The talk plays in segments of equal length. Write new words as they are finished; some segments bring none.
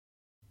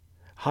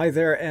Hi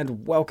there,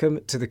 and welcome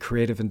to the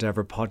Creative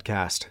Endeavor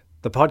Podcast.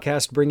 The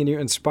podcast bringing you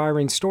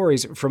inspiring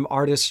stories from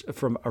artists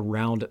from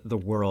around the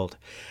world.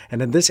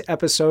 And in this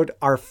episode,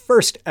 our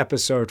first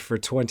episode for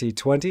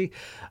 2020,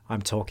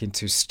 I'm talking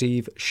to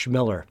Steve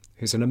Chmilar,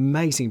 who's an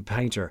amazing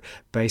painter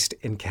based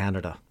in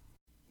Canada.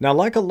 Now,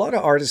 like a lot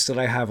of artists that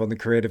I have on the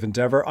Creative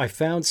Endeavor, I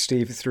found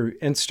Steve through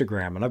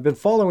Instagram, and I've been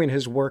following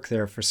his work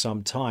there for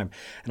some time,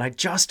 and I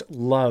just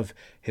love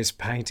his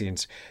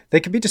paintings. They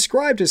can be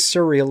described as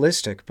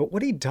surrealistic, but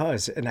what he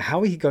does and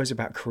how he goes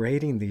about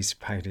creating these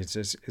paintings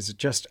is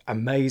just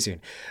amazing.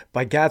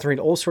 By gathering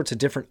all sorts of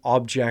different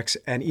objects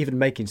and even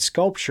making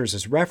sculptures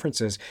as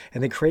references,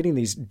 and then creating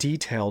these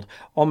detailed,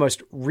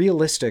 almost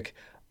realistic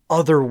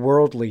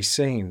otherworldly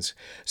scenes.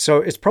 So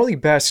it's probably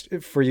best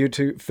for you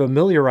to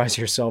familiarize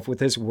yourself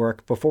with his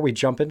work before we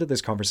jump into this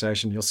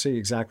conversation. You'll see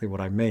exactly what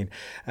I mean.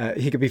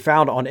 He can be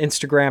found on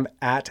Instagram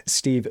at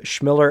Steve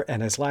Chmilar,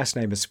 and his last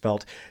name is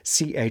spelled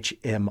Chmilar.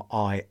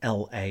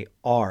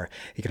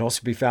 He can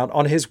also be found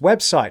on his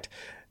website,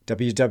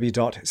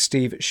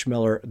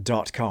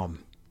 www.stevechmilar.com.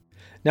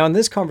 Now, in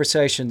this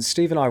conversation,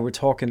 Steve and I were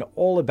talking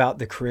all about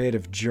the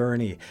creative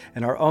journey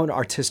and our own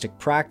artistic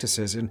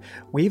practices, and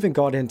we even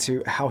got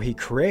into how he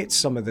creates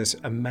some of this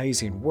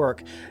amazing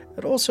work,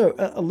 and also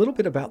a little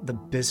bit about the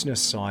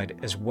business side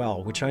as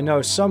well, which I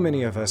know so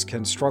many of us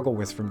can struggle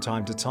with from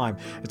time to time.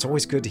 It's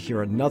always good to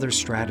hear another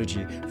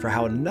strategy for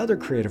how another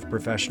creative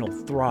professional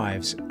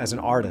thrives as an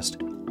artist.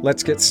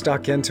 Let's get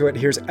stuck into it.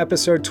 Here's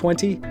episode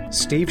 20,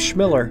 Steve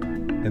Chmilar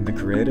and the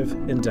Creative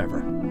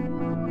Endeavor.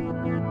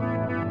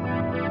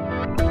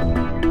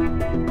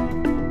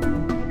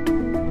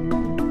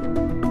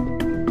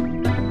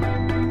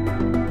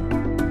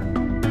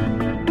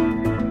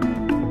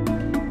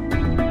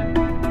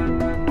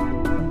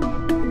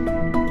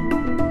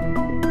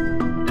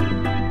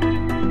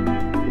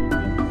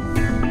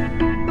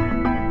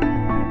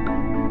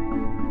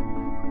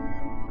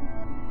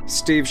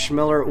 Steve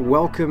Chmilar,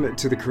 welcome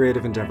to the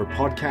Creative Endeavor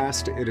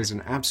Podcast. It is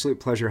an absolute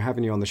pleasure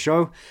having you on the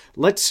show.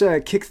 Let's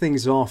kick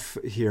things off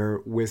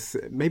here with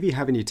maybe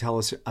having you tell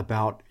us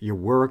about your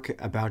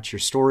work, about your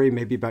story,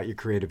 maybe about your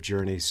creative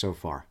journey so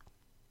far.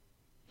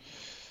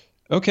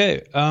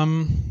 Okay.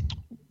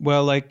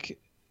 Well, like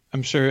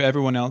I'm sure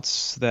everyone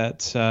else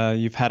that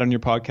you've had on your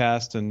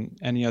podcast and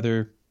any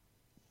other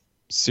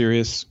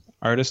serious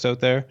artist out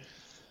there,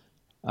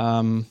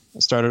 I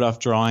started off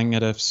drawing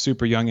at a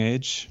super young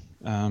age.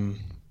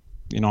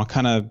 I'll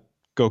kind of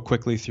go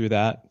quickly through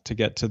that to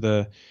get to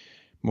the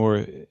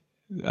more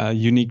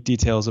unique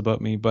details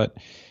about me, but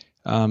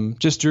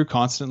just drew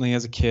constantly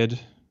as a kid.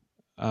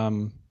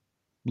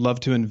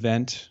 Loved to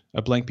invent.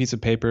 A blank piece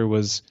of paper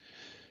was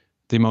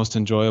the most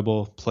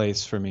enjoyable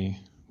place for me,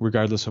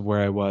 regardless of where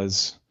I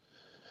was.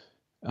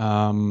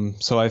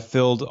 So I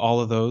filled all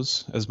of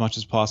those as much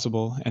as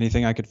possible,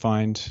 anything I could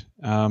find,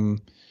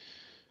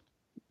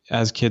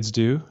 as kids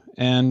do,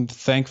 and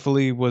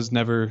thankfully was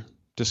never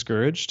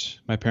discouraged.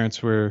 My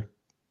parents were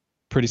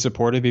pretty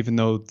supportive, even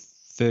though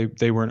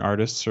they weren't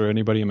artists or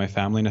anybody in my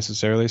family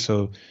necessarily.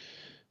 So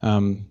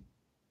I'm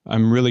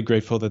really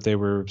grateful that they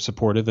were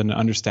supportive and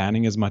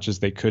understanding as much as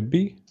they could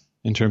be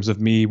in terms of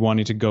me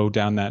wanting to go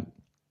down that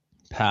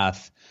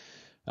path.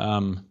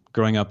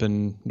 Growing up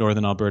in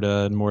northern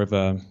Alberta and more of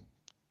a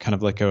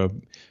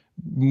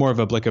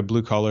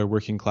blue collar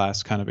working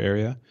class kind of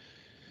area.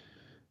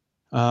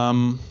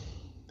 Then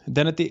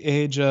at the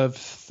age of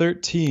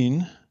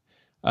 13,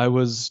 I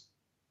was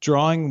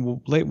drawing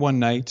late one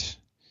night,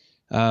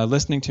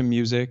 listening to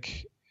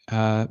music.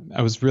 I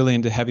was really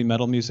into heavy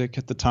metal music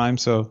at the time,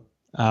 so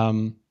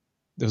it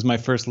was my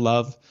first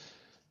love.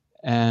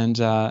 And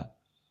I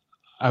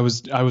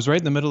was right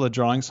in the middle of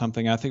drawing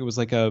something. I think it was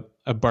like a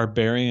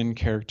barbarian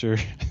character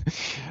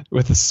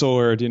with a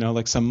sword,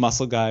 like some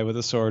muscle guy with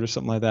a sword or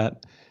something like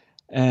that.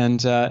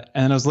 And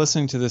I was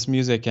listening to this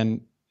music,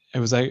 and it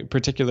was like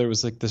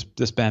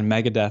this band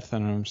Megadeth,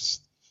 and I'm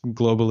just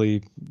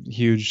globally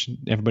huge.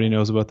 Everybody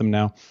knows about them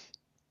now.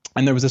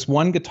 And there was this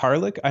one guitar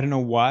lick. I don't know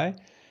why,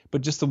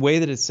 but just the way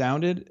that it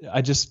sounded,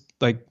 I just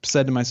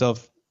said to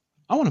myself,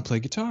 I want to play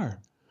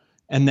guitar.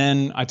 And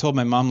then I told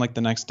my mom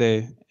the next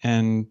day,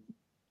 and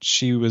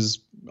she was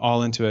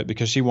all into it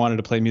because she wanted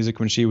to play music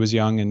when she was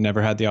young and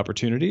never had the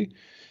opportunity.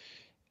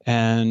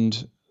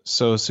 And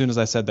so as soon as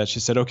I said that,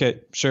 she said,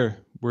 okay, sure.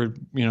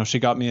 She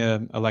got me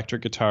an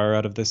electric guitar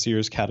out of this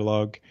year's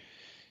catalog.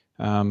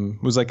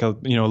 It was like a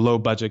low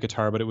budget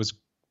guitar, but it was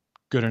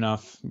good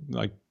enough,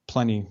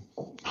 plenty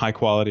high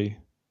quality.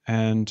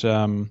 And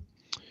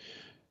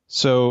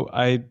so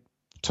I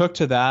took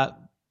to that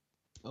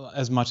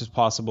as much as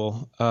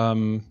possible.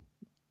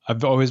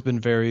 I've always been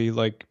very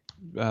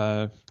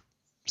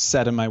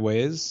set in my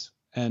ways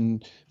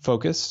and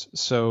focused.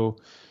 So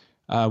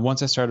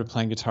once I started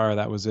playing guitar,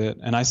 that was it.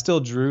 And I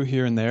still drew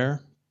here and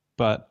there,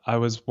 but I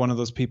was one of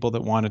those people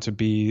that wanted to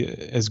be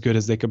as good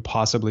as they could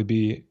possibly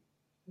be,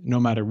 no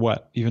matter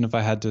what, even if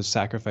I had to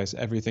sacrifice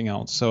everything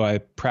else. So I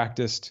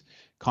practiced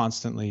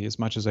constantly as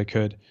much as I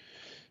could,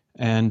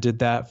 and did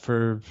that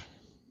for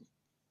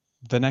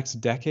the next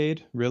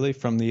decade, really,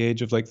 from the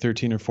age of like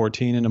 13 or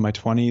 14 into my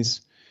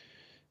 20s.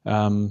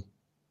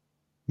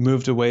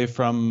 Moved away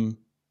from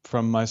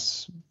my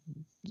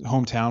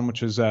hometown,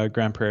 which is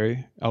Grand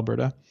Prairie,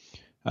 Alberta,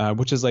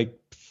 which is like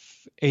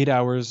 8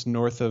 hours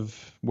north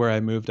of where I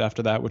moved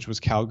after that, which was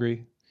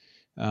Calgary.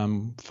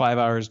 5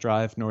 hours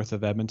drive north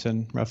of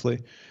Edmonton,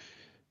 roughly.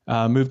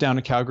 Moved down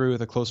to Calgary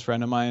with a close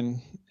friend of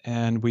mine,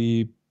 and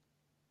we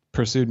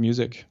pursued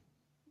music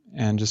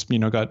and just,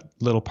 got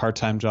little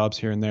part-time jobs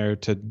here and there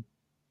to,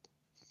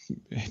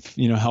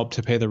 help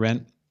to pay the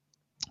rent.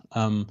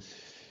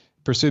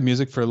 Pursued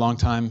music for a long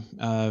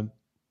time,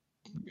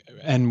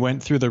 and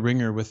went through the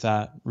ringer with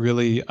that,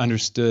 really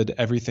understood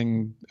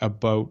everything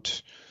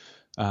about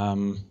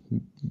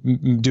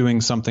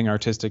doing something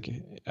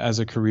artistic as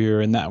a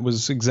career. And that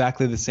was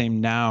exactly the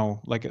same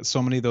now. Like,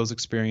 so many of those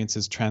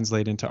experiences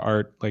translate into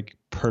art like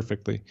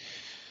perfectly.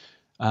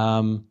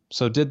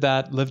 So did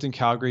that, lived in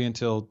Calgary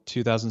until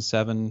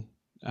 2007.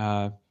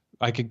 I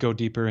could go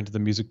deeper into the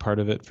music part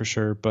of it for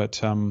sure,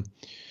 but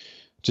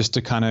just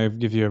to kind of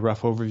give you a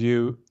rough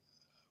overview,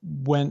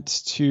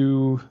 went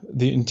to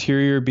the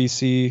interior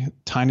BC,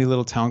 tiny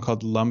little town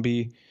called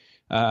Lumbee,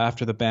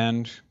 after the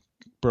band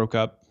broke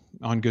up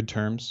on good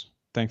terms,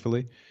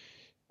 thankfully.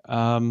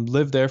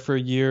 Lived there for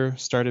a year,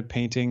 started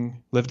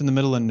painting, lived in the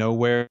middle of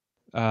nowhere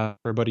for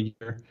about a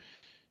year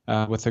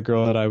with a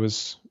girl that I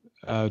was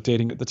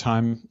dating at the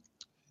time,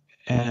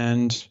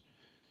 and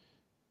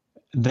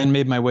then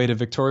made my way to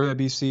Victoria,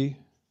 BC,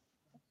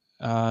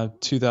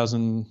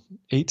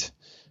 2008.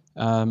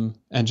 And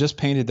just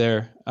painted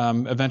there.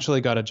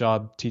 Eventually got a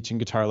job teaching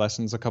guitar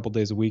lessons a couple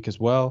days a week as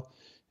well.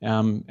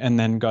 And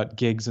then got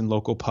gigs in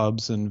local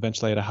pubs, and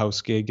eventually had a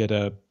house gig at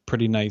a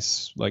pretty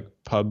nice like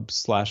pub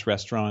 /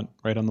 restaurant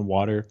right on the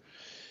water.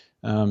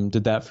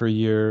 Did that for a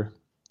year.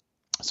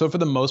 So for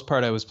the most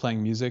part, I was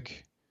playing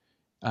music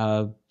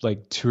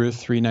like 2 or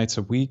 3 nights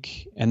a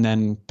week, and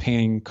then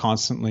painting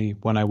constantly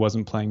when I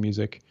wasn't playing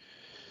music.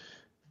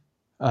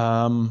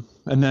 And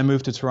then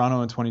moved to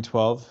Toronto in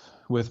 2012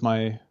 with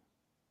my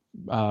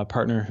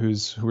partner who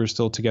we're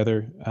still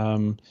together,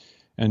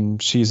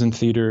 and she's in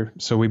theater,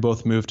 so we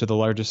both moved to the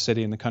largest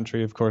city in the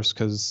country, of course,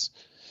 because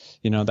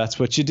that's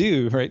what you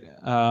do, right?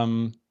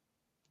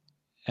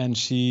 And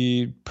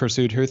she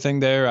pursued her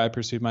thing there, I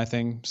pursued my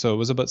thing, so it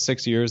was about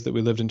 6 years that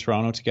we lived in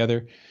Toronto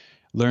together.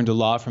 Learned a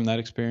lot from that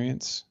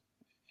experience,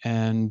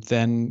 and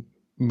then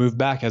moved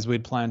back as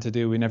we'd planned to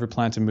do. We never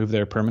planned to move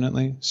there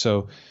permanently,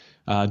 so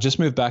just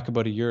moved back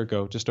about a year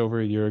ago, just over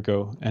a year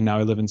ago, and now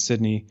I live in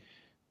Sydney,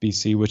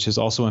 BC, which is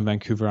also in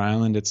Vancouver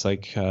Island. It's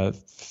like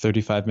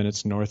 35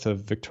 minutes north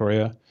of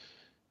Victoria.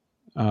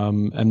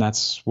 And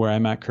that's where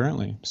I'm at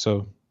currently.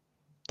 So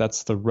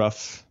that's the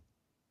rough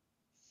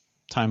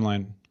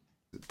timeline.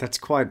 That's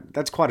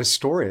quite a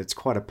story. It's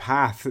quite a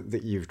path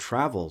that you've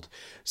traveled.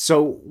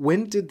 So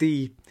when did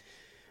the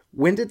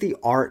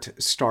art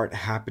start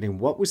happening?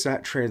 What was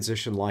that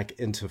transition like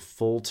into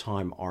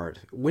full-time art?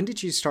 When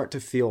did you start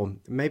to feel,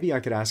 maybe I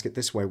could ask it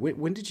this way,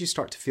 when did you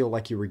start to feel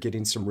like you were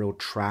getting some real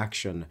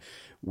traction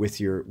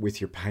with your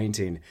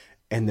painting,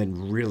 and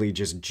then really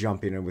just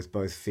jumping in with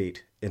both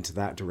feet into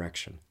that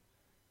direction?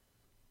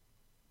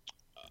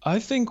 I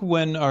think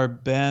when our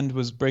band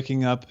was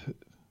breaking up,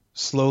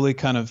 slowly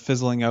kind of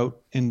fizzling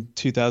out in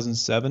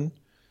 2007,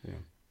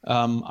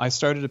 I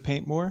started to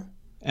paint more.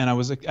 And I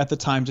was at the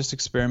time just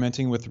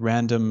experimenting with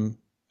random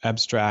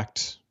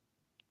abstract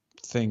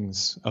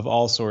things of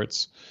all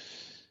sorts,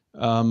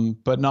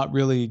 but not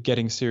really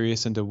getting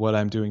serious into what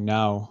I'm doing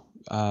now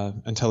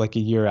until like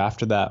a year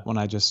after that, when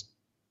I just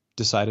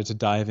decided to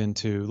dive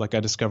into, like, I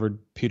discovered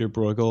Peter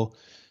Bruegel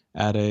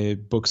at a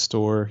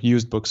bookstore,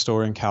 used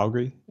bookstore in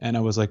Calgary. And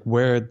I was like,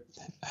 where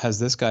has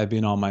this guy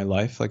been all my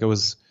life? Like, I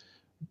was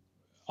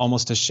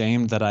almost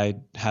ashamed that I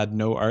had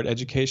no art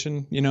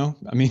education,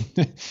 I mean,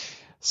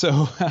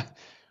 so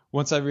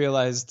once I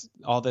realized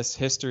all this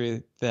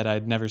history that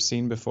I'd never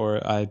seen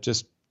before, I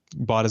just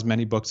bought as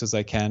many books as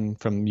I can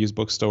from used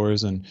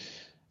bookstores and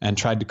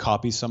tried to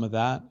copy some of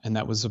that. And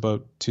that was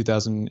about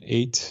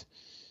 2008.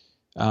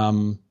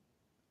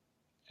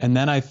 And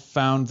then I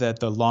found that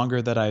the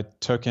longer that I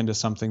took into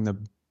something, the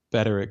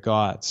better it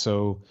got.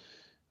 So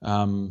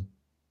what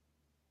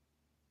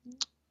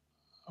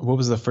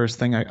was the first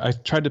thing? I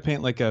tried to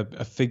paint like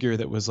a figure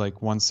that was like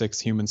 1/6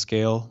 human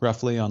scale,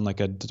 roughly, on like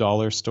a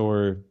dollar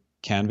store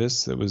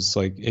canvas that was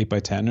like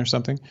 8x10 or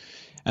something.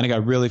 And I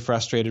got really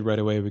frustrated right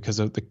away because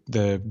of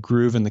the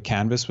groove in the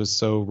canvas was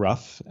so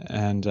rough.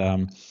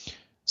 And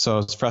so I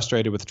was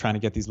frustrated with trying to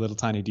get these little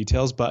tiny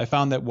details. But I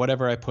found that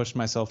whatever I pushed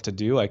myself to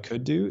do, I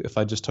could do if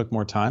I just took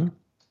more time.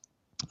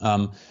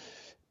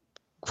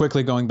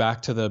 Quickly going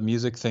back to the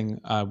music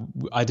thing,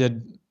 I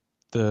did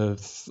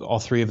all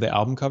 3 of the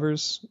album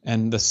covers.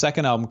 And the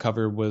second album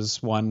cover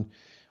was one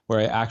where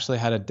I actually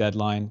had a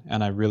deadline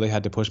and I really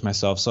had to push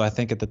myself. So I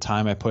think at the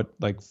time I put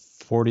like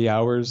 40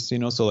 hours,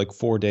 so like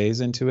 4 days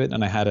into it.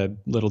 And I had a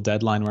little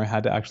deadline where I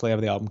had to actually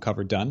have the album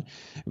cover done.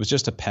 It was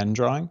just a pen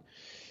drawing.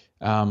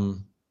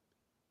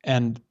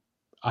 And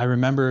I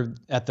remember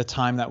at the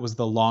time that was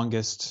the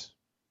longest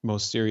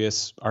most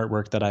serious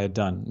artwork that I had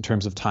done in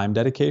terms of time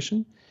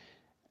dedication.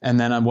 And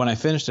then when I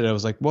finished it, I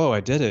was like, whoa, I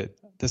did it.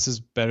 This is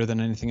better than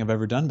anything I've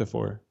ever done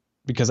before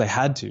because I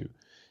had to.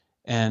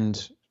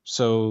 And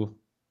so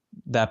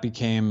that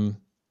became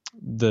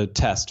the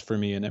test for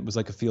me. And it was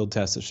like a field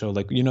test that showed,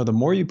 like, the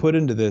more you put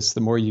into this, the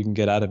more you can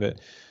get out of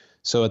it.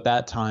 So at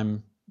that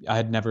time, I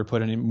had never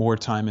put any more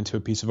time into a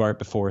piece of art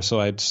before. So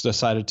I just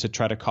decided to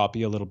try to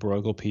copy a little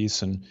Bruegel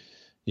piece and,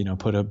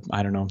 put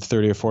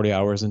 30 or 40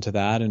 hours into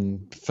that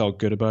and felt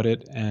good about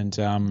it.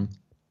 And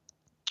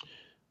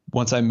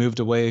once I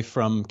moved away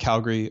from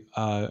Calgary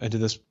into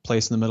this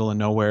place in the middle of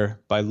nowhere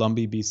by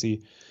Lumbee,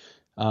 BC,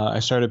 I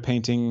started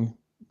painting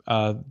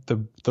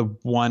the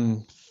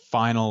one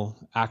final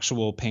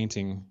actual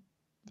painting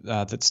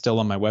that's still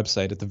on my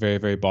website at the very,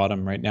 very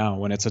bottom right now.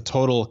 When it's a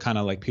total kind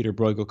of like Peter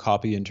Bruegel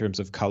copy in terms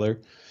of color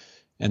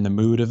and the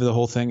mood of the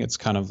whole thing, it's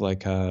kind of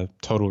like a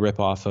total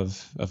ripoff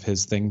of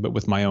his thing, but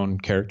with my own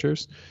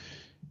characters.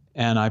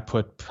 And I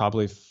put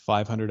probably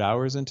 500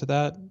 hours into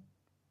that.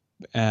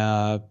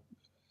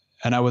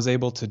 And I was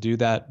able to do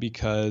that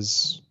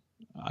because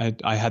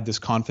I had this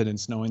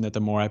confidence knowing that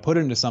the more I put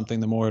into something,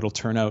 the more it'll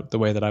turn out the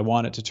way that I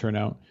want it to turn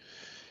out.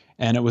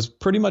 And it was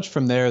pretty much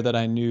from there that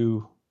I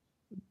knew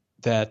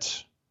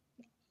that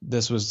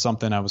this was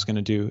something I was going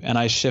to do. And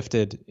I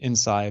shifted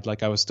inside.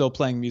 Like, I was still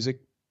playing music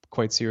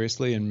quite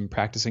seriously and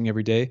practicing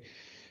every day.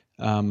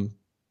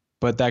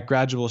 But that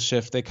gradual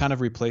shift, they kind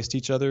of replaced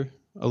each other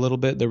a little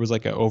bit. There was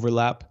like an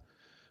overlap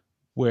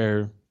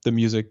where the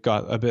music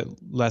got a bit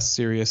less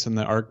serious and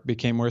the art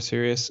became more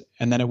serious.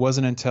 And then it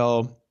wasn't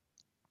until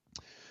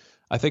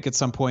I think at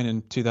some point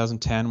in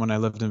 2010 when I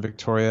lived in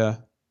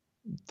Victoria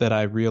that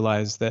I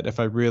realized that if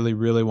I really,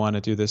 really want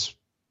to do this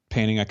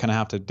painting, I kind of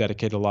have to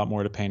dedicate a lot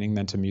more to painting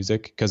than to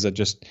music, because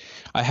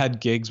I had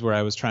gigs where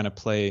I was trying to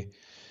play,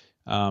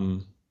 I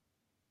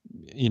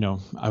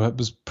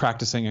was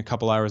practicing a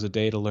couple hours a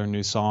day to learn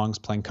new songs,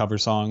 playing cover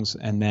songs,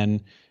 and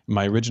then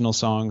my original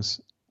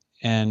songs,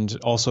 and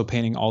also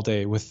painting all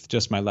day with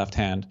just my left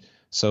hand.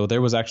 So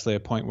there was actually a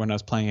point when I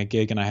was playing a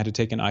gig and I had to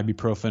take an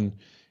ibuprofen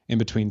in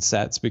between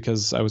sets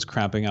because I was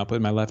cramping up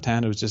with my left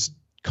hand. It was just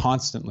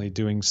constantly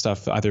doing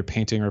stuff, either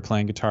painting or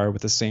playing guitar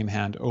with the same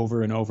hand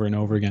over and over and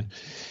over again.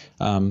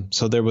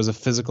 So there was a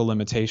physical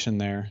limitation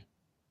there,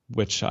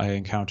 which I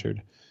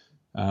encountered.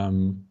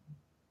 And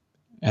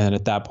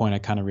at that point, I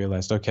kind of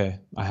realized, okay,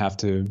 I have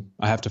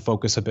to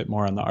focus a bit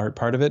more on the art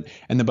part of it.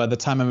 And then by the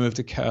time I moved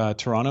to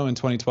Toronto in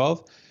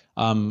 2012,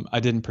 I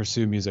didn't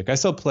pursue music. I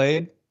still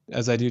played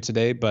as I do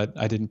today, but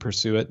I didn't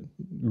pursue it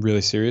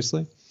really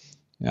seriously.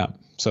 Yeah.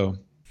 So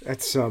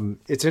it's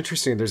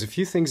interesting. There's a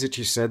few things that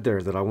you said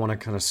there that I want to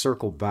kind of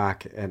circle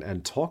back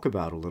and talk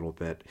about a little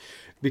bit,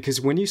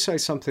 because when you say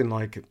something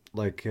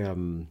like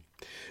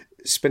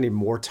spending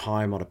more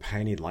time on a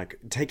painting, like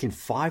taking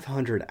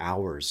 500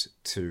 hours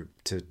to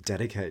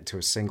dedicate to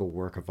a single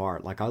work of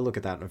art, like I look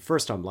at that and at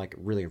first I'm like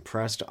really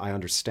impressed. I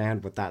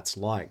understand what that's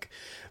like,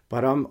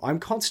 but I'm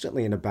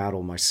constantly in a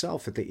battle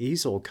myself at the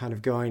easel, kind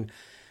of going,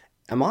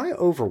 am I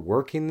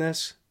overworking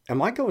this?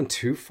 Am I going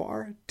too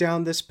far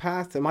down this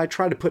path? Am I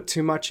trying to put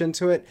too much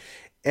into it?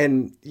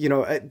 And,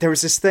 there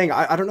was this thing,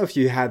 I don't know if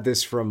you had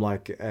this from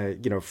like,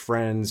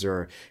 friends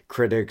or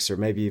critics or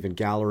maybe even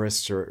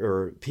gallerists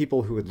or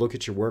people who would look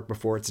at your work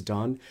before it's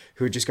done,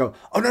 who would just go,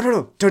 oh,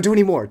 no, don't do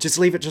any more. Just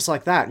leave it just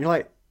like that. And you're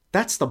like,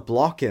 that's the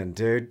block in,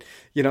 dude.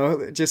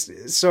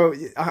 Just so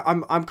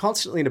I'm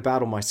constantly in a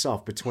battle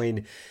myself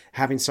between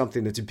having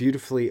something that's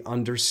beautifully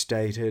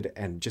understated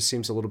and just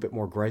seems a little bit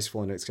more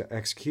graceful in its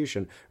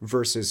execution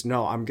versus,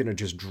 no, I'm going to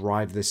just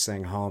drive this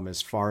thing home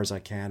as far as I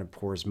can and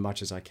pour as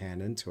much as I can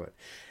into it.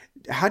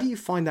 How do you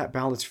find that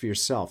balance for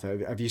yourself?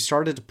 Have you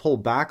started to pull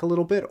back a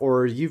little bit, or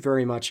are you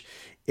very much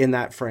in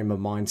that frame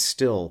of mind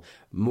still,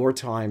 more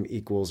time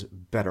equals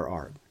better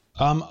art?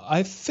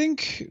 I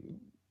think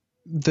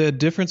the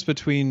difference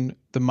between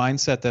the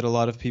mindset that a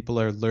lot of people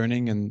are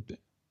learning and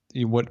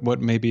what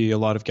maybe a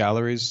lot of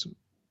galleries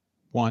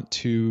want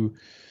to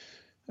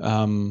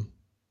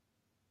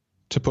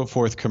put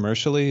forth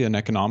commercially and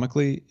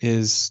economically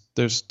is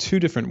there's two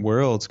different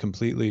worlds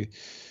completely.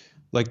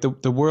 Like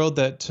the world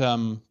that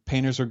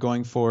painters are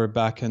going for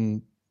back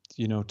in,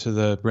 to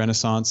the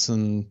Renaissance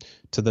and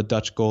to the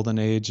Dutch Golden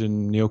Age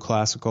and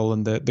neoclassical,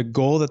 and the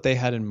goal that they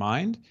had in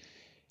mind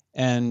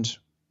and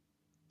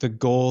the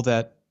goal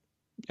that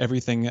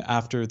everything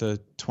after the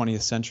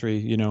 20th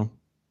century,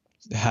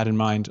 had in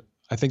mind.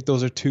 I think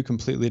those are two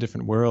completely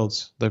different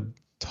worlds. They're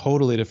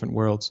totally different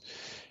worlds.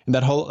 And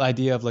that whole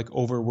idea of like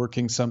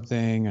overworking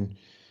something, and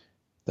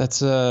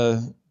that's I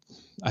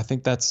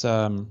think that's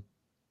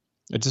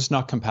it's just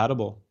not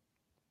compatible.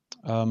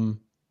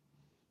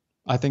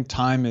 I think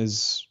time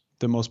is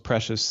the most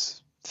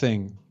precious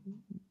thing,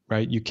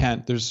 right?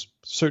 There's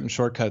certain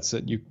shortcuts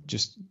that you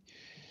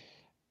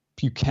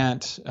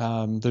can't,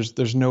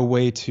 there's no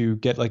way to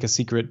get like a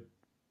secret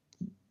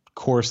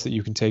course that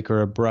you can take,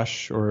 or a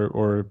brush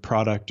or a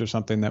product or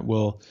something that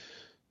will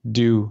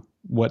do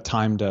what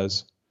time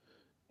does.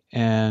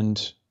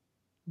 And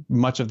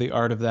much of the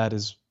art of that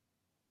is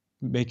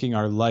making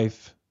our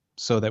life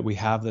so that we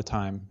have the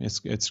time.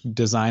 It's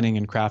designing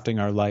and crafting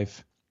our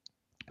life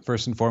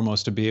first and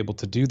foremost to be able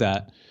to do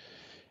that,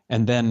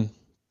 and then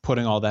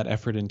putting all that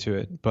effort into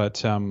it.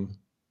 But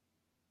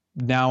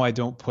now I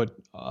don't put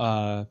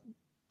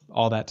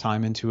all that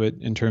time into it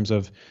in terms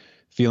of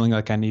feeling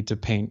like I need to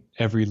paint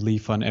every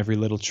leaf on every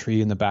little tree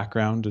in the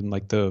background, and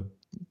like the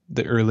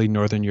early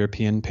Northern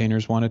European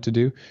painters wanted to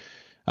do.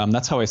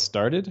 That's how I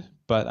started,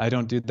 but I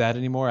don't do that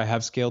anymore. I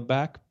have scaled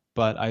back,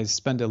 but I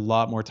spend a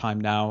lot more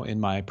time now in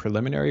my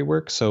preliminary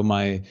work. So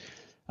my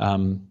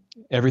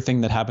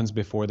everything that happens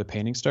before the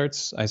painting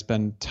starts, I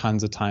spend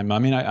tons of time. I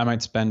mean, I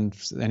might spend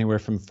anywhere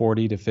from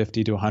 40 to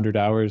 50 to 100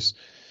 hours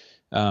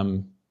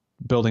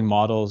building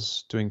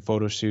models, doing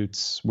photo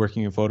shoots,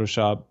 working in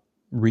Photoshop,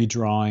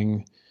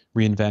 redrawing,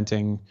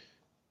 reinventing.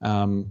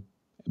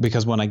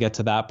 Because when I get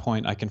to that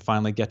point, I can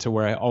finally get to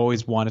where I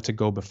always wanted to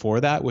go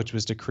before that, which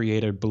was to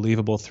create a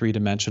believable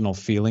three-dimensional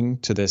feeling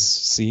to this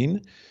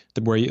scene,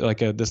 where you like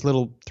this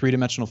little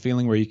three-dimensional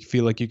feeling where you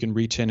feel like you can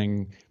reach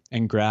in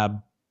and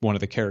grab one of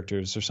the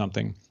characters or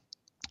something.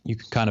 You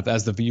can kind of,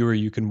 as the viewer,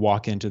 you can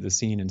walk into the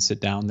scene and sit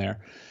down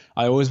there.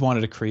 I always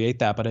wanted to create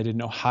that, but I didn't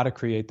know how to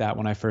create that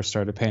when I first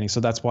started painting.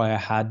 So that's why I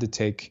had to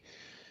take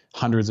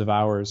hundreds of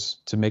hours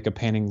to make a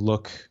painting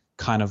look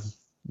kind of,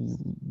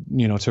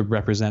 to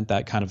represent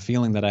that kind of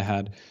feeling that I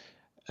had.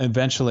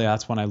 Eventually,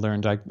 that's when I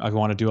learned I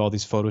want to do all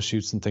these photo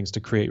shoots and things to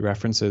create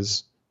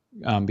references,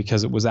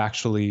 because it was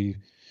actually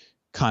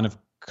kind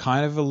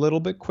of a little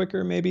bit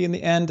quicker maybe in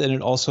the end. And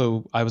it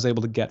also, I was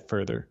able to get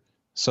further.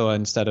 So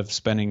instead of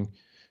spending,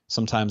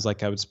 sometimes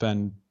like I would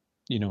spend,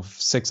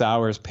 6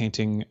 hours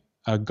painting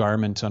a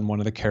garment on one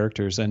of the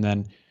characters and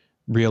then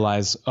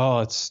realize, oh,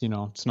 it's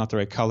not the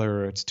right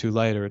color, or it's too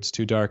light, or it's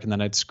too dark. And then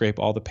I'd scrape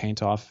all the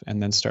paint off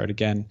and then start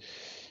again,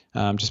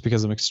 just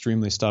because I'm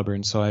extremely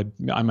stubborn. So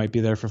I might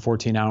be there for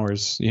 14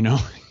 hours,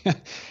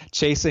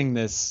 chasing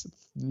this,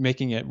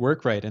 making it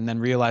work right. And then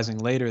realizing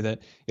later that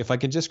if I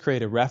could just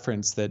create a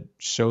reference that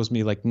shows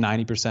me like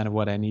 90% of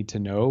what I need to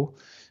know,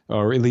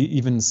 or really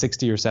even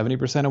 60 or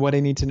 70% of what I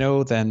need to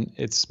know, then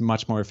it's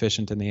much more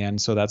efficient in the end.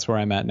 So that's where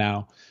I'm at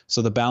now.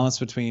 So the balance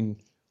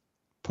between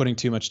putting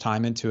too much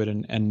time into it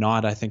and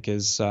not, I think,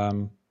 is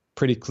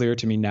pretty clear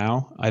to me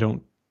now. I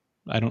don't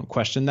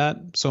question that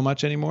so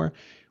much anymore.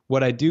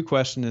 What I do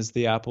question is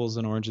the apples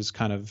and oranges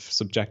kind of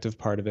subjective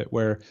part of it,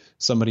 where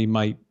somebody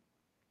might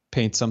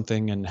paint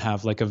something and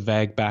have like a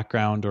vague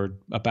background or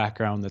a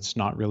background that's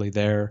not really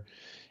there,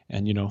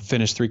 and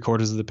finish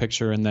 3/4 of the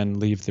picture and then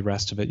leave the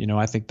rest of it.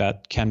 I think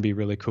that can be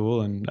really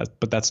cool,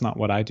 but that's not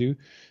what I do.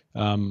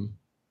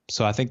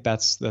 So I think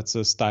that's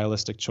a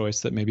stylistic choice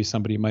that maybe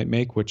somebody might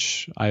make,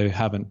 which I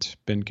haven't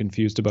been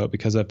confused about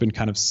because I've been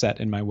kind of set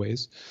in my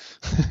ways.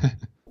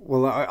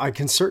 Well, I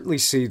can certainly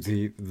see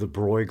the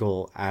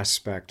Bruegel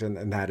aspect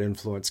and that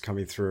influence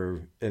coming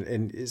through,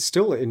 and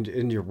still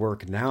in your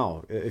work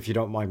now, if you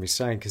don't mind me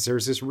saying, because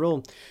there's this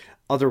real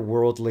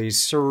otherworldly,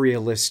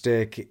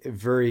 surrealistic,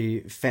 very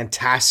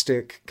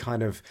fantastic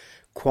kind of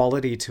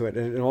quality to it,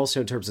 and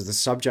also in terms of the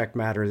subject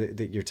matter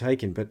that you're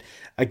taking. But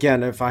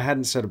again, if I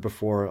hadn't said it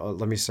before,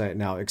 let me say it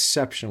now: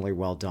 exceptionally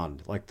well done.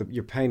 Like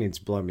your paintings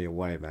blow me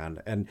away,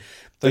 man. And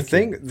the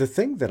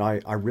thing that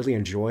I really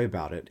enjoy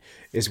about it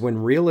is when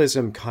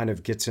realism kind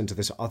of gets into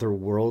this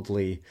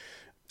otherworldly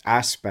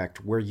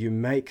aspect, where you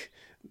make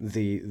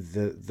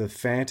the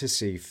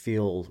fantasy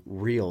feel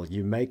real.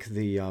 You make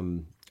the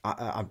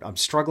I'm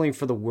struggling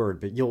for the word,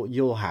 but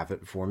you'll have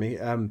it for me.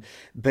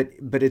 But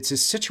it's a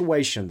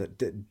situation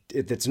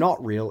that's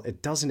not real.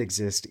 It doesn't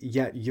exist.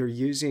 Yet you're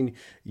using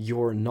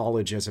your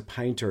knowledge as a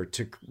painter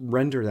to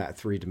render that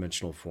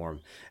three-dimensional form,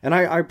 and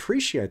I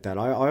appreciate that.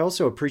 I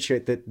also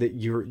appreciate that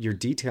you're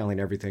detailing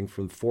everything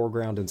from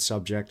foreground and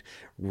subject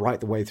right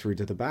the way through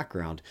to the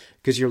background,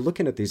 because you're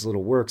looking at these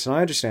little works, and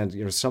I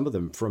understand some of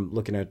them from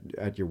looking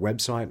at your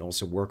website and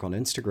also work on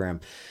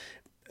Instagram.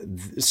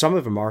 Some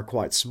of them are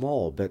quite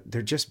small, but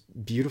they're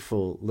just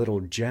beautiful little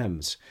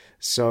gems.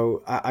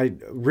 So I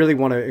really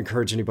want to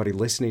encourage anybody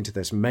listening to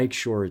this, make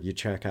sure you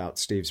check out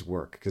Steve's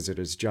work, because it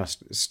is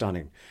just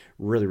stunning.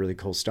 Really, really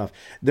cool stuff.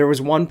 There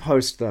was one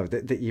post, though,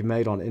 that you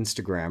made on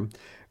Instagram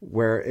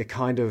where it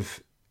kind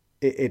of,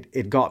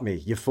 it got me.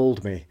 You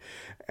fooled me.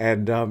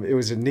 And it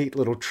was a neat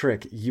little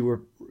trick. You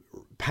were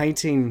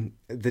painting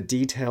the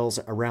details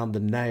around the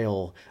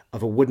nail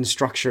of a wooden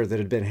structure that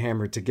had been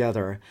hammered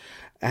together.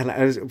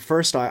 And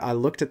first I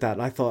looked at that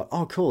and I thought,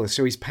 oh, cool.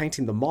 So he's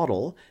painting the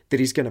model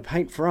that he's going to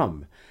paint from.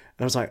 And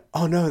I was like,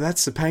 oh, no,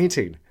 that's the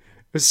painting.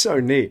 It was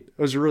so neat.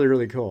 It was really,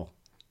 really cool.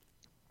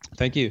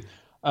 Thank you.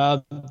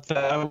 That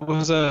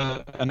was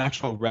an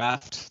actual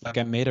raft. Like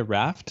I made a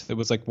raft that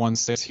was like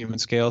 1/6 human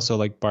scale, so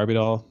like Barbie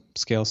doll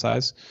scale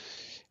size,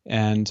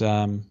 and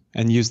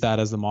used that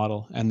as the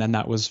model. And then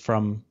that was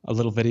from a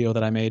little video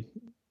that I made.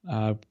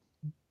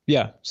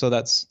 Yeah, so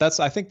that's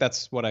I think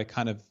that's what I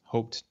kind of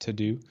hoped to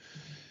do.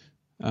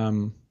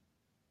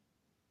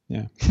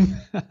 Yeah.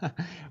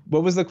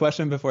 What was the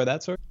question before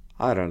that, sir?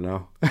 I don't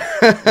know.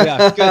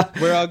 Yeah,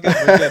 good. We're all good.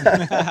 We're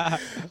good.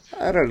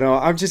 I don't know.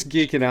 I'm just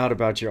geeking out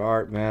about your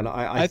art, man.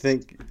 I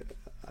think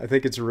I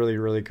think it's really,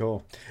 really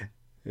cool.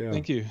 Yeah.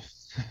 Thank you.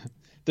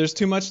 There's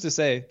too much to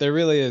say. There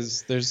really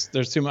is. There's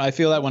too much. I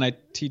feel that when I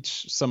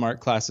teach some art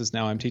classes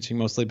now, I'm teaching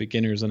mostly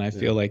beginners, and I Yeah.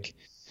 feel like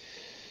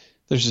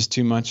there's just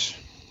too much.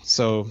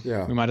 So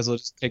Yeah. we might as well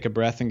just take a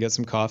breath and get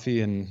some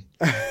coffee and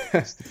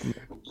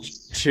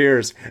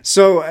Cheers.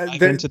 So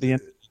dive into the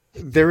end.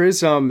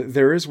 there's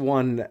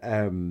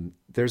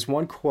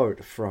one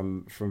quote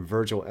from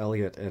Virgil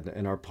Elliott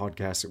in our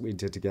podcast that we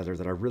did together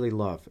that I really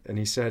love, and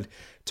he said,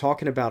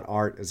 "Talking about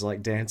art is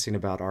like dancing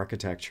about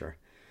architecture."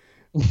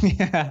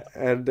 Yeah,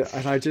 And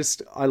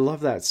I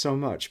love that so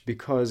much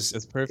because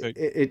that's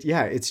perfect.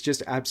 yeah, it's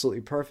just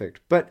absolutely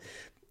perfect. But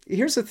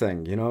here's the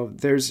thing,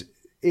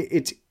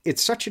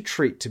 it's such a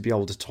treat to be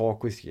able to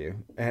talk with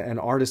you and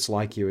artists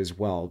like you as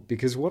well,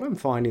 because what I'm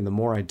finding the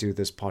more I do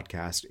this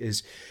podcast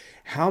is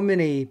how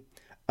many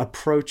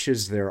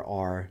approaches there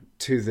are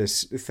to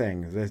this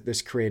thing,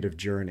 this creative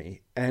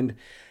journey. And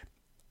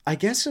I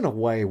guess in a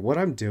way, what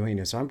I'm doing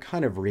is I'm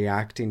kind of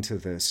reacting to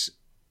this,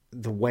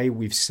 the way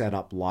we've set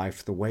up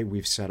life, the way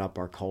we've set up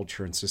our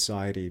culture and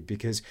society.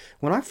 Because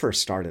when I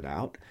first started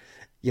out,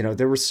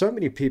 there were so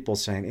many people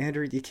saying,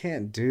 Andrew, you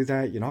can't do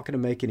that. You're not going to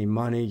make any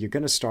money. You're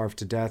going to starve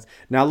to death.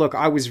 Now, look,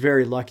 I was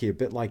very lucky, a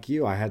bit like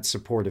you. I had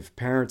supportive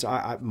parents.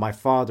 My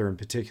father in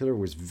particular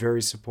was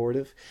very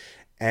supportive.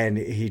 And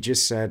he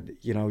just said,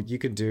 you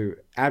can do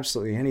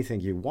absolutely anything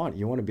you want.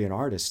 You want to be an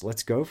artist,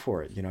 let's go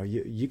for it.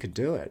 You could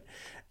do it.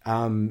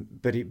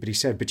 But he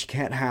said, but you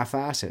can't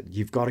half-ass it.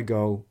 You've got to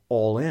go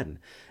all in.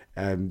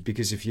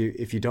 Because if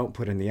you don't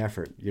put in the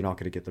effort, you're not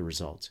going to get the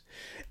results.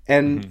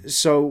 And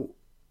so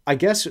I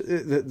guess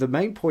the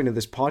main point of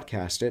this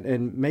podcast,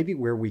 and maybe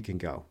where we can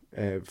go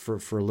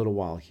for a little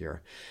while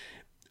here,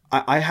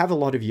 I have a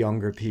lot of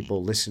younger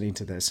people listening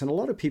to this, and a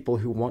lot of people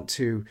who want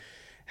to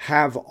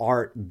have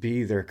art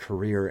be their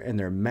career and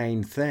their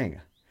main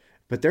thing,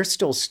 but they're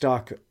still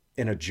stuck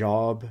in a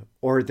job,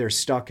 or they're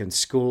stuck in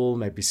school,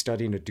 maybe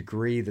studying a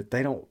degree that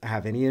they don't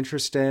have any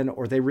interest in,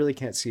 or they really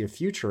can't see a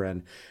future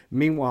in.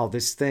 Meanwhile,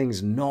 this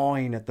thing's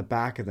gnawing at the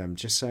back of them,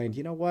 just saying,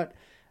 you know what?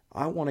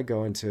 I want to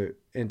go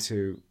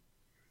into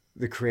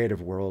the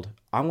creative world.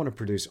 I want to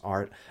produce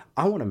art.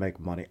 I want to make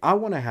money. I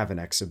want to have an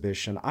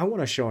exhibition. I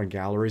want to show in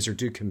galleries or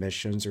do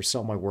commissions or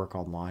sell my work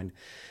online.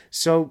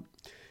 So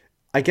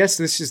I guess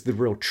this is the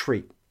real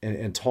treat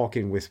in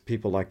talking with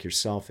people like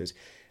yourself is,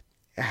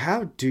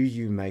 how do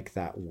you make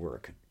that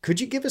work? Could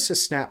you give us a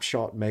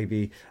snapshot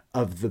maybe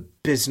of the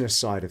business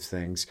side of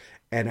things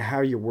and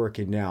how you're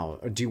working now?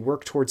 Do you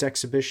work towards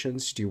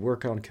exhibitions? Do you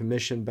work on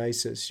commission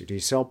basis? Do you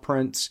sell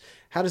prints?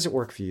 How does it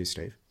work for you,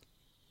 Steve?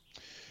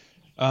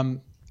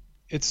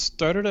 It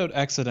started out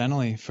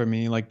accidentally for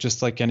me,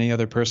 just like any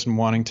other person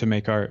wanting to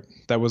make art.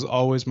 That was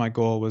always my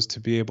goal, was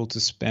to be able to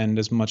spend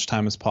as much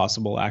time as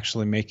possible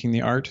actually making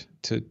the art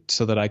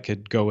so that I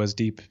could go as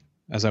deep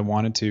as I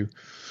wanted to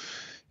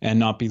and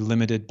not be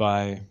limited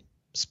by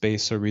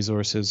space or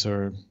resources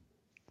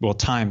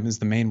time is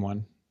the main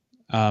one.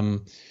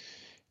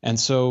 And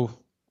so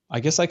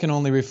I guess I can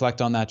only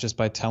reflect on that just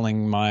by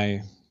telling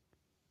my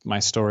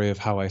story of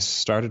how I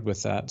started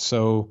with that.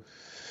 So,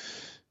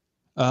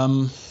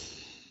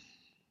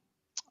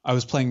 I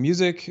was playing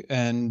music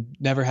and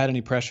never had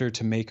any pressure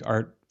to make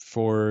art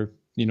to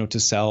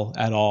sell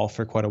at all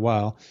for quite a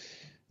while.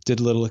 Did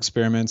little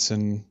experiments,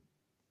 and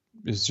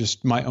it was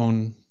just my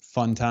own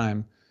fun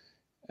time.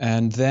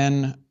 And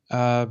then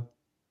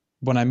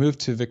when I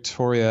moved to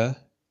Victoria,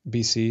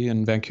 BC,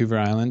 and Vancouver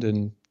Island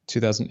in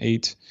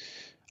 2008,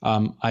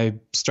 I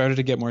started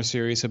to get more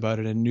serious about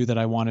it and knew that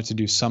I wanted to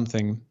do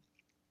something.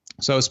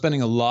 So I was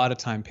spending a lot of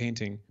time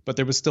painting, but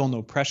there was still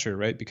no pressure,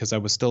 right? Because I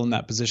was still in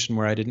that position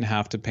where I didn't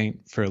have to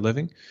paint for a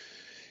living.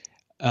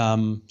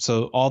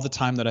 So all the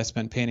time that I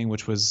spent painting,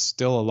 which was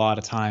still a lot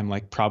of time,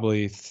 like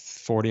probably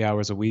 40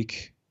 hours a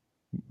week,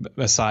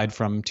 aside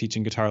from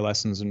teaching guitar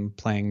lessons and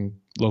playing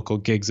local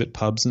gigs at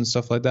pubs and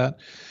stuff like that.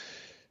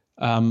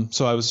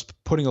 So I was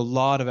putting a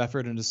lot of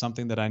effort into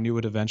something that I knew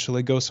would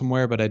eventually go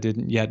somewhere, but I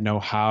didn't yet know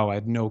how. I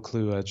had no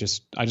clue. I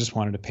just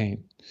wanted to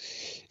paint.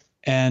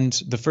 And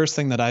the first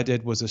thing that I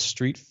did was a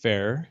street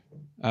fair.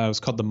 It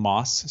was called the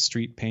Moss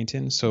Street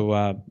Painting.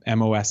 So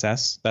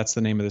MOSS, that's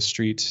the name of the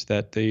street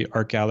that the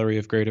Art Gallery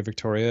of Greater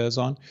Victoria is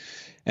on.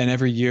 And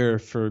every year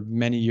for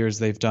many years,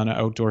 they've done an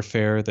outdoor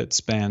fair that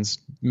spans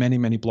many,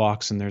 many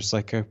blocks. And there's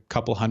like a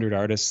couple hundred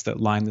artists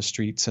that line the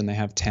streets, and they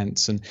have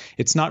tents. And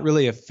it's not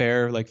really a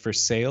fair like for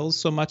sales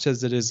so much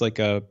as it is like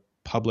a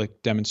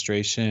public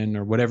demonstration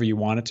or whatever you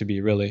want it to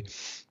be, really.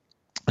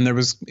 And it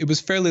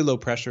was fairly low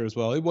pressure as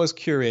well. It was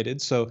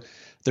curated. So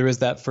there is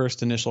that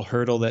first initial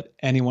hurdle that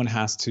anyone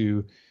has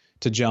to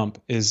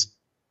jump, is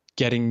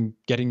getting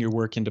your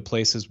work into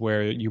places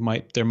where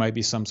there might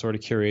be some sort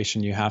of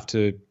curation. You have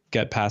to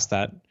get past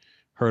that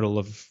hurdle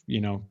of,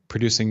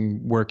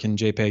 producing work in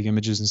JPEG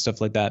images and stuff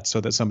like that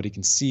so that somebody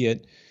can see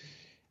it.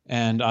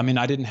 And I mean,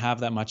 I didn't have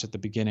that much at the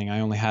beginning.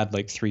 I only had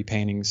like 3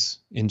 paintings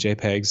in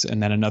JPEGs,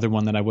 and then another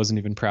one that I wasn't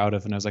even proud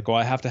of. And I was like, well,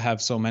 I have to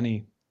have so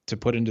many to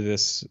put into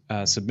this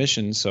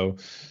submission. So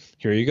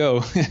here you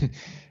go.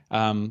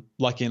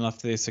 Lucky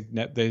enough, they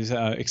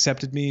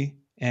accepted me,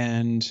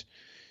 and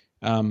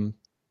I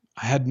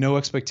had no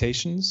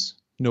expectations,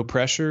 no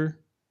pressure,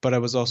 but I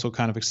was also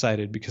kind of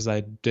excited because I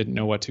didn't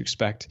know what to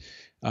expect.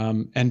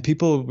 And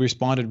people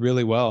responded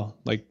really well,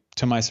 like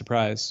to my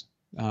surprise.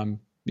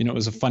 It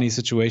was a funny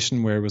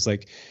situation where it was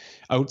like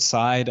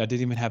outside. I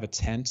didn't even have a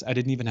tent. I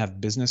didn't even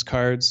have business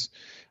cards.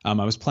 I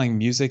was playing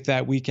music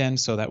that weekend.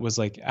 So that was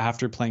like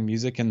after playing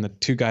music, and the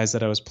two guys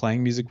that I was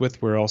playing music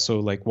with were also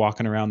like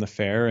walking around the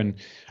fair. And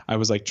I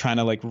was like trying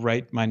to like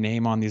write my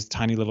name on these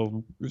tiny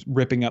little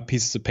ripping up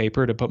pieces of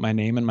paper to put my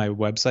name and my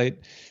website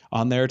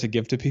on there to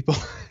give to people.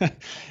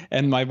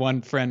 And my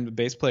one friend, the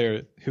bass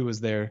player who was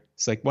there,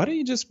 it's like, why don't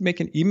you just make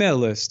an email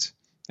list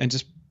and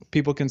just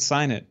people can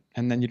sign it,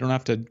 and then you don't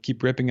have to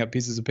keep ripping up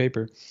pieces of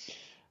paper.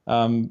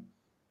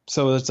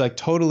 So it's like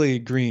totally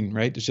green,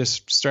 right? It's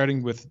just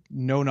starting with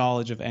no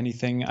knowledge of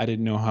anything. I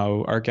didn't know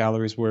how art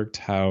galleries worked,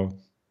 how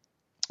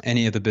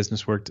any of the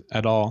business worked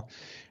at all.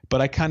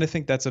 But I kind of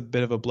think that's a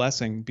bit of a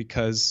blessing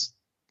because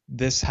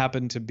this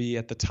happened to be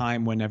at the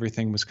time when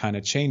everything was kind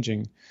of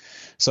changing.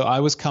 So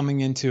I was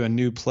coming into a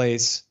new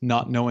place,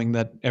 not knowing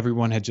that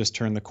everyone had just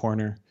turned the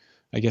corner.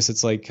 I guess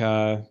it's like,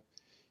 a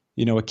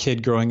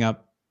kid growing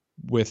up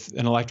with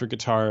an electric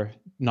guitar,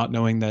 not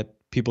knowing that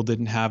people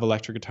didn't have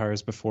electric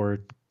guitars before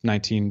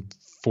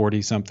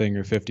 1940 something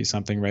or 50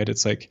 something, right?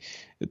 It's like,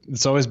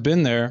 it's always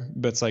been there,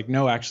 but it's like,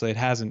 no, actually it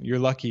hasn't. You're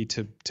lucky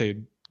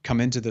to come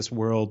into this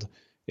world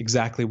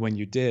exactly when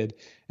you did.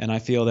 And I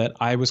feel that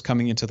I was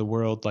coming into the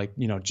world like,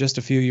 just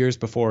a few years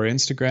before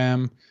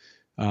Instagram,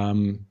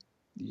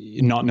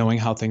 not knowing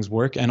how things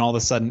work, and all of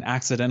a sudden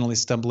accidentally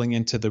stumbling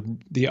into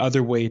the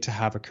other way to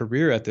have a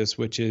career at this,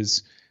 which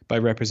is by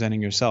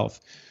representing yourself.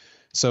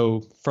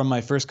 So from my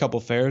first couple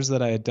fairs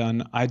that I had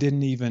done, I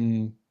didn't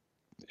even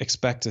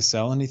expect to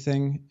sell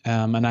anything.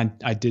 And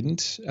I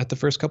didn't at the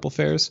first couple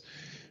fairs.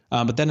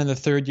 But then in the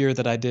third year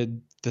that I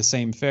did the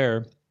same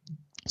fair,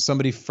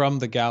 somebody from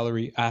the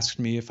gallery asked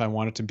me if I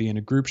wanted to be in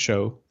a group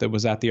show that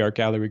was at the Art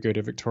Gallery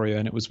Greater Victoria.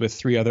 And it was with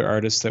 3 other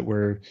artists that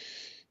were,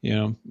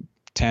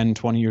 10,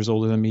 20 years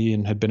older than me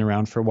and had been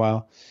around for a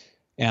while.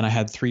 And I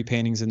had 3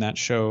 paintings in that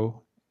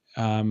show.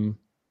 And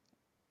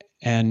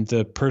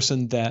the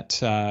person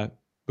that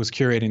was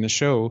curating the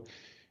show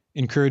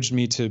encouraged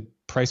me to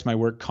price my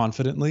work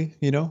confidently,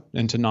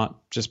 and to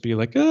not just be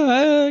like,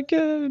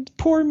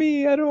 poor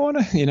me, I don't want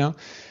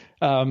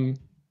to,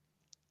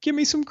 give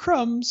me some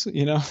crumbs,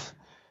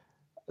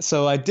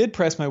 So I did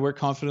price my work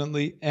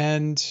confidently,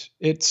 and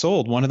it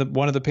sold. One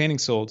of the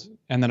paintings sold,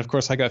 and then of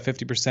course I got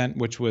 50%,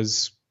 which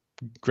was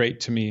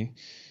great to me.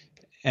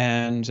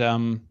 And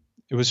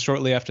it was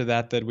shortly after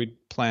that we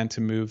planned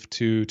to move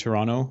to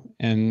Toronto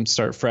and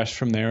start fresh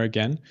from there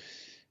again.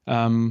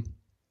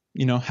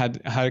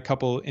 Had a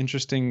couple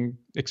interesting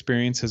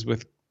experiences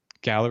with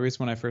galleries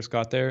when I first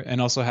got there,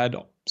 and also had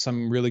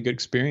some really good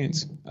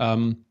experience.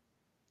 But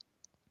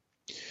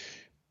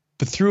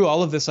through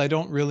all of this, I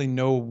don't really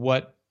know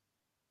what,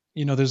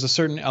 there's a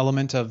certain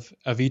element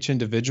of each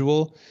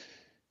individual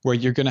where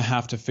you're going to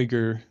have to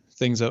figure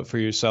things out for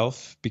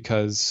yourself,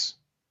 because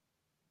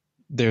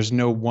there's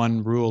no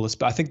one rule.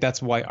 I think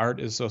that's why art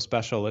is so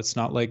special. It's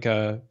not like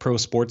a pro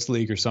sports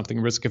league or something.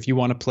 Risk, if you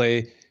want to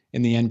play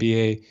in the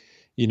NBA,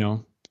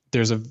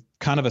 there's a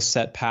kind of a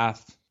set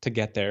path to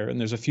get there, and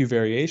there's a few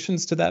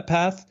variations to that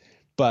path,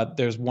 but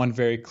there's one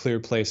very clear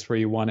place where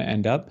you want to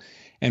end up.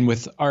 And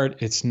with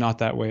art, it's not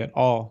that way at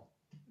all.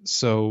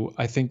 So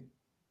I think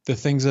the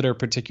things that are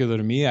particular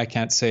to me, I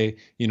can't say,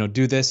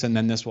 do this and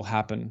then this will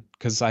happen,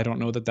 because I don't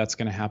know that that's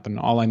going to happen.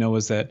 All I know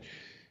is that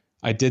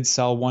I did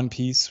sell one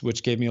piece,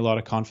 which gave me a lot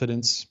of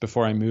confidence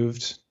before I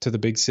moved to the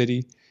big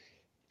city.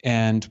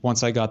 And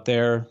once I got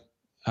there,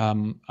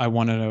 I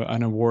won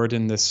an award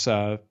in this,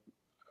 I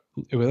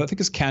think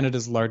it's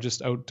Canada's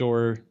largest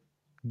outdoor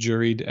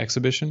juried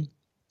exhibition.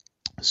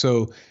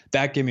 So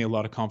that gave me a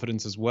lot of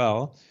confidence as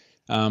well.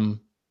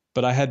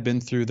 But I had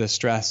been through the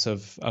stress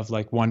of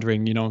like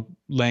wondering,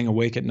 laying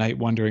awake at night,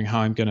 wondering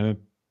how I'm going to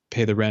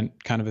pay the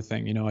rent, kind of a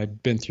thing.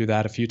 I'd been through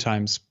that a few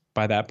times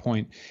by that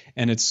point,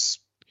 and it's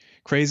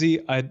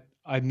crazy.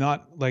 I'm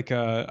not like,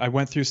 I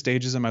went through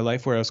stages in my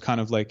life where I was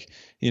kind of like,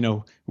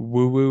 woo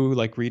woo,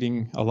 like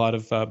reading a lot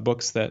of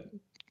books that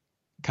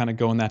kind of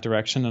go in that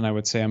direction. And I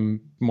would say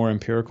I'm more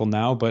empirical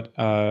now, but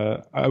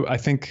I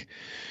think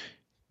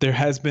there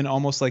has been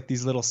almost like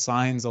these little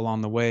signs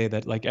along the way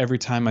that like every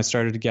time I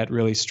started to get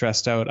really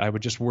stressed out, I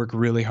would just work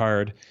really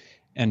hard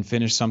and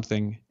finish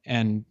something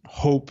and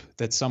hope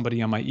that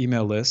somebody on my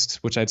email list,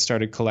 which I'd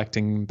started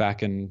collecting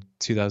back in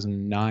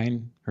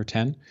 2009 or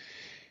 10,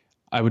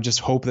 I would just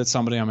hope that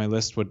somebody on my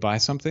list would buy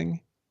something.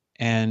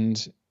 And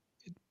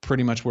it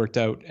pretty much worked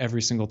out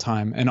every single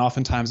time. And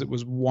oftentimes it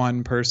was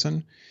one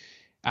person,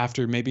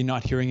 after maybe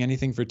not hearing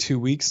anything for 2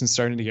 weeks and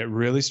starting to get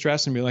really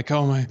stressed and be like,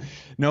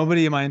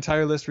 nobody in my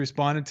entire list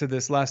responded to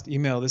this last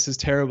email. This is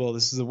terrible.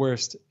 This is the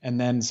worst.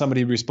 And then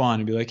somebody would respond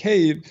and be like,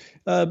 hey,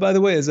 by the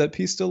way, is that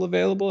piece still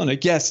available? And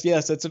like, yes,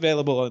 it's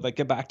available. I'd like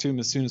get back to him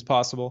as soon as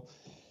possible.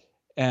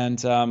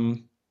 And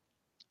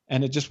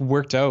and it just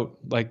worked out.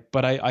 Like,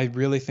 but I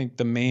really think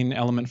the main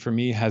element for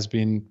me has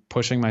been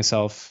pushing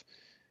myself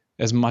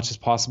as much as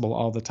possible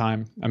all the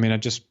time. I mean, I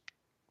just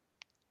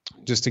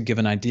to give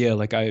an idea,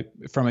 like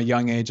from a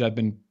young age, I've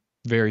been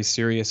very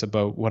serious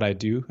about what I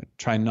do. I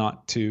try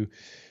not to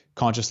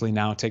consciously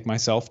now take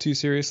myself too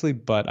seriously,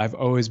 but I've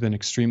always been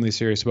extremely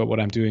serious about what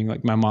I'm doing.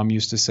 Like my mom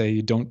used to say,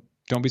 you don't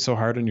be so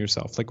hard on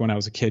yourself. Like when I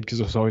was a kid, because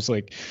it was always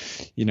like,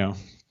 you know,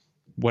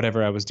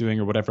 whatever I was doing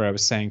or whatever I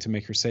was saying to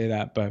make her say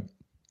that. But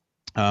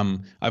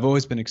I've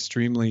always been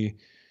extremely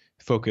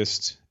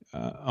focused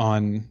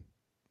on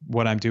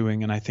what I'm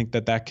doing. And I think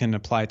that can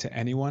apply to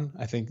anyone.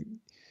 I think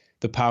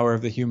the power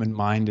of the human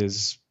mind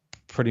is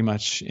pretty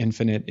much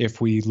infinite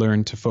if we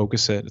learn to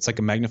focus it. It's like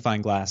a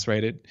magnifying glass,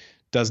 right? It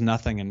does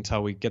nothing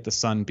until we get the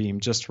sunbeam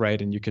just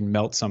right and you can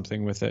melt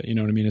something with it. You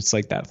know what I mean? It's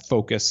like that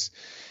focus.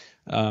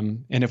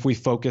 And if we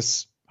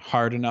focus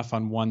hard enough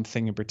on one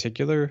thing in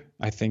particular,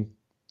 I think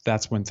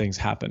that's when things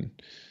happen.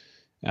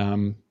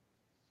 And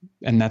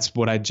that's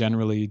what I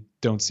generally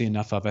don't see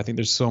enough of. I think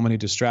there's so many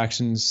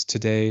distractions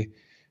today.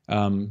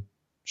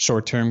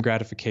 Short-term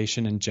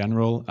gratification in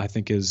general, I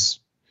think, is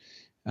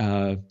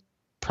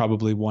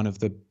probably one of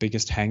the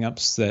biggest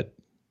hangups that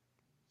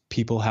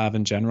people have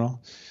in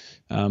general.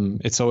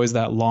 It's always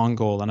that long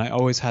goal. And I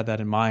always had that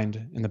in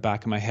mind in the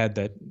back of my head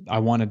that I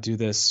want to do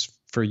this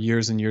for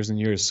years and years and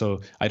years.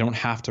 So I don't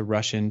have to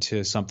rush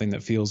into something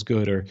that feels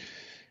good or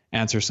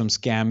answer some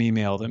scam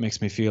email that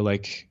makes me feel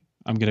like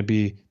I'm going to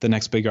be the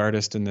next big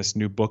artist in this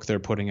new book they're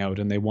putting out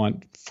and they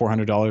want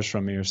 $400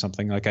 from me or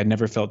something. Like I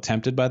never felt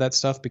tempted by that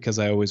stuff because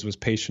I always was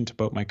patient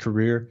about my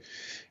career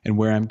and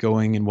where I'm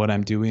going and what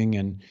I'm doing.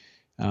 And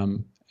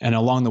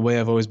along the way,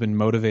 I've always been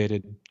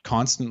motivated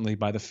constantly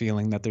by the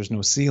feeling that there's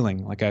no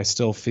ceiling. Like I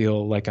still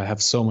feel like I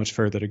have so much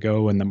further to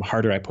go. And the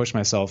harder I push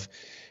myself,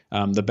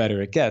 the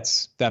better it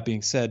gets. That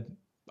being said,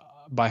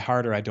 by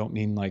harder, I don't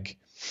mean like,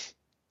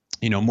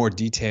 you know, more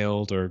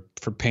detailed or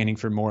for painting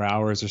for more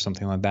hours or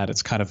something like that.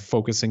 It's kind of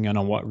focusing in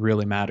on what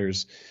really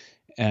matters.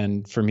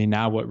 And for me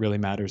now, what really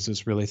matters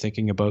is really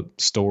thinking about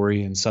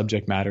story and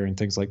subject matter and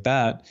things like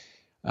that.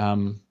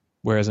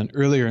 Whereas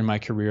earlier in my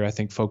career, I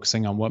think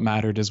focusing on what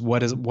mattered is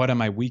what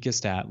am I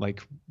weakest at?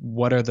 Like,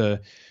 what are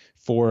the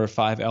 4 or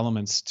 5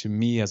 elements to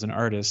me as an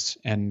artist,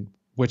 and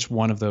which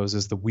one of those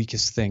is the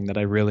weakest thing that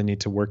I really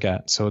need to work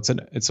at? So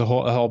it's a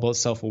whole about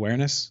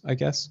self-awareness, I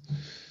guess.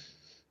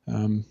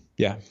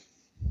 Yeah.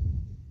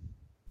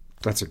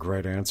 That's a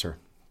great answer.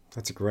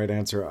 That's a great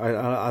answer.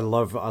 I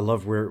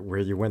love where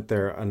you went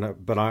there,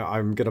 but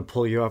I'm gonna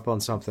pull you up on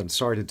something.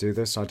 Sorry to do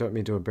this. I don't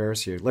mean to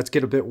embarrass you. Let's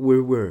get a bit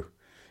woo woo.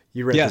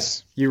 You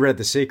read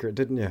The Secret,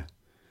 didn't you?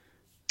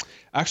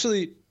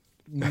 Actually,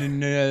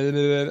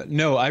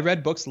 no. I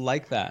read books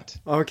like that.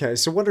 Okay,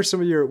 so what are some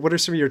of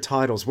your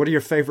titles? What are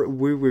your favorite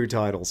woo woo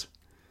titles?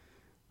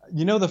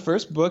 You know, the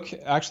first book.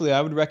 Actually,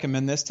 I would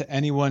recommend this to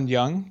anyone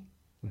young.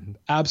 Mm-hmm.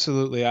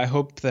 Absolutely. I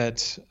hope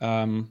that.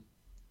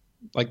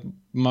 Like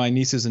my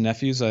nieces and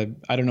nephews, I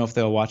don't know if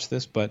they'll watch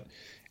this, but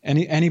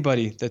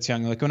anybody that's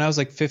young, like when I was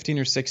like 15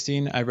 or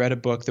 16, I read a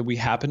book that we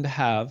happened to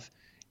have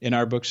in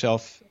our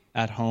bookshelf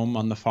at home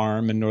on the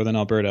farm in northern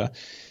Alberta.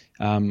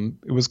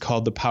 It was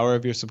called The Power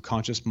of Your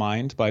Subconscious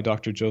Mind by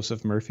Dr.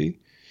 Joseph Murphy.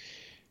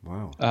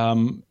 Wow.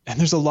 And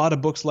there's a lot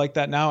of books like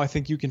that now. I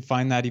think you can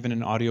find that even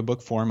in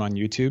audiobook form on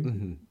YouTube.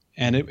 Mm-hmm.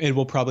 And it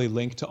will probably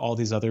link to all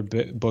these other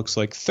books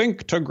like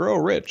Think to Grow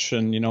Rich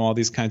and, you know, all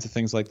these kinds of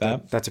things like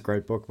that. That's a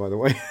great book, by the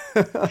way.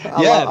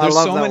 There's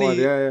so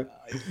many.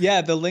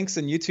 Yeah, the links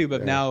in YouTube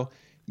have now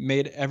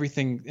made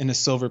everything in a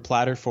silver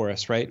platter for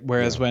us, right?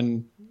 Whereas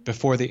when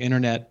before the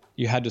internet,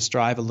 you had to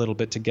strive a little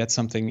bit to get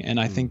something. And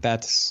I think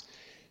that's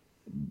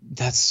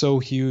so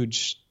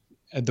huge,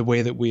 the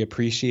way that we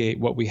appreciate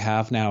what we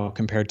have now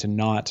compared to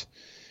not.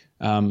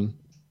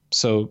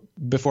 So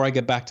before I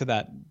get back to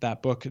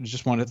that book, I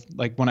just wanted,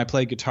 like when I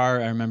played guitar,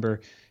 I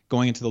remember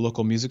going into the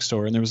local music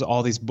store and there was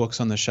all these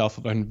books on the shelf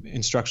of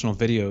instructional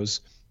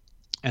videos.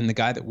 And the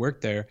guy that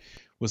worked there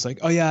was like,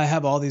 oh yeah, I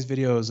have all these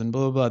videos and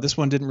blah, blah, blah. This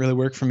one didn't really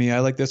work for me.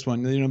 I like this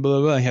one, you know, blah,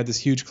 blah, blah. He had this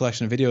huge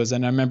collection of videos.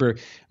 And I remember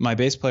my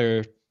bass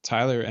player,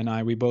 Tyler,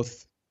 and we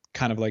both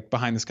kind of like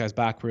behind this guy's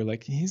back, we were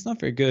like, he's not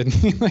very good.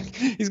 Like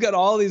he's got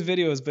all these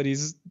videos, but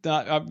he's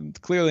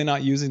not clearly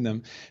not using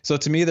them. So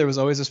to me, there was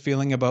always this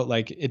feeling about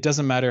like, it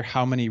doesn't matter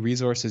how many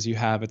resources you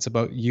have. It's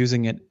about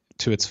using it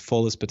to its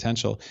fullest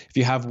potential. If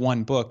you have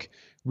one book,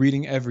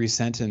 reading every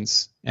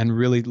sentence and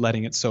really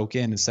letting it soak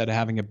in instead of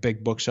having a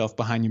big bookshelf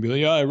behind you and be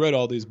like, yeah, I read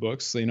all these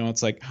books. So, you know,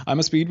 it's like, I'm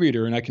a speed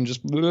reader and I can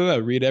just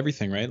read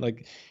everything, right?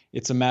 Like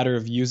it's a matter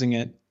of using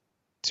it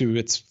to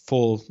its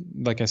full,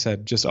 like I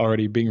said, just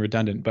already being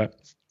redundant. But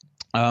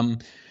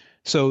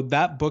so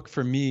that book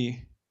for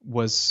me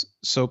was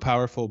so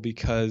powerful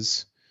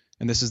because,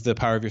 and this is The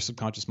Power of Your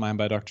Subconscious Mind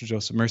by Dr.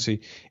 Joseph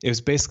Murphy. It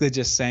was basically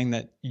just saying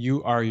that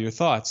you are your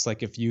thoughts.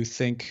 Like if you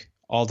think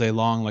all day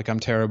long, like I'm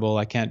terrible,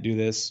 I can't do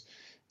this,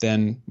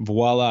 then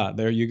voila,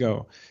 there you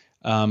go.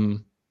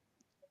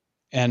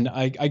 And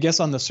I guess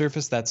on the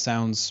surface that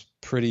sounds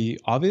pretty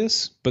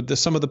obvious, but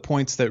some of the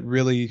points that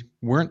really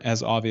weren't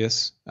as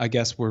obvious, I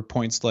guess, were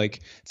points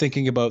like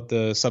thinking about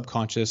the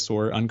subconscious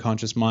or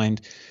unconscious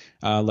mind,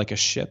 like a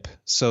ship.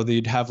 So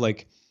you'd have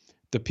like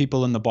the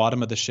people in the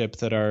bottom of the ship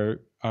that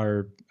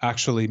are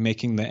actually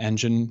making the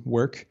engine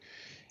work,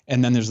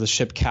 and then there's the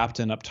ship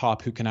captain up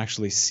top who can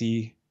actually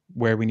see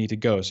where we need to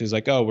go. So he's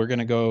like, oh,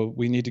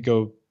 we need to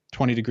go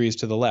 20 degrees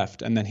to the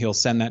left, and then he'll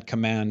send that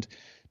command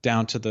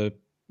down to the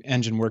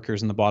engine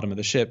workers in the bottom of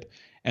the ship,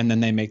 and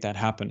then they make that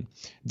happen.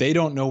 They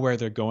don't know where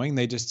they're going,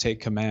 they just take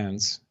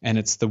commands, and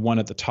it's the one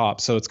at the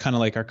top. So it's kind of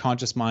like our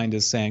conscious mind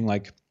is saying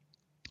like,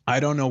 I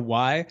don't know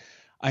why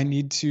I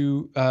need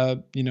to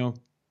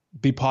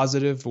be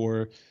positive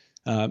or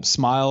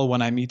smile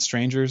when I meet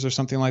strangers or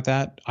something like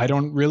that. I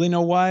don't really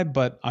know why,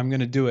 but I'm going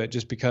to do it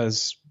just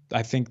because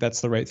I think that's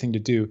the right thing to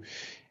do.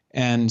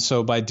 And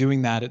so by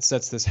doing that, it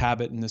sets this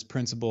habit and this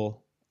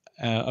principle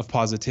of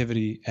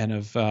positivity and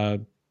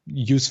of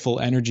useful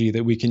energy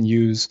that we can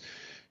use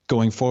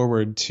going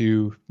forward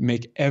to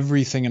make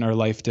everything in our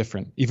life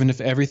different. Even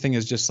if everything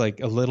is just like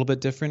a little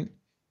bit different,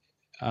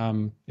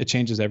 it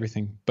changes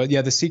everything. But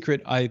yeah, The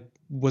Secret, I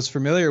was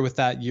familiar with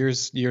that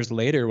years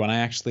later when I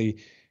actually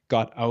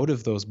got out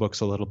of those books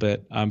a little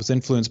bit. I was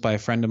influenced by a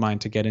friend of mine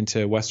to get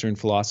into Western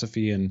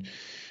philosophy, and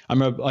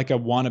I'm a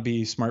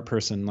wannabe smart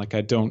person. Like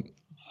I've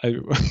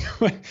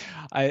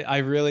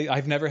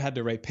never had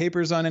to write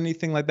papers on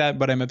anything like that,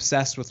 but I'm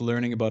obsessed with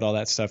learning about all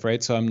that stuff,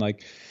 right? So I'm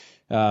like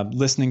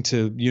listening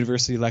to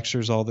university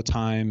lectures all the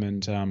time,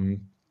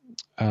 and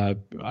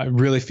I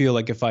really feel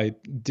like if I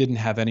didn't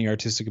have any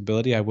artistic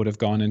ability, I would have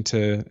gone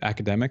into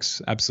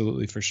academics,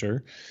 absolutely, for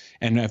sure.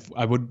 And if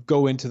I would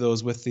go into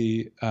those with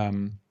the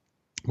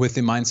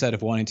mindset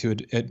of wanting to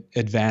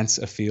advance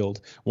a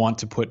field, want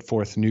to put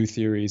forth new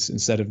theories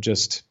instead of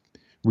just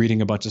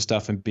reading a bunch of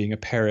stuff and being a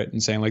parrot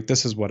and saying like,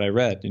 this is what I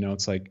read.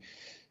 It's like,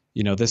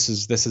 this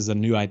is a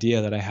new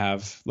idea that I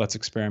have. Let's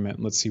experiment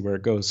and let's see where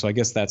it goes. So I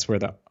guess that's where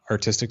the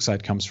artistic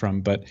side comes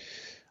from. But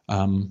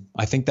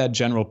I think that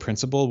general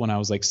principle, when I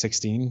was like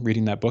 16,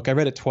 reading that book, I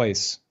read it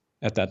twice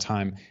at that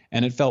time,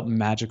 and it felt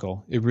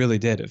magical. It really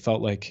did. It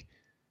felt like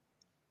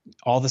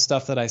all the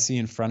stuff that I see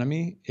in front of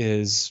me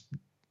is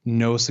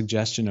no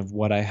suggestion of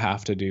what I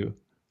have to do.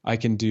 I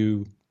can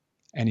do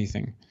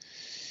anything.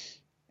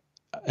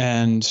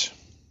 And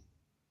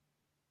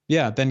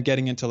yeah, then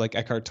getting into like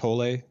Eckhart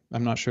Tolle,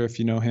 I'm not sure if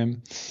you know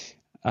him.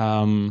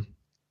 The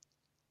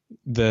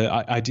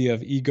idea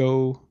of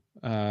ego,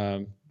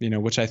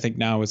 which I think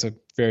now is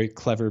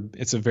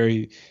it's a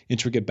very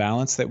intricate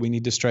balance that we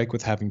need to strike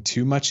with having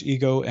too much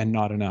ego and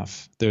not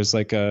enough. There's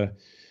a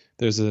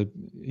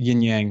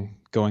yin yang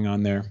going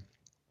on there.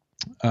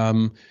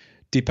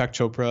 Deepak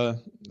Chopra,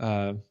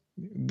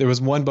 there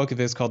was one book of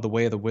his called The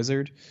Way of the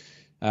Wizard,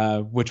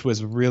 which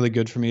was really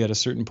good for me at a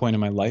certain point in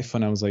my life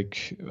when I was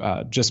like,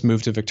 just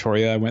moved to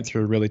Victoria. I went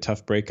through a really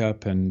tough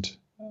breakup and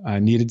I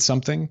needed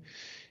something.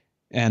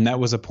 And that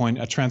was a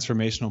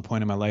transformational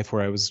point in my life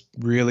where I was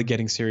really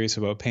getting serious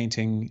about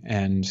painting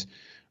and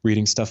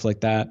reading stuff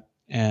like that.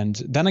 And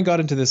then I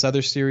got into this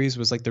other series,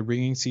 was like The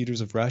Ringing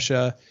Cedars of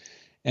Russia.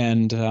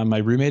 And my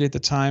roommate at the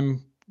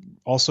time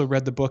also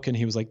read the book, and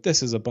he was like,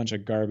 this is a bunch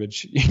of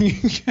garbage.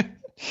 He's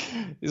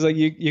like,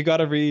 you got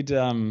to read,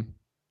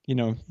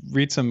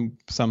 read some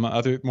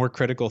other more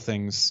critical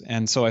things.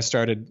 And so I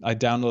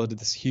downloaded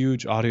this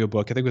huge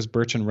audiobook. I think it was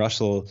Bertrand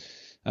Russell,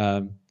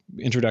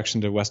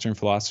 Introduction to Western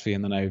Philosophy,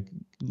 and then I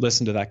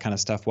listened to that kind of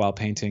stuff while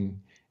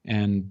painting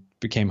and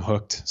became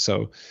hooked.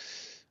 So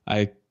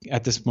I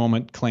at this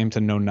moment claim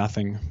to know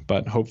nothing,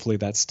 but hopefully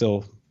that's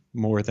still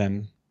more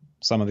than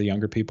some of the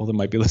younger people that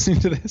might be listening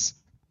to this.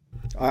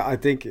 I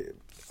think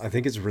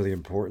it's really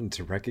important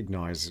to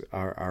recognize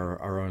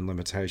our own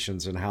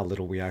limitations and how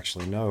little we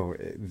actually know.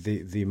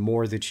 The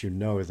more that you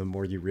know, the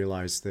more you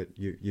realize that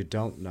you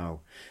don't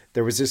know.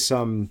 There was this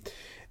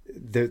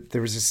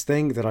there was this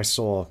thing that I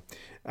saw.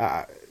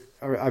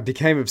 I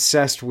became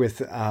obsessed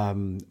with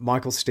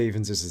Michael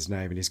Stevens is his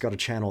name, and he's got a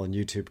channel on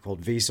YouTube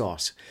called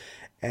Vsauce.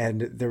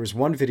 And there was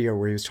one video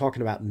where he was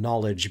talking about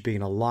knowledge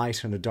being a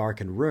light in a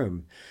darkened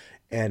room,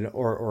 and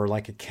or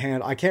like a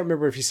candle. I can't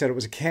remember if he said it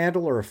was a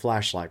candle or a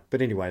flashlight,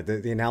 but anyway,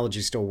 the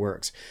analogy still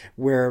works.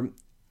 Where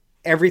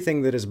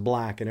everything that is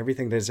black and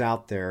everything that is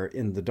out there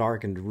in the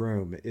darkened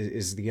room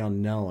is the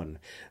unknown,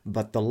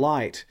 but the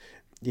light.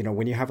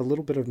 When you have a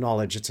little bit of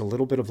knowledge, it's a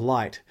little bit of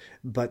light,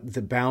 but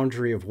the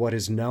boundary of what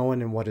is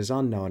known and what is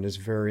unknown is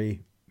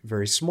very,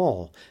 very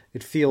small.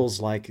 It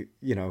feels like,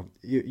 you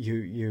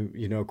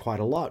know quite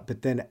a lot,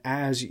 but then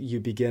as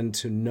you begin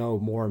to know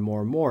more and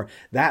more and more,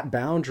 that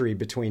boundary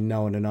between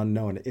known and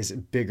unknown is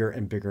bigger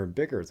and bigger and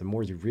bigger. The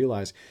more you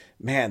realize,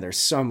 man, there's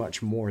so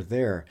much more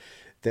there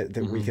that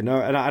mm-hmm. we can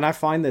know. And I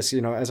find this,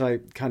 as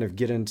I kind of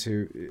get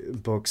into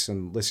books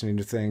and listening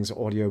to things,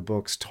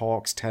 audiobooks,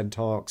 talks, TED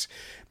Talks,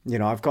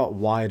 I've got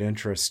wide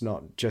interest,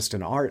 not just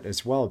in art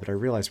as well, but I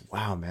realize,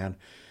 wow, man,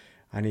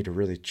 I need to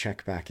really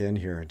check back in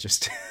here and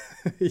just,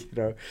 you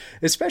know,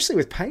 especially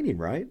with painting,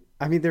 right?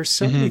 I mean, there's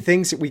so many Hmm.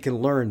 things that we can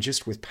learn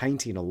just with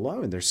painting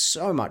alone. There's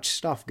so much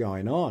stuff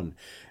going on.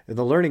 And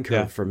the learning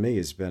Yeah. curve for me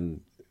has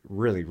been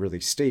really, really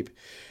steep.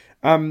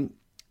 Um,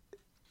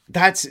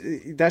 that's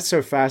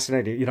so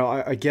fascinating. You know,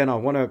 I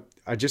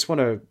just want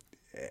to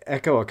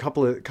echo a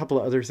couple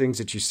of other things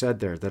that you said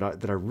there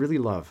that I really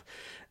love,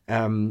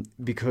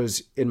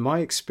 because in my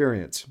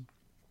experience,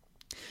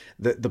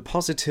 the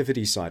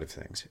positivity side of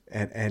things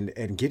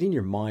and getting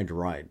your mind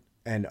right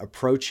and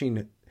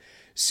approaching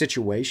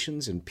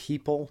situations and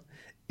people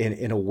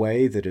in a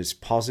way that is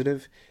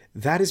positive,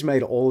 that has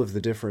made all of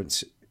the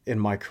difference in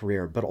my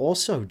career. But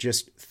also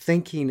just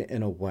thinking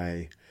in a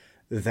way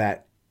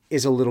that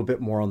is a little bit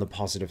more on the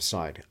positive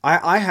side.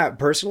 I have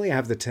personally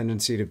have the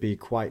tendency to be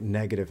quite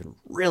negative and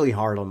really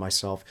hard on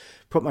myself,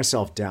 put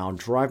myself down,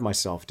 drive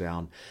myself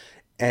down.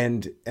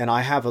 And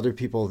I have other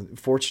people,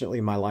 fortunately,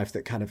 in my life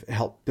that kind of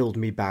help build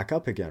me back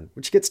up again,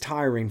 which gets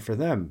tiring for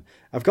them.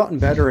 I've gotten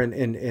better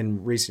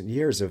in recent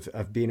years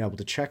of being able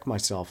to check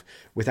myself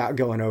without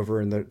going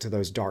over to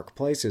those dark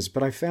places.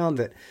 But I found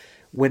that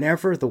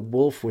whenever the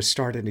wolf was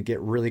starting to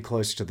get really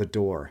close to the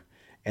door,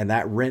 and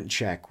that rent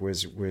check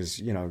was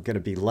going to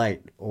be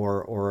late,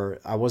 or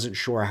I wasn't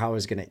sure how I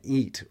was going to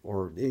eat,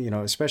 or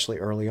especially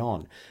early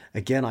on,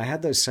 again I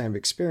had those same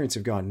experience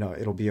of going, no,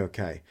 it'll be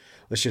okay,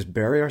 let's just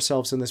bury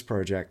ourselves in this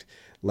project,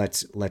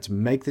 let's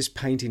make this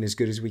painting as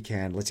good as we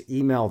can, let's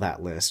email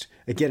that list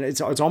again. It's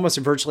almost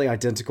virtually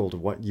identical to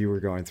what you were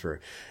going through,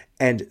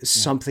 and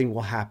something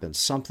will happen.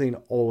 Something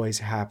always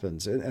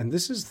happens, and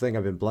this is the thing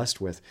I've been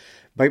blessed with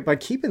by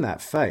keeping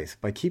that faith,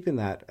 by keeping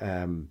that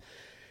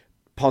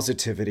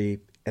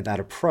positivity and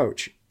that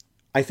approach.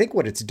 I think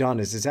what it's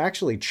done is it's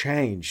actually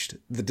changed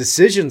the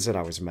decisions that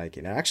I was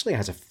making. It actually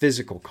has a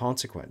physical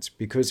consequence,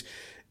 because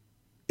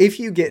if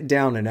you get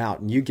down and out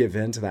and you give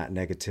in to that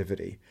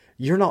negativity,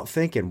 you're not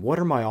thinking, what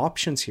are my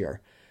options here?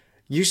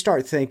 You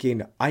start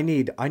thinking, I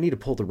need to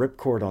pull the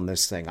ripcord on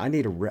this thing. I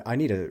need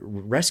a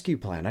rescue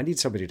plan. I need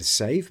somebody to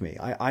save me.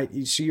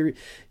 So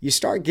you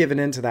start giving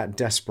into that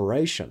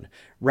desperation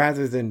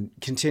rather than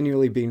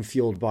continually being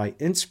fueled by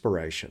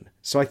inspiration.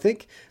 So I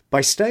think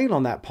by staying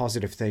on that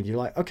positive thing, you're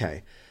like,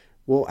 okay,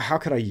 well, how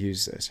could I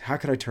use this? How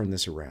could I turn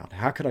this around?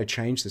 How could I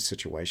change the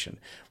situation?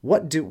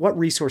 What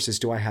resources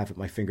do I have at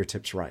my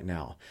fingertips right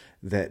now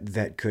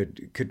that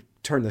could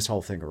turn this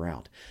whole thing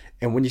around?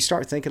 And when you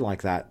start thinking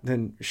like that,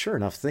 then sure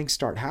enough, things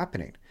start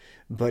happening.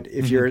 But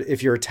if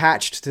you're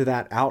attached to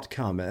that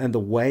outcome and the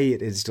way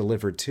it is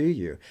delivered to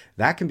you,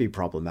 that can be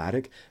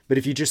problematic. But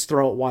if you just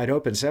throw it wide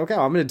open and say, okay,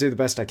 I'm going to do the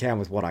best I can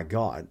with what I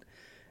got,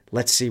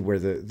 let's see where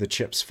the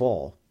chips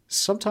fall.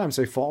 Sometimes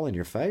they fall in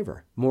your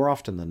favor, more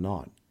often than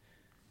not.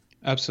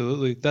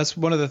 Absolutely. That's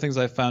one of the things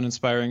I found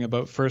inspiring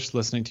about first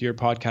listening to your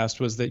podcast,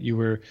 was that you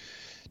were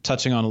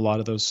touching on a lot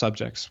of those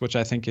subjects, which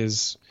I think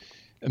is,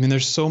 I mean,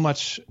 there's so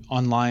much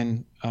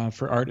online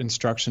for art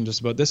instruction,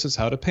 just about this is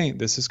how to paint,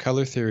 this is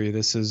color theory,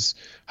 this is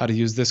how to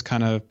use this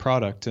kind of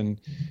product.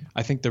 And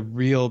I think the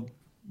real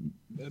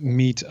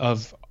meat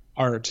of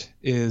art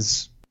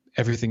is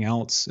everything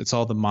else. It's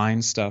all the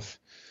mind stuff.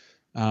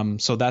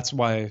 So that's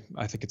why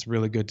I think it's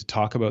really good to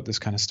talk about this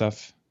kind of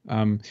stuff.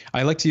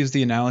 I like to use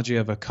the analogy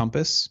of a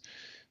compass,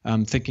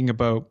 thinking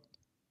about,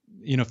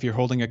 if you're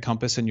holding a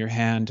compass in your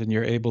hand and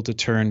you're able to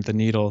turn the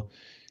needle,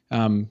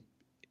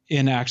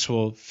 in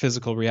actual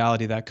physical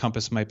reality, that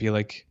compass might be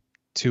like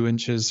 2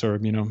 inches or,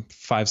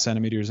 5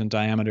 centimeters in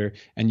diameter,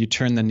 and you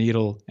turn the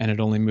needle and it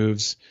only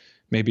moves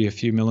maybe a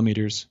few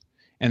millimeters.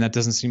 And that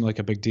doesn't seem like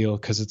a big deal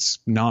because it's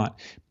not.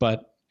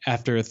 But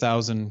after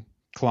 1,000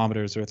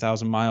 kilometers or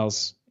 1,000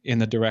 miles in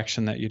the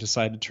direction that you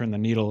decide to turn the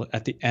needle,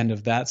 at the end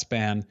of that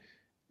span,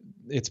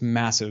 it's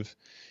massive.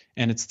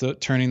 And it's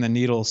turning the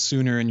needle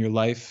sooner in your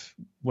life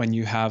when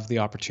you have the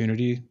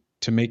opportunity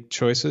to make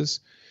choices.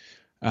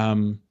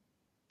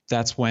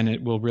 That's when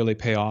it will really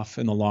pay off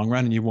in the long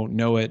run, and you won't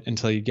know it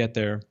until you get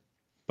there.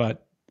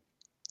 But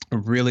a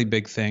really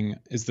big thing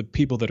is the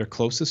people that are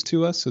closest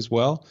to us as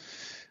well.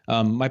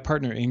 My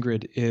partner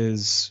Ingrid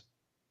is,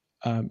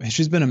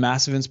 she's been a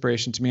massive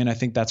inspiration to me, and I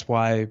think that's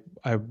why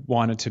I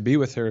wanted to be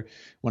with her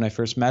when I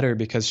first met her,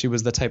 because she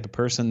was the type of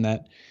person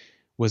that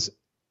was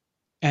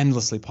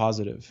endlessly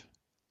positive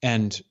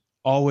and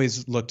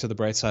always looked to the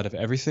bright side of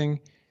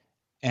everything.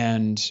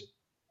 And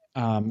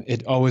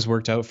it always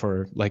worked out for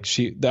her. Like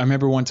I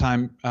remember one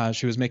time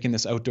she was making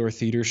this outdoor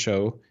theater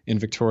show in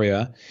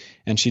Victoria,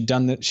 and she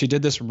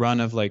did this run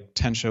of like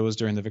 10 shows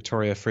during the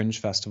Victoria Fringe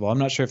Festival. I'm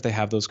not sure if they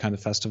have those kind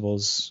of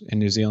festivals in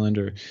New Zealand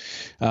or,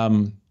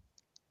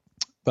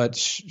 but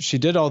she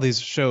did all these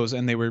shows,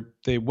 and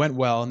they went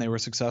well and they were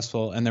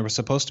successful. And there was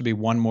supposed to be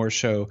one more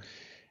show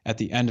at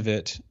the end of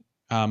it,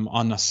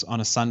 on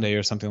a Sunday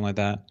or something like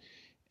that.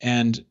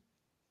 And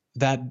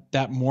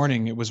that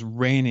morning it was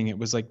raining. It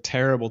was like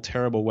terrible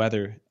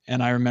weather.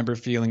 And I remember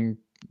feeling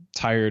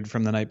tired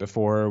from the night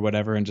before or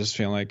whatever, and just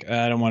feeling like,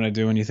 I don't want to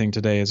do anything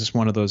today. It's just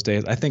one of those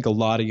days. I think a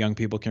lot of young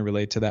people can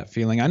relate to that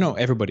feeling. I know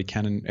everybody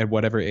can at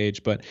whatever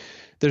age, but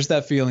there's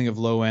that feeling of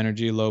low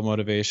energy, low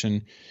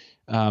motivation.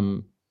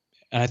 And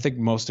I think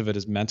most of it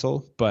is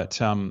mental,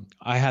 but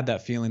I had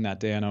that feeling that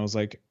day, and I was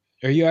like,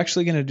 are you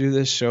actually going to do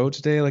this show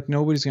today? Like,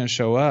 nobody's going to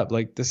show up.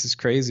 Like, this is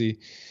crazy.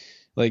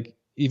 Like,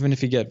 even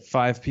if you get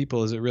 5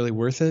 people, is it really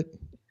worth it?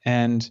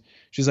 And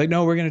she's like,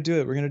 no, we're going to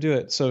do it. We're going to do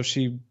it. So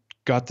she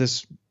got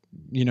this,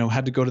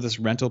 had to go to this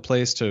rental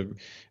place to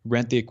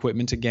rent the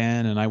equipment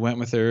again. And I went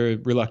with her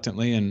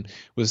reluctantly and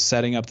was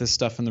setting up this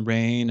stuff in the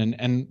rain.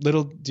 And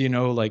little do you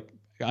know, like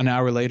an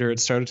hour later, it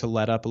started to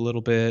let up a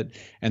little bit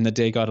and the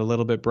day got a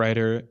little bit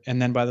brighter.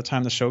 And then by the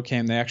time the show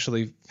came, they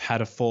actually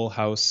had a full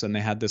house and they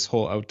had this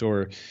whole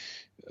outdoor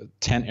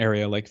tent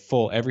area, like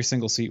full. Every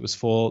single seat was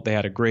full. They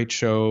had a great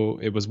show.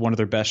 It was one of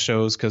their best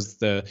shows because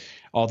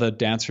all the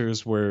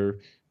dancers were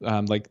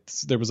like,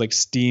 there was like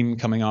steam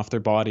coming off their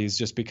bodies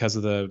just because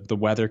of the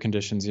weather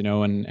conditions,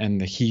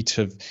 and the heat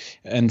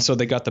and so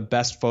they got the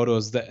best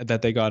photos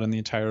that they got in the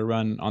entire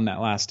run on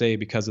that last day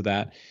because of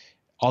that,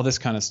 all this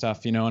kind of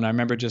stuff, and I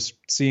remember just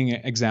seeing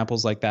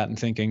examples like that and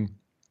thinking,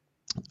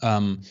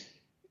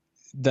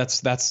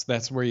 that's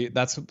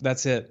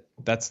it.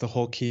 That's the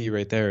whole key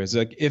right there, is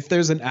like, if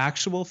there's an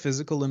actual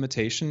physical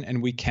limitation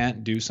and we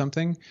can't do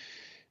something,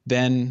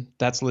 then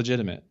that's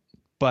legitimate.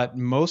 But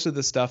most of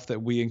the stuff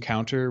that we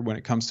encounter when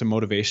it comes to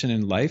motivation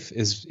in life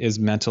is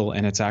mental,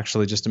 and it's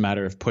actually just a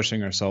matter of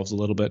pushing ourselves a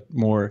little bit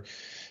more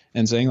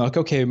and saying like,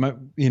 okay,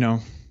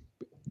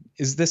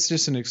 is this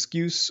just an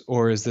excuse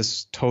or is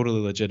this totally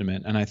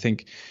legitimate? And I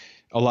think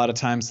a lot of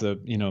times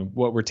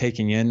what we're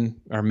taking in,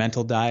 our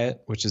mental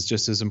diet, which is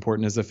just as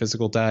important as the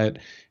physical diet,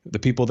 the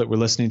people that we're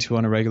listening to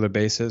on a regular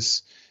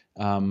basis,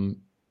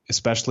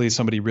 especially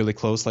somebody really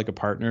close, like a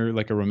partner,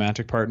 like a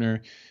romantic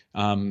partner,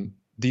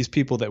 these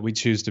people that we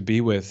choose to be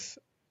with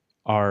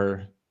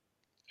I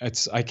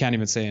can't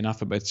even say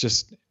enough of it. It's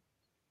just,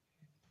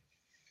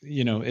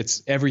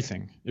 it's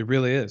everything. It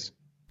really is.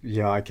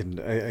 Yeah, I can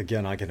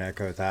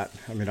echo that.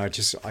 I mean,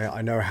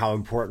 I know how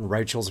important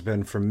Rachel's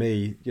been for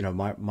me,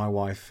 my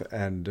wife,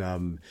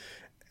 and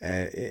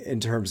in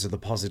terms of the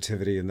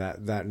positivity and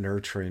that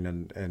nurturing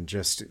and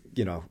just,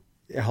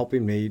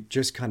 helping me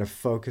just kind of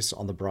focus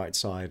on the bright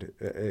side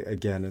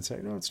again and say,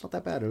 no, it's not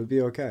that bad. It'll be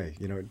okay.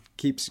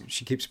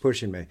 She keeps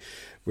pushing me,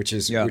 which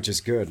is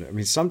good. I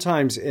mean,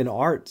 sometimes in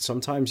art,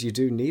 sometimes you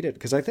do need it,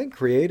 because I think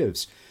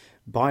creatives,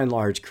 by and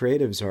large,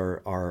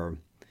 are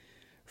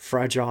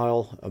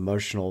fragile,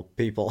 emotional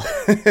people.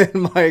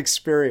 In my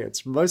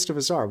experience, most of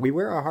us are. We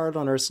wear our heart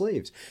on our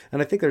sleeves,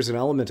 and I think there's an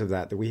element of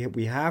that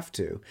we have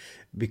to,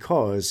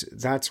 because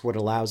that's what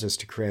allows us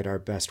to create our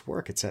best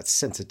work. It's that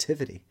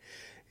sensitivity.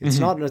 It's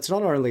not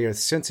only a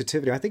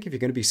sensitivity. I think if you're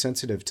going to be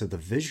sensitive to the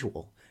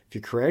visual, if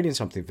you're creating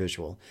something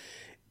visual,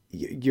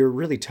 you're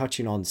really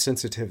touching on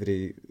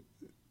sensitivity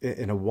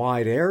in a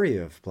wide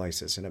area of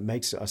places, and it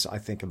makes us, I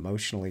think,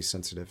 emotionally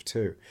sensitive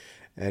too.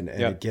 And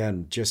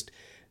again, just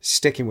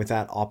sticking with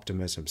that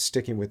optimism,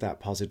 sticking with that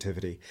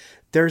positivity.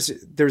 There's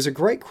a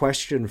great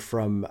question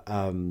from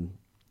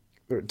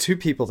 2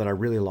 people that I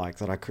really like,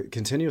 that I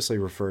continuously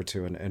refer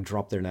to and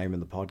drop their name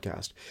in the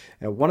podcast.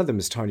 One of them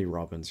is Tony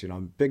Robbins. I'm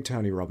a big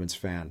Tony Robbins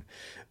fan.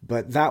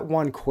 But that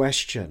one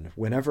question,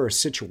 whenever a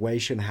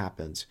situation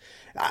happens,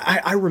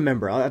 I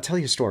remember, I'll tell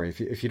you a story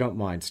if you don't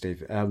mind,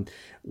 Steve.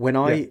 When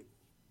I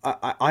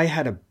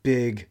had a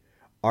big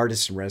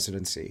artist in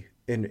residency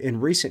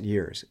in recent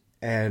years,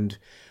 and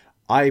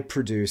I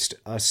produced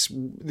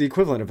the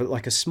equivalent of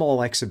like a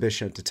small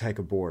exhibition to take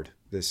aboard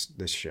this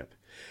ship.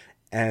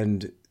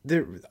 And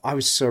I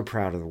was so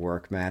proud of the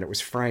work, man. It was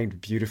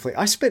framed beautifully.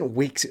 I spent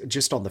weeks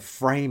just on the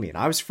framing.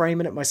 I was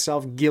framing it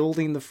myself,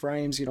 gilding the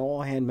frames,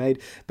 all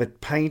handmade, but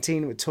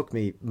painting, it took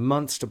me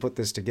months to put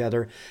this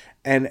together.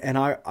 And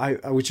I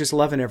was just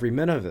loving every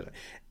minute of it.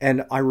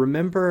 And I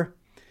remember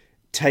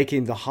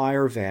taking the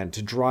hire van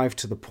to drive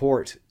to the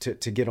port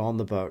to get on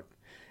the boat,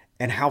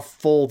 and how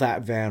full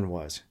that van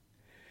was.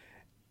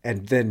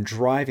 And then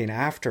driving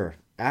after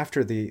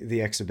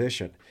the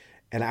exhibition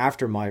and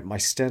after my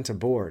stint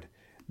aboard,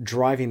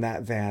 driving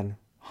that van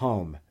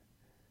home,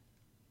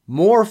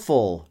 more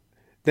full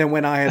than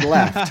when I had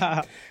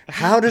left.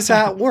 How does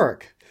that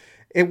work?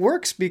 It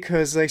works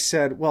because they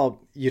said,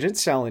 well, you didn't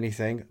sell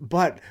anything,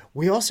 but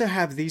we also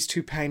have these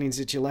 2 paintings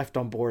that you left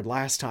on board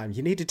last time.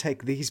 You need to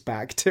take these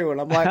back too. And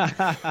I'm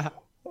like,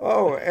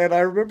 oh, and I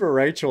remember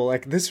Rachel,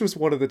 like, this was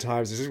one of the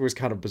times, this was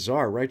kind of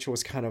bizarre. Rachel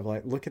was kind of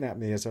like looking at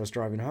me as I was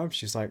driving home.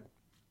 She's like,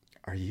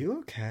 are you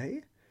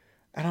okay?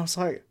 And I was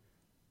like,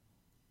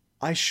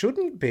 I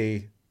shouldn't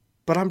be,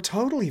 but I'm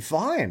totally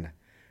fine.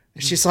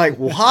 And she's like,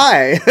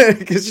 why?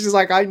 Because she's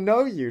like, I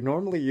know you.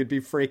 Normally you'd be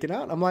freaking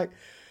out. I'm like,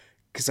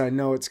 because I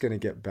know it's going to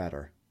get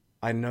better.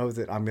 I know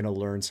that I'm going to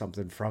learn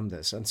something from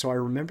this. And so I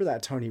remember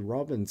that Tony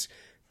Robbins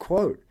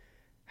quote,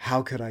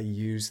 how could I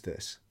use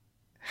this?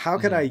 How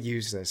could I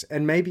use this?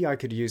 And maybe I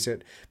could use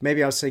it.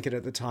 Maybe I was thinking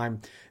at the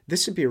time,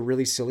 this would be a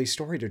really silly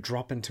story to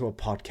drop into a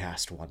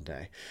podcast one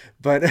day.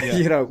 But,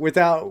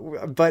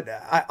 but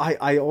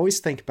I always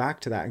think back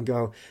to that and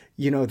go,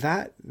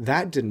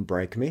 that didn't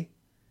break me.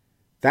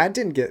 that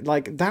didn't get,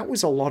 like, that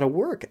was a lot of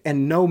work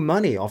and no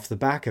money off the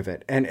back of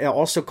it. And it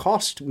also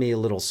cost me a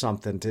little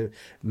something to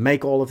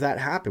make all of that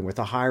happen with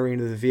the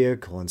hiring of the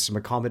vehicle and some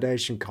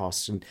accommodation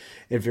costs and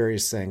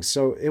various things.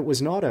 So it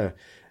was not a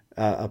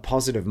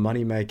positive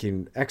money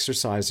making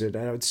exercise.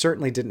 It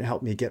certainly didn't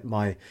help me get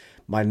my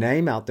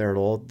name out there at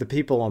all. The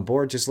people on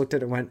board just looked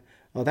at it and went,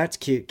 "Oh, that's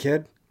cute,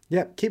 kid.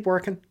 Yep, keep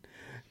working."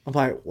 I'm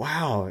like,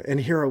 wow. And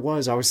here it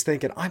was. I was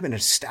thinking, I'm an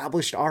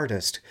established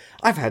artist.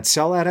 I've had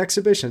sellout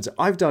exhibitions.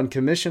 I've done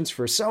commissions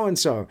for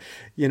so-and-so,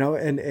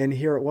 and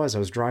here it was. I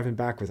was driving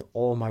back with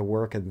all my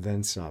work and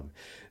then some.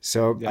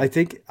 So yeah. I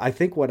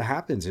think what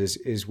happens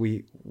is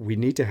we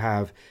need to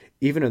have,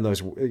 even in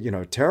those,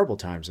 terrible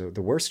times,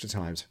 the worst of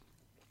times,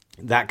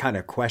 that kind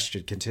of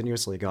question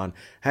continuously gone,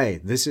 hey,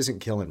 this isn't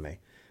killing me.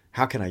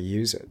 How can I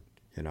use it?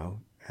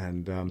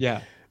 And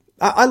yeah.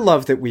 I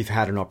love that we've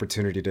had an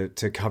opportunity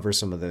to cover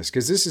some of this,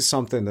 because this is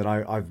something that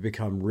I've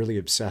become really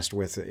obsessed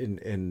with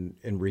in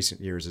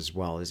recent years as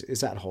well,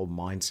 is that whole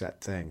mindset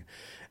thing.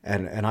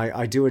 And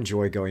I do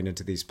enjoy going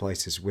into these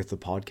places with the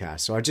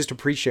podcast. So I just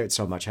appreciate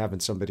so much having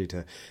somebody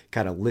to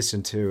kind of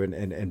listen to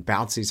and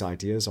bounce these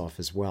ideas off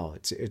as well.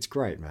 It's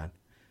great, man.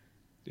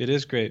 It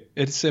is great.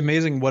 It's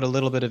amazing what a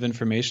little bit of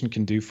information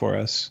can do for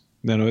us.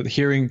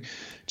 Hearing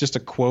just a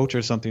quote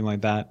or something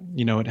like that,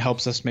 it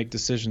helps us make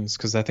decisions,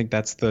 because I think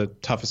that's the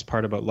toughest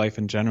part about life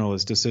in general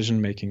is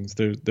decision making.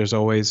 There's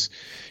always,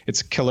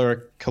 it's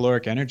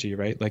caloric energy,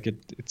 right? Like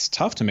it's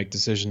tough to make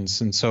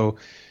decisions. And so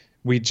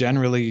we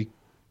generally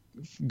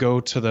go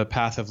to the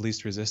path of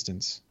least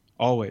resistance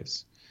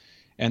always.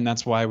 And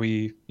that's why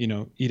we,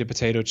 eat a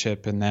potato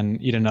chip and then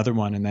eat another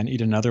one and then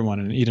eat another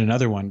one and eat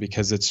another one,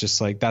 because it's just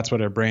like, that's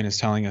what our brain is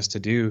telling us to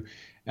do.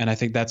 And I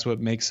think that's what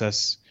makes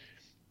us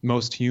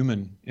most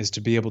human, is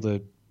to be able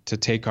to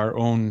take our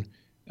own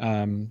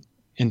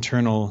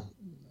internal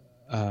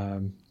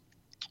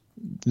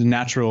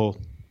natural,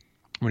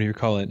 what do you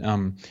call it,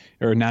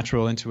 or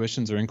natural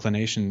intuitions or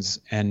inclinations,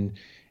 and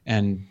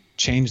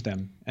change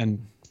them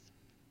and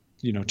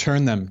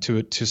turn them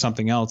to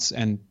something else.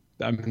 And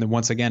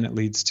once again, it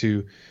leads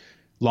to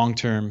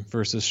long-term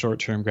versus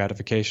short-term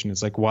gratification.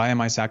 It's like, why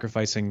am I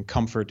sacrificing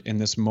comfort in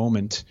this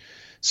moment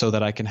so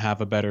that I can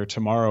have a better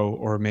tomorrow,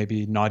 or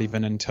maybe not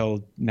even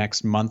until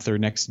next month or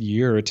next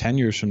year or 10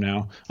 years from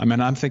now?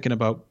 I'm thinking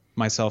about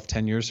myself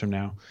 10 years from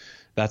now.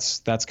 That's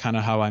kind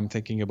of how I'm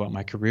thinking about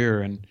my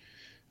career. And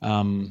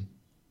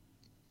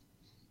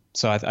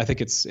so I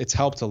think it's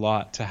helped a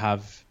lot to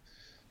have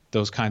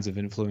those kinds of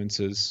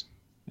influences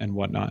and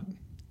whatnot.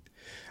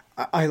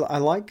 I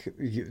like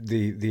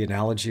the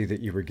analogy that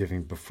you were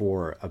giving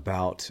before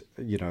about,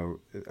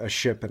 a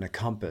ship and a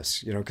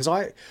compass, because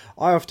I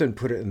often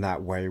put it in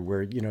that way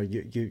where,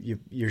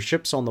 your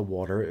ship's on the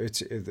water,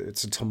 it's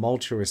a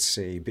tumultuous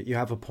sea, but you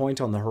have a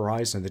point on the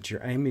horizon that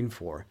you're aiming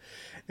for.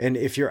 And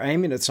if you're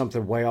aiming at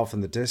something way off in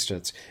the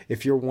distance,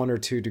 if you're 1 or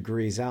 2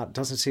 degrees out, it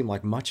doesn't seem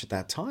like much at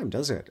that time,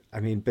 does it? I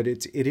mean, but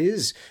it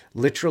is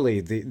literally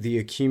the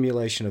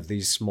accumulation of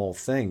these small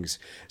things.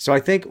 So I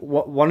think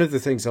one of the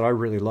things that I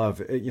really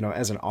love,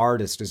 as an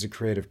artist, as a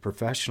creative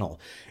professional,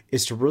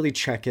 is to really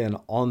check in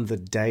on the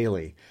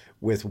daily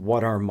with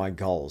what are my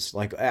goals?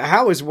 Like,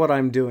 how is what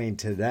I'm doing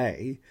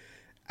today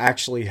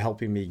actually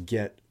helping me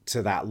get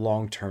to that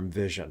long-term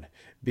vision?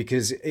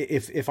 Because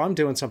if I'm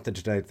doing something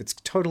today that's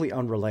totally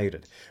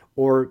unrelated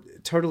or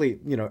totally,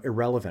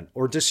 irrelevant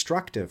or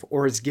destructive,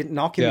 or is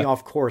knocking me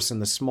off course in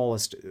the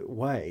smallest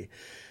way,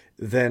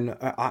 then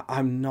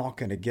I'm not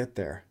going to get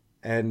there.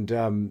 And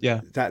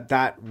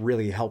that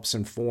really helps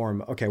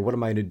inform, okay, what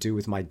am I going to do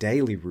with my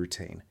daily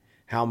routine?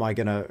 How am I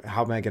going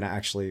to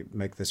actually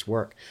make this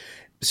work?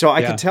 So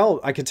I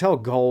could tell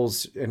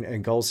goals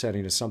and goal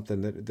setting is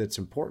something that's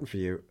important for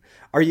you.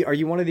 Are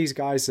you one of these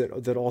guys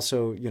that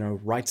also,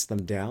 writes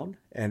them down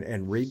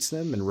and reads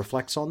them and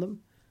reflects on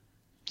them?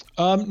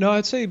 No,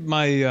 I'd say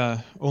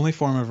my only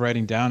form of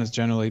writing down is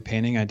generally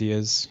painting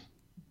ideas.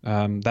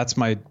 That's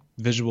my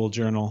visual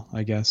journal,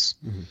 I guess.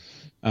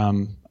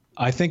 Mm-hmm.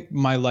 I think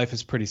my life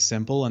is pretty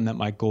simple, and that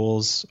my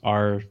goals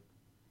are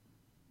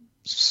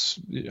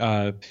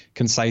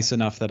concise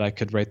enough that I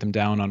could write them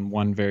down on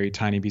one very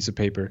tiny piece of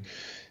paper.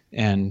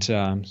 And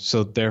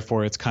so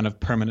therefore it's kind of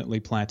permanently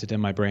planted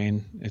in my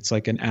brain. It's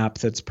like an app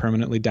that's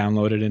permanently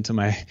downloaded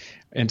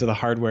into the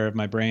hardware of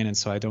my brain. And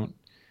so I don't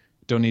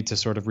need to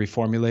sort of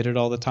reformulate it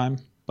all the time.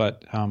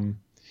 But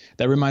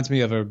that reminds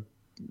me of a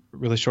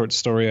really short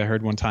story I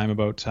heard one time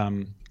about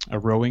a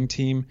rowing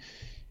team,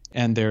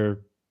 and their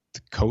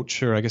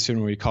coach, or I guess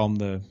we call him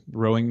the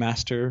rowing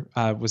master,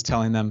 was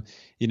telling them,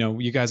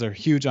 you guys are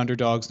huge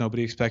underdogs.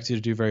 Nobody expects you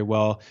to do very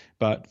well.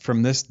 But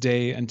from this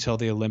day until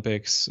the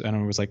Olympics, I don't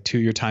know, it was like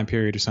 2-year time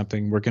period or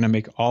something, we're going to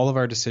make all of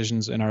our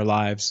decisions in our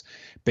lives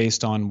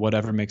based on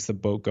whatever makes the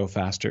boat go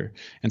faster.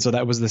 And so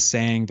that was the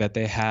saying that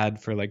they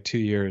had for like 2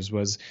 years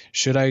was,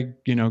 should I,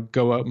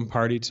 go out and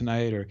party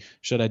tonight? Or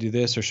should I do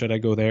this? Or should I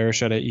go there?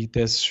 Should I eat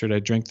this? Should I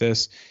drink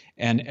this?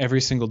 and every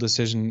single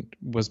decision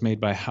was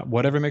made by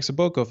whatever makes a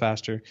boat go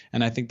faster.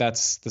 And I think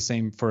that's the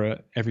same for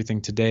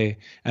everything today.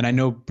 And I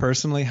know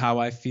personally how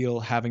I feel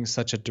having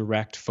such a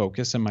direct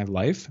focus in my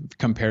life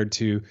compared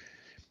to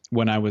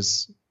when I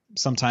was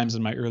sometimes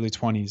in my early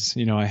 20s.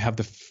 You know, I have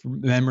the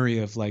memory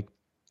of like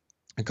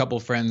a couple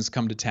of friends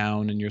come to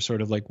town and you're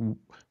sort of like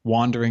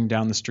wandering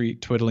down the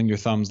street, twiddling your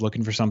thumbs,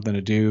 looking for something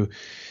to do.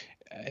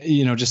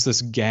 You know, just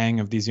this gang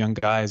of these young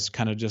guys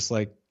kind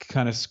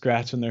of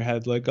scratching their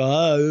head like,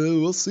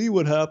 we'll see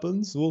what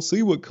happens. We'll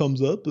see what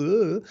comes up.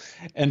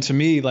 And to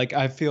me, like,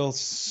 I feel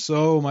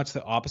so much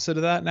the opposite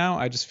of that now.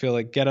 I just feel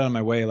like, get out of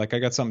my way. Like, I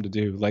got something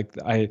to do. Like,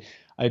 I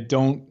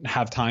don't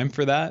have time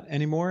for that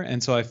anymore.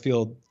 And so I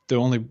feel the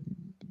only,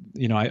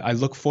 you know, I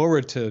look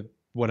forward to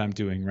what I'm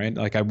doing, right?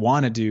 Like, I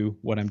want to do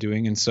what I'm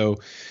doing. And so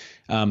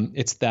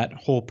it's that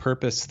whole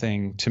purpose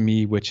thing to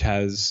me, which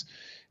has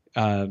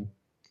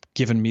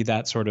given me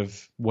that sort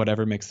of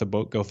whatever makes the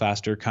boat go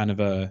faster kind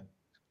of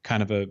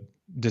a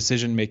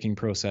decision-making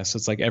process.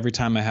 It's like every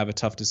time I have a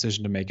tough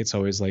decision to make, it's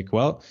always like,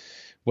 well,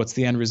 what's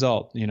the end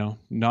result? You know,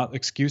 not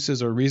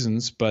excuses or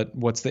reasons, but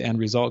what's the end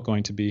result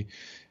going to be?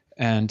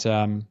 And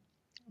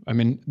I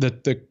mean,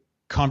 the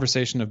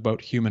conversation about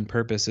human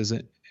purpose is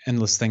an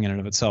endless thing in and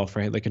of itself,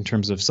 right? Like in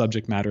terms of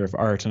subject matter of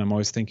art. And I'm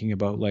always thinking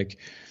about like,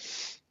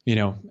 you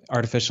know,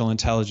 artificial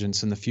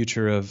intelligence and the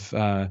future of,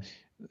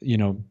 you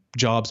know,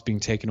 jobs being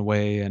taken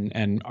away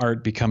and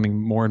art becoming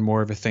more and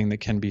more of a thing that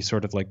can be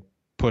sort of like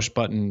push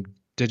button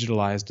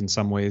digitalized in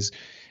some ways.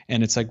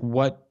 And it's like,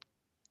 what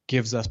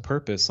gives us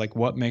purpose? Like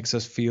what makes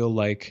us feel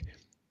like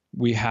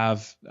we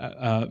have,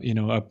 you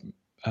know,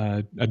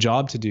 a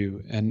job to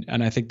do. And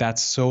I think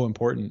that's so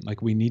important.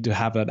 Like we need to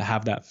have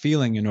that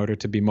feeling in order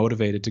to be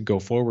motivated to go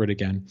forward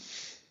again.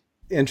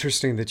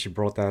 Interesting that you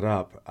brought that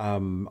up.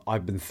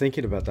 I've been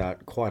thinking about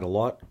that quite a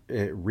lot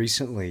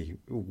recently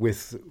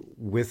with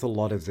a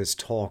lot of this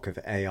talk of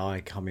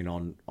AI coming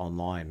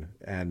online,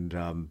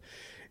 and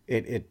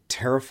it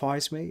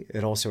terrifies me.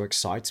 It also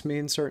excites me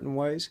in certain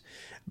ways,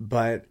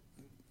 but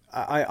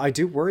I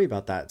do worry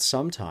about that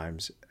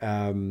sometimes.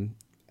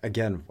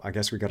 Again, I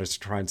guess we got to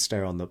try and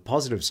stay on the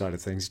positive side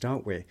of things,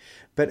 don't we?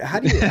 But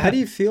how do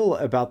you feel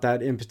about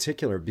that in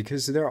particular?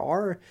 Because there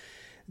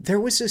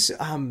was this.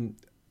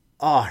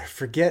 I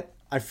forget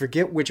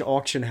which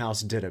auction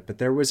house did it, but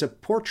there was a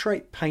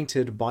portrait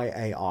painted by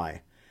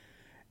AI,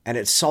 and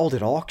it sold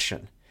at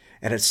auction,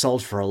 and it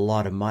sold for a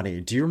lot of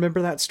money. Do you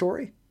remember that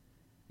story?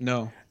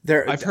 No.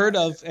 I've heard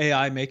of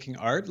AI making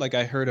art. Like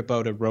I heard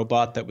about a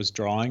robot that was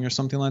drawing or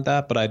something like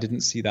that, but I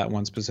didn't see that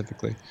one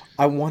specifically.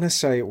 I want to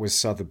say it was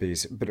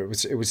Sotheby's, but it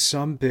was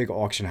some big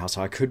auction house.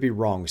 I could be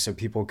wrong, so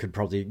people could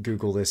probably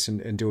Google this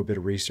and do a bit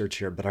of research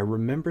here. But I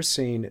remember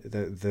seeing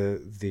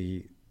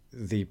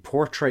the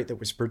portrait that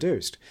was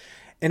produced.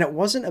 And it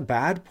wasn't a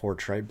bad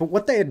portrait, but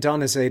what they had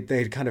done is they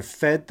had kind of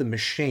fed the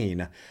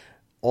machine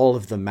all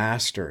of the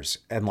masters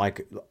and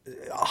like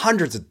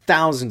hundreds of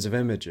thousands of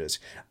images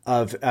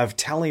of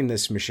telling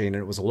this machine,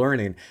 and it was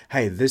learning,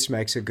 hey, this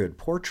makes a good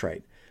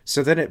portrait.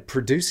 So then it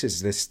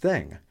produces this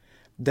thing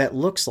that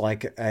looks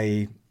like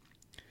a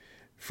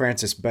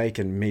Francis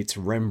Bacon meets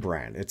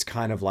Rembrandt. It's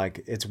kind of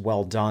like, it's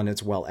well done,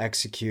 it's well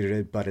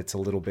executed, but it's a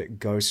little bit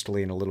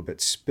ghostly and a little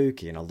bit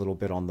spooky and a little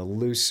bit on the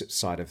loose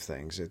side of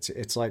things.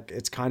 It's like,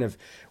 it's kind of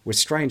was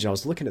strange. I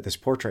was looking at this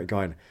portrait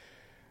going,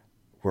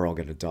 we're all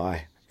going to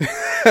die.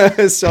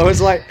 So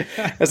it's like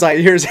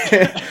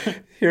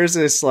here's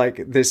this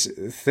like this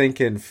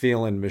thinking,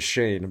 feeling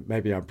machine.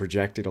 Maybe I'm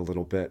projecting a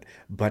little bit,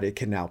 but it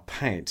can now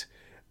paint.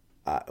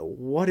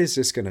 What is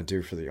this going to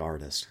do for the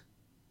artist?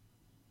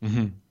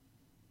 Mm-hmm.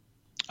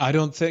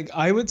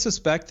 I would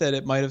suspect that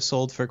it might have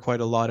sold for quite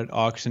a lot at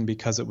auction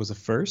because it was a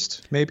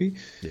first, maybe.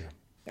 Yeah.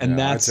 And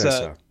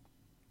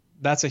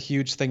that's a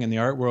huge thing in the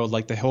art world.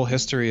 Like the whole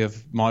history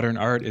of modern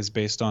art is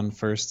based on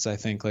firsts, I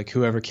think. Like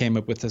whoever came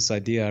up with this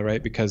idea,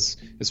 right? Because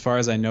as far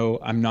as I know,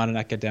 I'm not an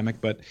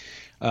academic, but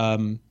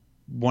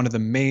one of the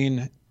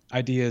main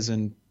ideas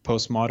in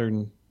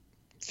postmodern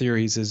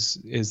theories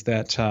is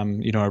that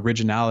you know,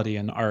 originality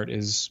in art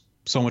is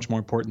so much more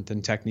important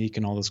than technique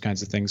and all those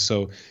kinds of things.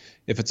 So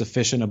if it's a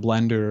fish in a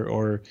blender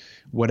or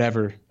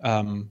whatever,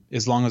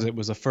 as long as it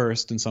was a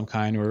first in some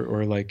kind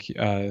or like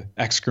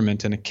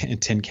excrement in a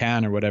tin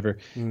can or whatever,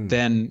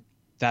 then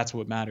that's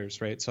what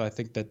matters, right? So I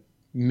think that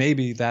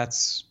maybe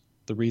that's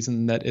the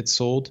reason that it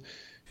sold.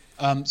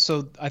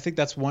 So I think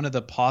that's one of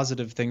the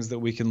positive things that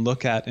we can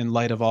look at in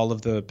light of all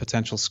of the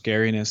potential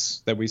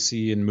scariness that we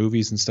see in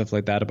movies and stuff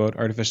like that about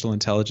artificial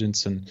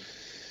intelligence and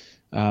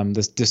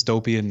this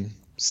dystopian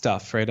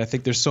stuff, right? I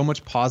think there's so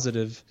much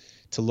positive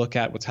to look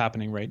at what's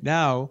happening right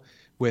now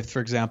with, for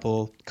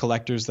example,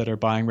 collectors that are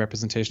buying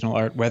representational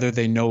art, whether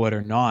they know it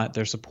or not,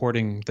 they're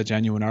supporting the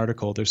genuine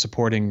article. They're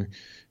supporting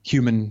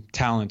human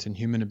talent and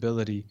human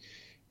ability.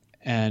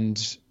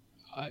 And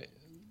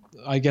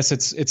I guess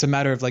it's a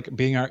matter of like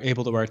being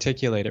able to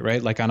articulate it,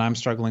 right? Like, and I'm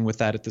struggling with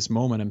that at this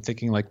moment. I'm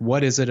thinking like,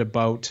 what is it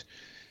about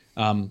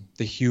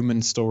the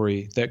human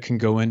story that can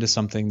go into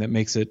something that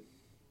makes it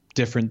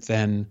different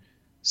than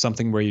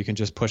something where you can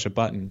just push a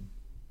button?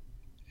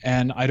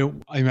 And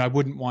I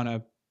wouldn't want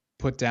to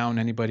put down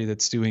anybody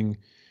that's doing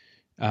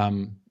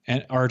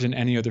art in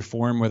any other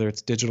form, whether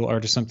it's digital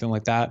art or something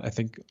like that. I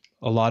think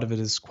a lot of it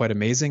is quite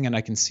amazing, and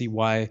I can see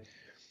why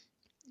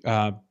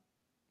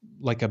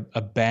like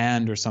a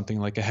band or something,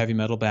 like a heavy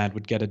metal band,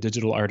 would get a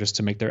digital artist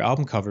to make their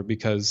album cover,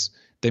 because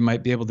they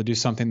might be able to do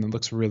something that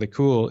looks really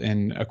cool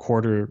in a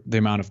quarter the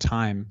amount of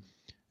time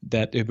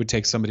that it would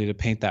take somebody to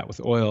paint that with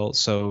oil.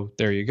 So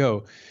there you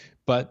go.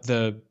 But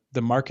the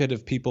market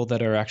of people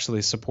that are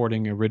actually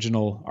supporting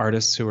original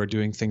artists who are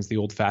doing things the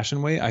old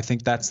fashioned way, I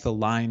think that's the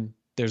line.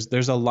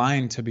 There's a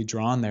line to be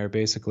drawn there,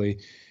 basically.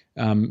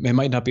 It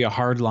might not be a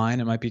hard line.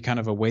 It might be kind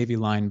of a wavy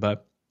line,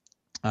 but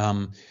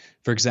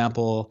for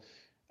example,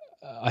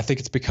 I think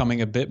it's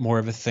becoming a bit more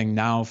of a thing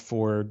now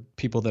for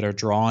people that are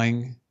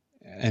drawing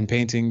and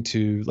painting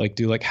to like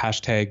do like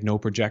hashtag no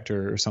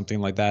projector or something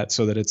like that,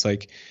 so that it's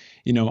like,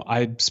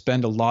 I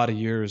spend a lot of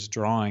years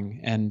drawing,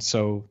 and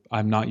so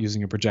I'm not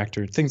using a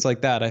projector, things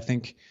like that. I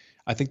think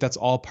that's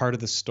all part of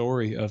the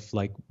story of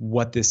like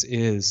what this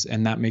is,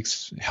 and that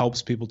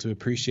helps people to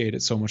appreciate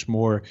it so much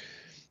more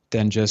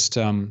than just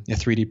a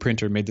 3D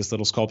printer made this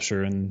little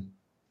sculpture and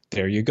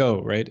there you go,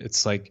 right?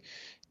 It's like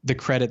the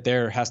credit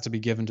there has to be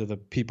given to the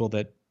people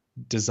that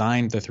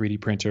designed the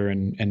 3D printer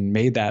and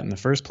made that in the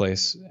first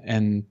place.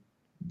 And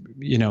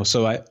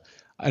so I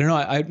don't know,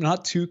 I'm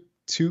not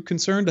too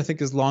concerned. I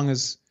think as long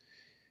as,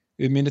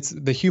 it's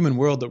the human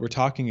world that we're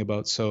talking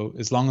about. So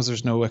as long as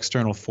there's no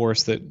external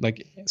force that,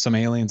 like some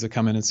aliens that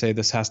come in and say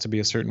this has to be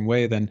a certain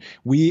way, then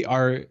we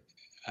are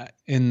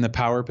in the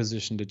power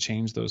position to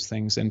change those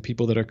things. And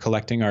people that are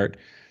collecting art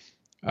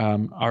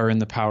are in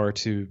the power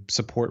to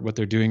support what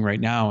they're doing right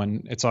now.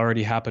 And it's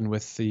already happened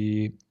with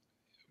the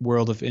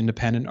world of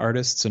independent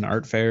artists and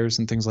art fairs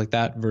and things like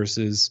that,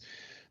 versus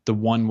the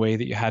one way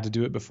that you had to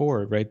do it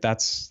before, right?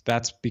 That's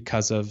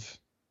because of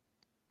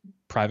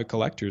private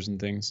collectors and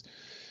things.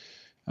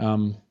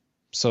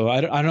 So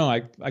I don't know.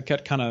 I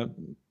get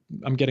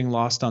I'm getting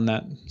lost on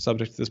that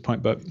subject at this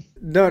point, but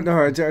no,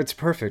 it's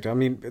perfect. I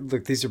mean,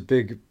 look, these are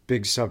big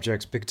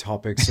subjects, big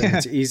topics, and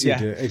it's easy yeah.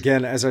 to,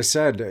 again, as I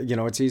said,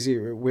 it's easy.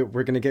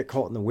 We're going to get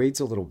caught in the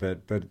weeds a little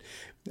bit, but,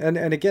 and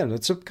again,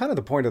 it's kind of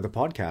the point of the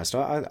podcast.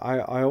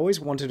 I always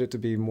wanted it to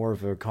be more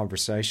of a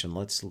conversation.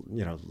 Let's,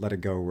 let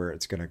it go where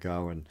it's going to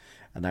go. And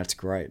that's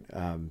great.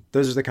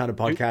 Those are the kind of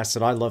podcasts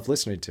that I love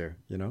listening to,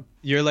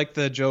 You're like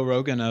the Joe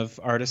Rogan of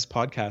artist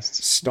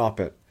podcasts.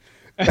 Stop it.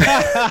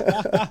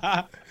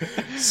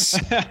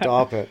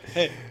 Stop it.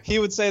 Hey, he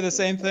would say the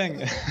same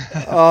thing.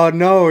 Oh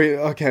no.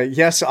 Okay.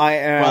 Yes, I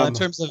am. Well, in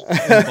terms of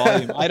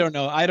volume, I don't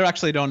know. I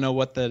don't know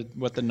what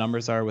the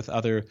numbers are with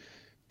other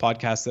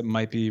podcasts that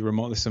might be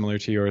remotely similar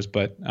to yours,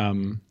 but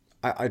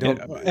I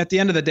don't. At the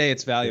end of the day,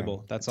 it's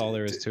valuable. That's all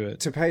there is to it.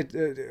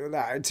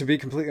 To be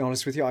completely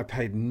honest with you, I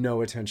paid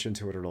no attention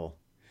to it at all.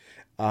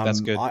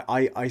 That's good.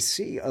 I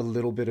see a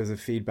little bit of the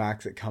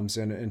feedback that comes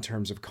in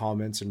terms of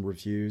comments and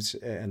reviews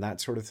and that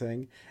sort of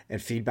thing,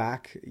 and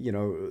feedback,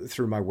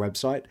 through my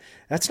website.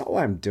 That's not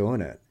why I'm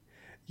doing it.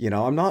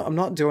 I'm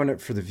not doing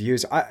it for the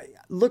views.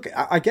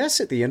 I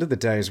guess at the end of the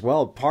day as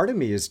well, part of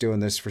me is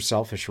doing this for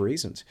selfish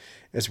reasons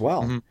as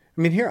well. Mm-hmm.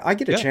 I mean, here I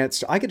get a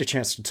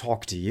chance to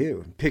talk to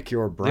you, pick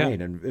your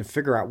brain, and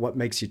figure out what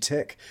makes you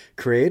tick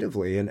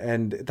creatively,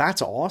 and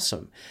that's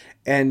awesome.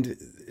 And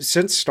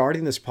since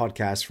starting this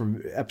podcast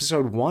from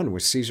episode 1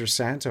 with Cesar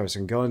Santos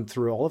and going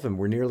through all of them,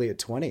 we're nearly at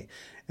 20.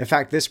 In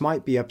fact, this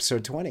might be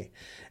episode 20.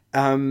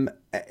 And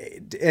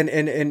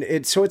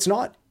so it's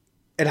not,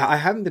 and I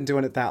haven't been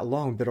doing it that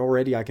long, but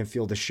already I can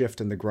feel the shift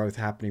and the growth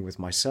happening with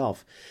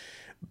myself.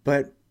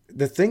 But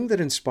the thing that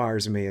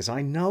inspires me is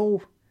I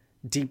know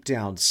deep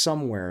down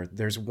somewhere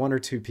there's one or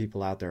two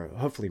people out there,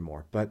 hopefully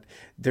more, but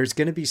there's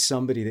going to be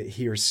somebody that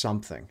hears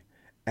something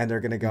and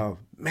they're going to go,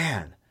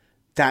 man,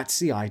 that's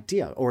the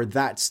idea, or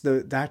that's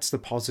the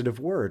positive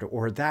word,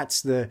 or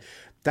that's the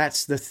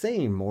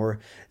theme, or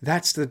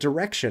that's the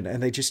direction,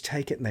 and they just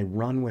take it and they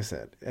run with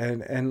it.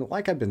 And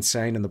like I've been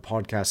saying in the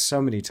podcast so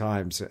many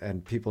times,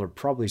 and people are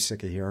probably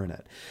sick of hearing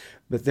it,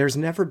 but there's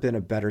never been a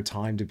better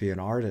time to be an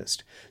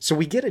artist. So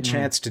we get a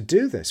chance to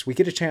do this. We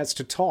get a chance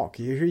to talk.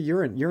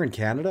 You're in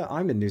Canada.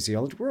 I'm in New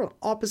Zealand. We're on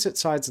opposite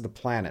sides of the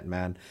planet,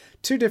 man.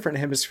 2 different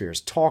hemispheres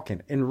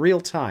talking in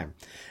real time.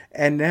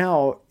 And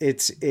now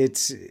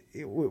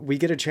we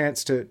get a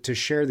chance to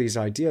share these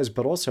ideas,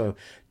 but also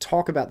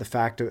talk about the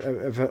fact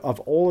of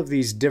all of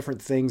these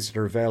different things that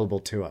are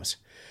available to us.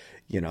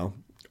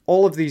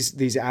 All of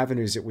these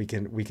avenues that we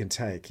can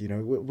take.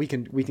 We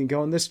can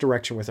go in this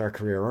direction with our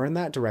career, or in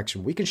that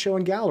direction. We can show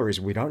in galleries.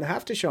 We don't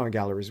have to show in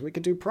galleries. We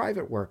can do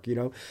private work.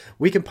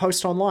 We can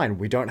post online.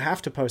 We don't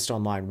have to post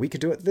online. We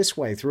could do it this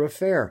way through a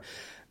fair.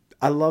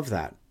 I love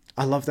that.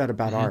 I love that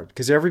about art,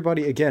 because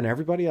everybody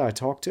I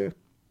talk to,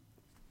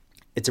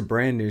 it's a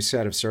brand new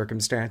set of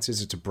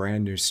circumstances. It's a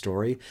brand new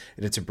story,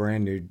 and it's a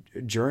brand new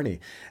journey.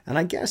 And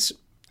I guess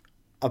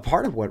a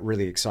part of what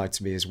really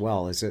excites me as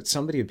well is that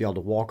somebody would be able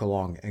to walk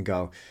along and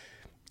go,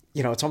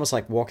 it's almost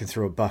like walking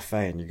through a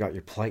buffet and you got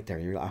your plate there.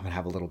 You're like, I'm gonna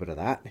have a little bit of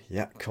that.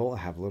 Yeah, cool. I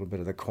have a little bit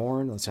of the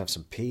corn. Let's have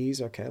some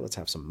peas. Okay, let's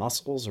have some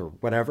mussels or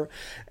whatever.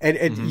 And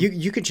Mm-hmm.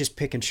 you could just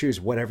pick and choose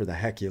whatever the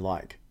heck you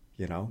like,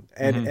 And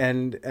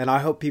Mm-hmm. and I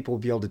hope people will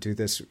be able to do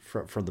this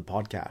from the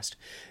podcast.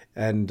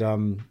 And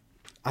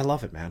I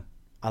love it, man.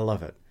 I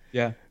love it.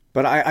 Yeah.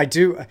 But I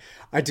do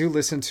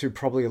listen to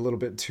probably a little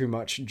bit too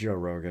much Joe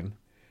Rogan.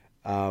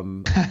 I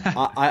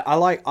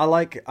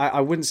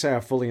wouldn't say I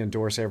fully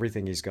endorse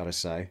everything he's got to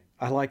say.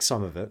 I like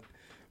some of it,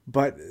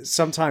 but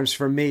sometimes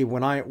for me,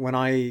 when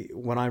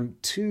I'm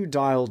too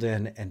dialed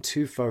in and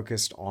too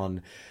focused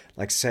on,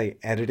 like, say,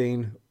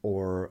 editing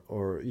or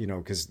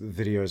because the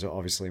videos are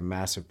obviously a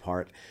massive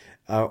part,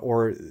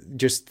 or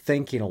just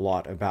thinking a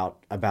lot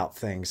about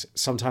things.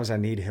 Sometimes I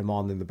need him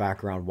on in the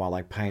background while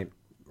I paint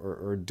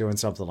or doing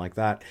something like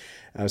that,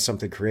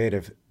 something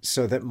creative,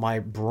 so that my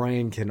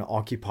brain can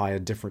occupy a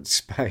different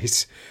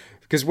space.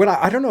 Because when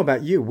I don't know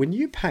about you, when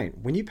you paint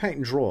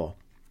and draw,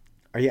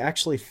 are you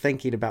actually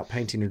thinking about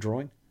painting and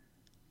drawing?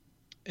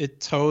 It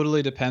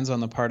totally depends on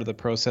the part of the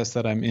process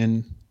that I'm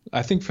in.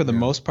 I think for the Yeah.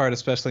 most part,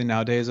 especially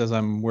nowadays, as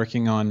I'm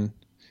working on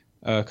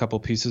a couple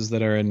pieces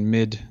that are in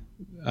mid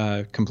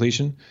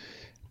completion,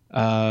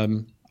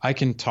 I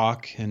can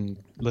talk and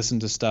listen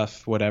to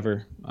stuff,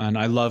 whatever. And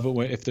I love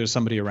it if there's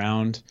somebody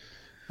around,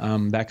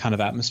 that kind of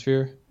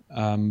atmosphere.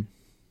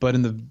 But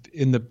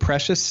in the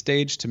precious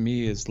stage to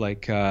me is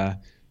like,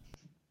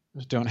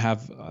 don't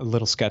have a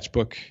little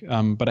sketchbook,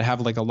 but I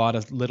have like a lot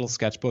of little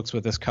sketchbooks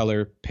with this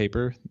color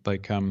paper,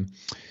 like,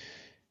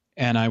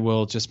 and I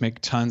will just make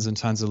tons and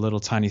tons of little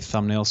tiny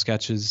thumbnail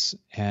sketches.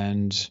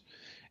 And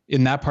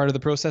in that part of the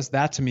process,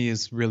 that to me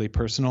is really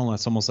personal.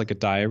 It's almost like a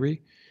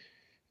diary.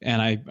 And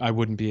I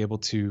wouldn't be able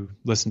to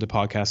listen to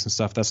podcasts and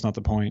stuff. That's not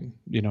the point.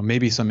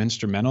 Maybe some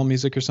instrumental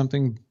music or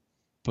something,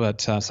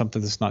 but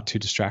something that's not too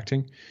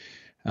distracting.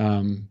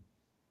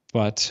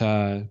 But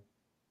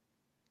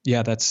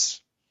yeah,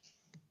 that's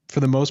for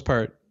the most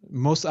part.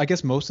 I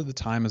guess most of the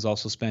time is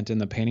also spent in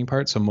the painting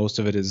part. So most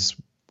of it is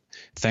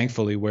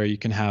thankfully where you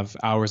can have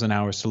hours and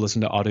hours to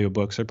listen to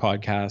audiobooks or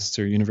podcasts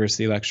or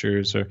university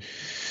lectures or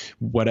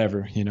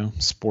whatever,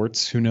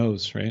 sports, who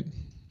knows, right?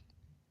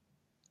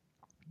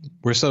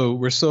 We're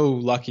so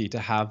lucky to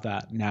have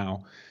that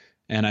now.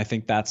 And I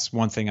think that's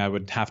one thing I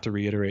would have to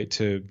reiterate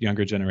to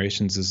younger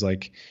generations is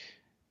like,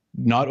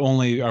 not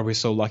only are we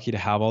so lucky to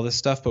have all this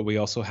stuff, but we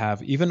also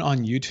have, even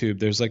on YouTube,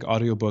 there's like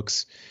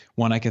audiobooks.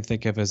 One I can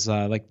think of is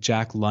like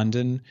Jack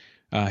London.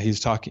 He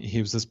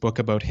was this book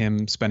about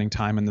him spending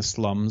time in the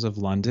slums of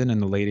London in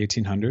the late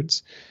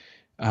 1800s.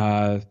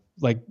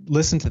 Like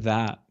listen to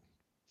that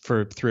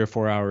for 3 or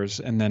 4 hours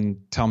and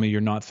then tell me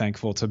you're not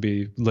thankful to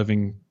be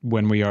living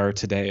when we are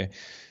today.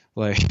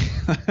 Like,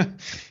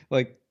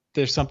 like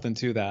there's something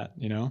to that,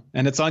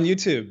 and it's on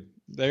YouTube.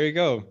 There you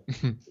go.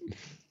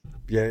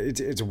 Yeah,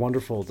 it's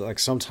wonderful. Like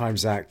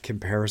sometimes that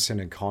comparison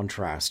and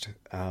contrast.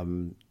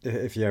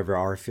 If you ever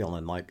are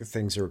feeling like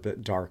things are a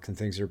bit dark and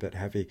things are a bit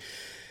heavy,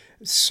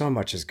 so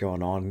much is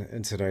going on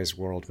in today's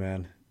world,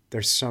 man.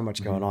 There's so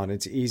much going Mm-hmm. on.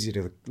 It's easy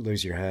to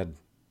lose your head,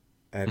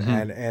 and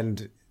Mm-hmm.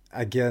 and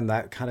again,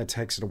 that kind of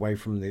takes it away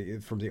from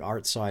the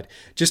art side.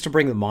 Just to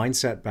bring the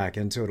mindset back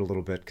into it a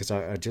little bit, because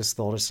I just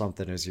thought of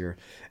something as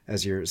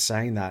you're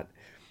saying that.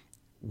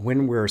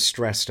 When we're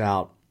stressed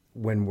out,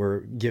 when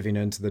we're giving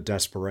into the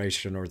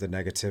desperation or the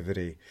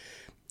negativity,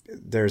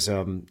 there's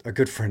a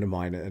good friend of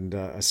mine and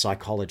a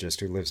psychologist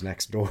who lives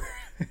next door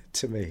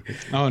to me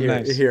Oh,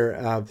 nice.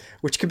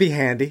 which can be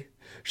handy.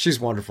 She's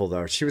wonderful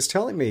though. She was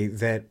telling me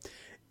that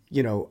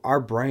our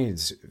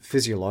brains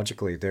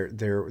physiologically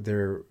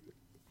they're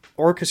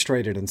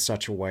orchestrated in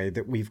such a way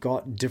that we've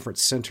got different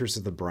centers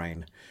of the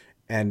brain,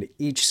 and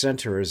each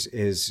center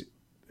is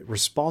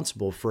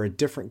responsible for a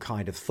different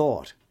kind of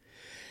thought.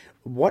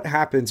 What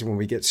happens when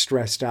we get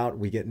stressed out,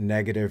 we get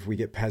negative, we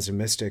get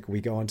pessimistic,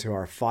 we go into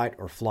our fight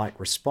or flight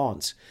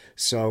response.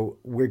 So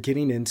we're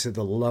getting into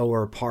the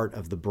lower part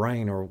of the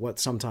brain, or what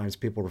sometimes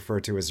people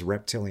refer to as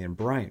reptilian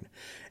brain.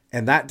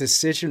 And that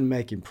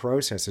decision-making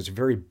process is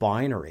very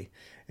binary.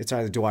 It's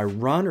either do I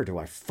run or do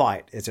I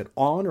fight? Is it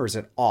on or is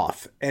it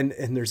off? And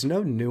there's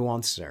no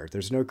nuance there.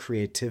 There's no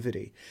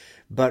creativity.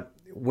 But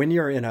when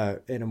you're in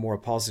a more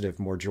positive,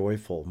 more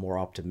joyful, more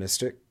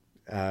optimistic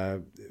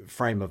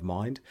frame of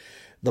mind,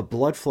 the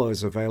blood flow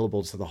is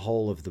available to the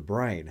whole of the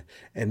brain,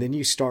 and then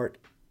you start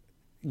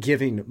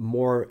giving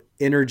more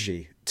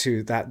energy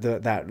to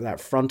that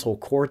frontal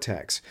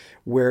cortex,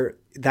 where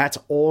that's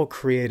all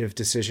creative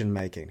decision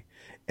making,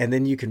 and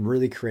then you can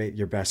really create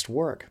your best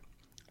work.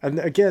 And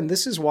again,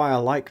 this is why I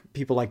like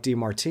people like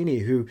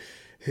DeMartini,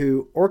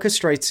 who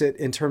orchestrates it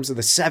in terms of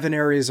the 7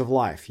 areas of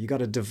life. You got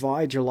to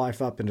divide your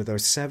life up into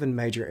those 7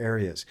 major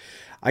areas.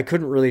 I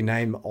couldn't really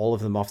name all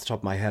of them off the top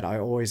of my head. I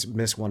always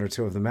miss one or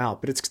two of them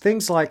out. But it's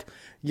things like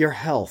your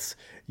health,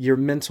 your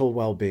mental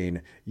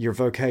well-being, your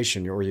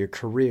vocation or your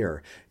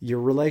career, your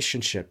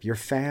relationship, your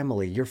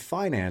family, your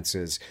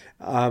finances,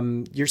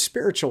 your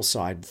spiritual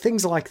side,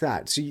 things like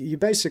that. So you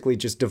basically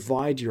just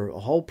divide your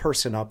whole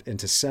person up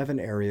into 7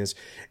 areas,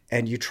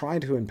 and you try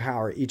to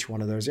empower each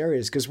one of those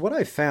areas. Because what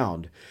I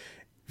found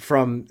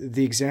from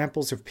the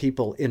examples of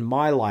people in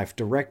my life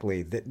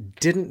directly that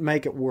didn't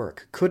make it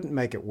work, couldn't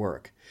make it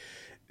work,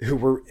 who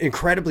were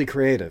incredibly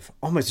creative,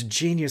 almost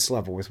genius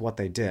level with what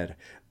they did,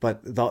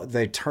 but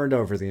they turned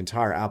over the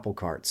entire apple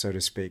cart, so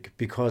to speak,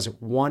 because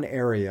one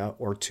area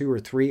or 2 or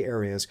 3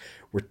 areas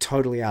were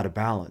totally out of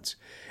balance.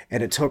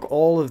 And it took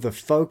all of the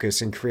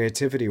focus and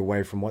creativity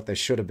away from what they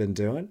should have been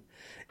doing.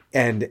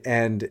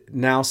 And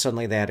now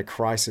suddenly they had a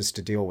crisis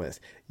to deal with.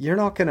 You're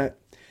not going to,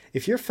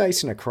 if you're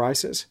facing a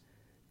crisis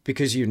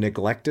because you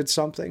neglected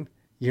something,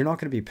 you're not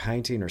going to be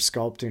painting or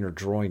sculpting or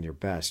drawing your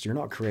best. You're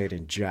not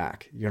creating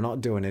jack. You're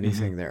not doing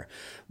anything there.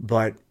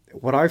 But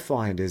what I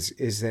find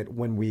is that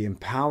when we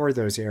empower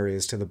those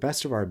areas to the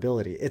best of our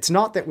ability, it's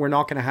not that we're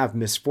not going to have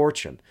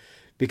misfortune,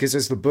 because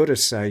as the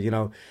Buddhists say, you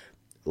know,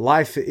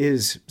 life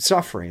is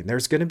suffering.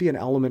 There's going to be an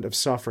element of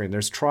suffering.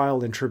 There's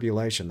trial and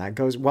tribulation. That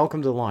goes,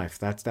 welcome to life.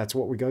 That's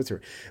what we go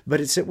through.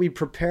 But it's that we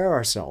prepare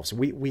ourselves.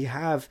 We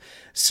have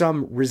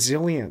some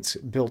resilience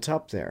built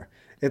up there.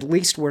 At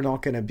least we're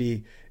not going to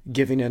be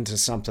giving into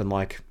something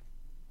like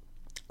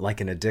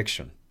an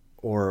addiction,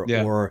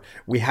 or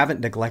we haven't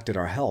neglected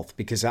our health,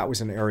 because that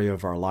was an area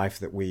of our life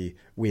that we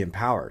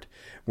empowered.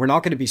 We're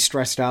not going to be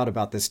stressed out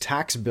about this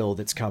tax bill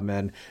that's come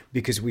in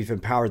because we've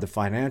empowered the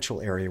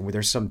financial area where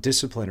there's some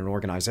discipline and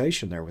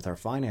organization there with our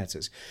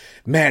finances.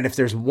 Man, if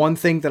there's one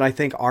thing that I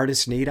think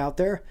artists need out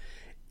there,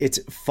 it's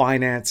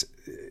finance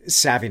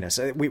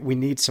savviness. We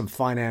need some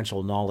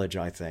financial knowledge,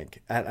 I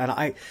think. And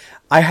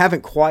I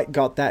haven't quite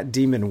got that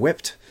demon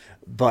whipped,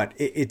 but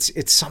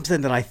it's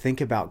something that I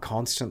think about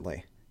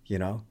constantly, you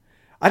know?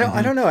 I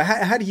don't know.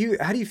 How do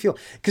you feel?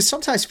 Because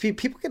sometimes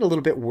people get a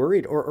little bit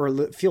worried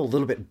or feel a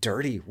little bit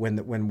dirty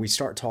when we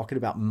start talking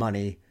about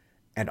money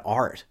and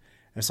art.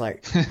 It's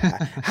like,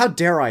 how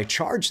dare I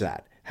charge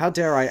that? How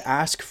dare I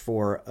ask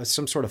for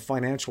some sort of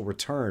financial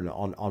return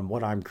on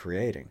what I'm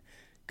creating?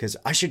 Because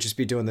I should just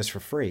be doing this for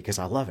free because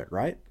I love it,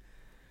 right?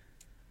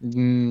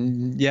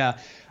 Yeah.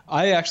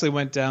 I actually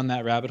went down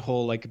that rabbit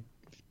hole like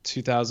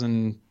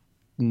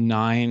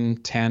 2009,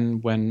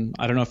 10, when,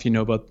 I don't know if you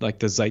know about like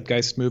the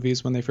Zeitgeist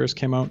movies when they first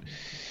came out.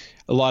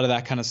 A lot of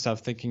that kind of stuff,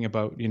 thinking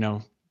about, you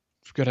know,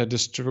 we've got to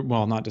destroy,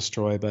 well, not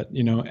destroy, but,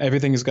 you know,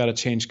 everything has got to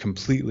change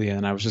completely.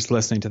 And I was just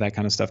listening to that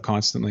kind of stuff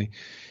constantly,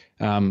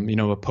 you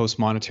know, a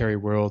post-monetary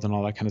world and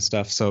all that kind of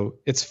stuff. So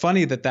it's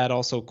funny that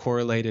also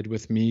correlated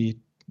with me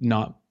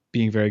not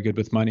being very good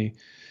with money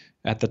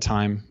at the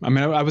time. I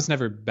mean, I was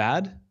never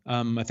bad.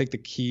 I think the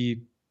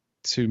key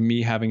to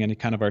me having any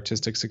kind of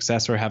artistic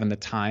success or having the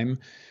time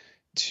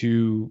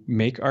to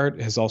make art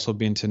has also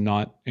been to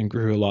not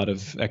incur a lot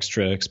of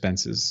extra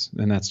expenses.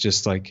 And that's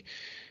just like,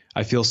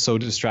 I feel so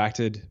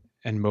distracted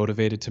and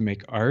motivated to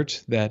make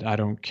art that I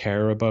don't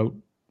care about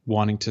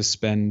wanting to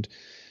spend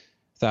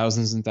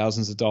thousands and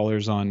thousands of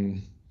dollars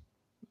on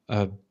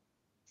a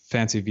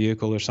fancy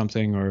vehicle or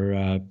something,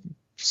 or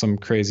some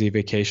crazy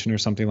vacation or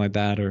something like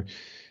that, or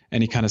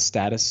any kind of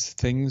status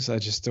things. I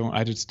just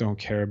don't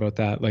care about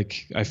that.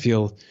 Like, I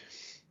feel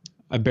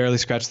I barely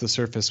scratched the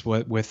surface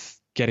with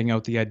getting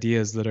out the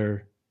ideas that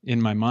are in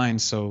my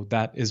mind. So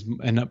that is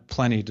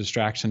plenty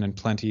distraction and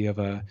plenty of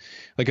a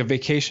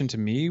vacation to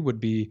me would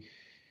be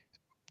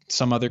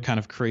some other kind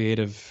of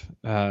creative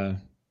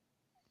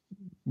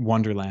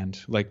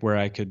wonderland, like where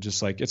I could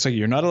just like, it's like,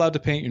 you're not allowed to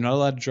paint, you're not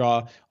allowed to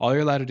draw, all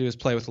you're allowed to do is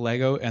play with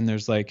Lego, and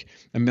there's like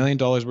 $1 million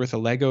worth of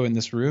Lego in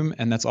this room,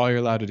 and that's all you're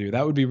allowed to do.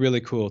 That would be really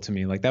cool to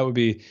me. Like, that would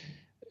be,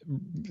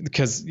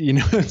 because, you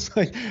know, it's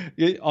like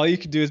all you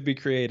could do is be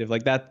creative.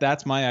 Like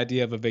that's my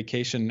idea of a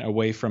vacation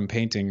away from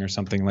painting or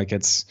something. Like,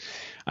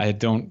 I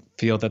don't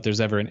feel that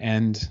there's ever an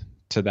end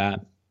to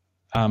that.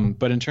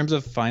 But in terms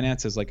of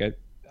finances, like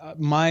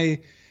my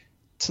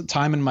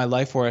time in my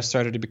life where I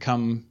started to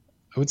become,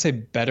 I would say,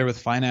 better with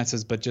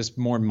finances, but just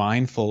more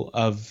mindful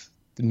of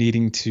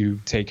needing to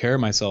take care of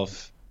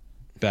myself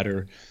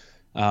better.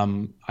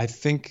 I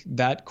think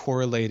that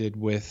correlated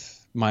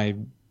with my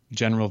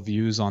general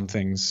views on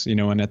things, you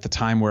know, and at the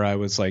time where I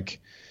was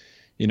like,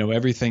 you know,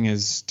 everything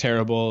is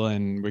terrible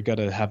and we got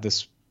to have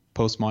this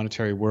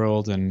post-monetary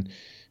world, and,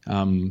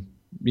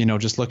 you know,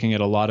 just looking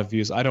at a lot of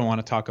views. I don't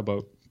want to talk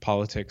about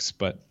politics,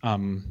 but I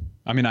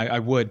mean, I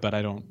would, but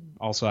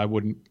I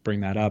wouldn't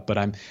bring that up. But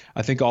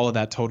I think all of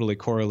that totally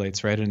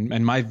correlates, right?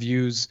 And my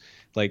views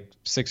like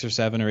 6 or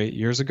 7 or 8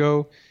 years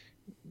ago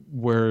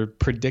were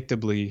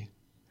predictably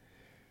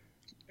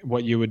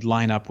what you would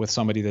line up with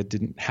somebody that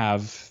didn't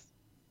have,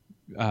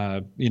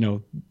 you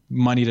know,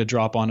 money to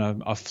drop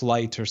on a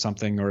flight or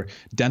something, or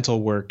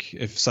dental work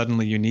if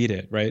suddenly you need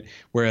it, right?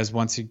 Whereas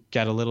once you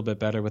get a little bit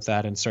better with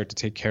that and start to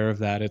take care of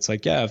that, it's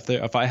like, yeah,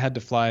 if I had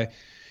to fly,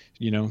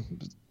 you know,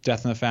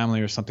 death in the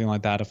family or something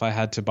like that, if I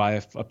had to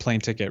buy a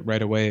plane ticket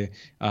right away,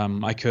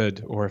 I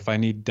could, or if I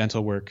need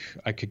dental work,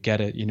 I could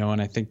get it,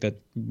 and I think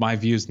that my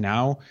views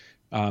now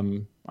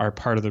are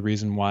part of the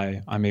reason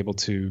why I'm able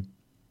to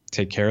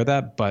take care of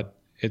that, but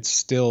it's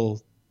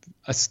still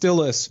a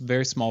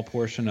very small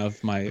portion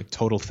of my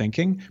total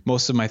thinking.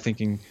 Most of my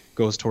thinking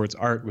goes towards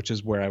art, which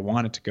is where I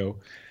want it to go.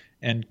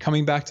 And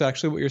coming back to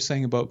actually what you're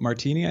saying about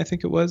Martini, I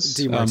think it was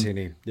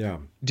DeMartini. Yeah.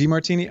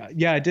 DeMartini.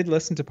 Yeah. I did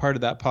listen to part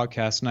of that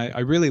podcast, and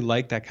I really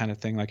like that kind of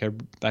thing. Like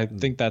I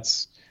think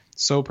that's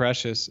so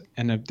precious.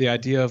 And the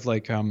idea of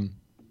like,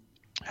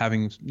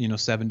 having,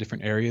 7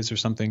 different areas or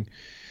something.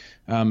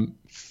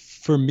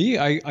 For me,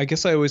 I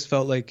guess I always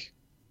felt like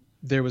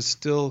there was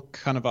still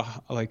kind of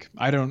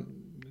I don't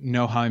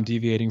know how I'm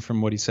deviating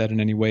from what he said in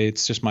any way.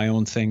 It's just my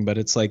own thing, but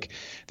it's like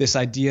this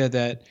idea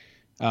that,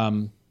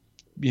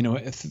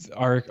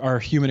 our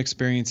human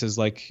experience is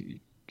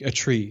like a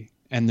tree,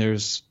 and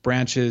there's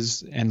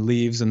branches and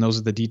leaves, and those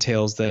are the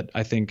details that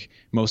I think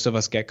most of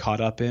us get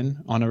caught up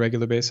in on a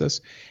regular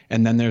basis.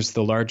 And then there's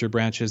the larger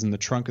branches and the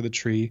trunk of the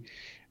tree,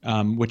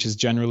 which is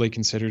generally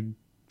considered,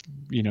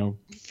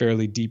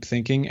 fairly deep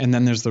thinking. And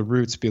then there's the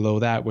roots below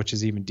that, which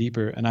is even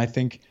deeper. And I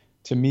think,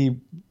 to me,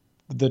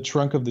 the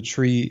trunk of the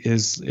tree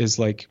is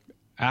like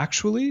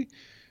actually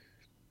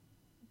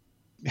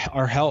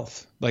our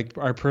health, like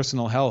our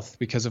personal health,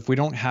 because if we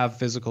don't have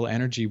physical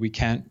energy, we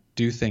can't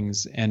do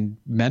things. And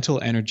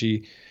mental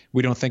energy,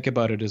 we don't think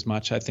about it as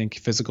much. I think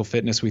physical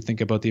fitness, we think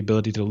about the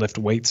ability to lift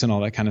weights and all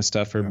that kind of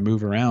stuff, or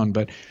move around,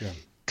 but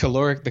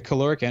the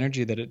caloric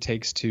energy that it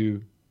takes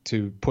to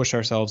push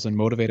ourselves and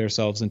motivate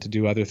ourselves and to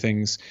do other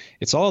things,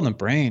 it's all in the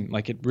brain.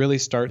 Like it really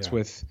starts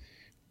with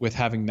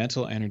having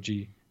mental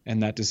energy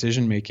and that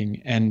decision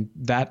making, and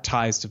that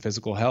ties to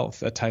physical health,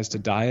 that ties to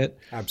diet.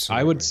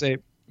 Absolutely. I would say,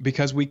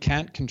 because we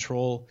can't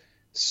control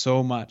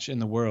so much in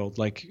the world.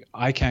 Like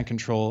I can't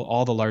control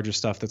all the larger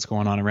stuff that's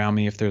going on around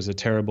me. If there's a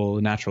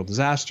terrible natural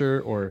disaster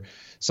or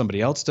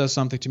somebody else does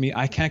something to me,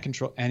 I can't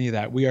control any of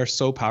that. We are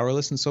so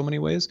powerless in so many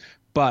ways,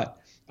 but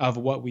of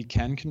what we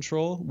can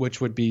control,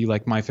 which would be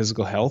like my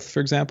physical health, for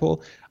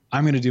example,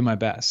 I'm going to do my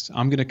best.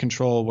 I'm going to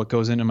control what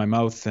goes into my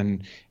mouth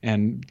and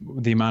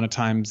the amount of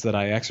times that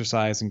I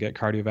exercise and get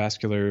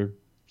cardiovascular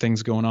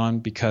things going on,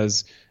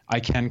 because I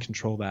can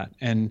control that.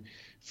 And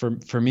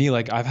for me,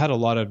 like I've had a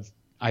lot of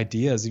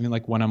ideas, even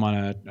like when I'm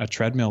on a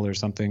treadmill or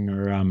something,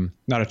 or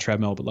not a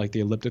treadmill, but like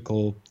the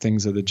elliptical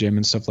things at the gym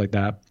and stuff like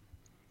that.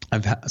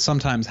 I've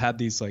sometimes had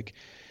these like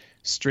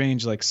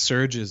strange like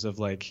surges of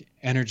like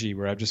energy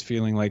where I'm just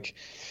feeling like,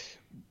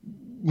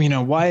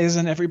 why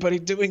isn't everybody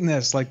doing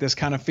this? Like this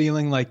kind of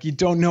feeling like you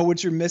don't know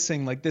what you're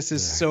missing. Like this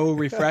is so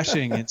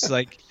refreshing. It's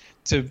like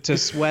to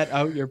sweat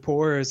out your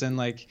pores, and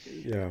like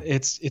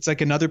it's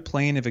like another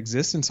plane of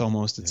existence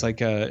almost. It's like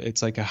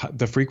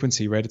the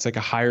frequency, right? It's like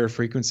a higher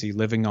frequency,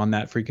 living on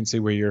that frequency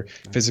where you're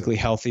physically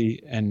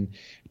healthy and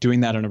doing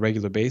that on a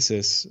regular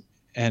basis.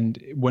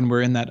 And when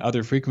we're in that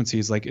other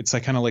frequencies, like it's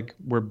like kind of like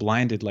we're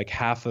blinded, like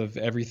half of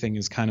everything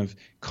is kind of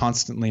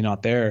constantly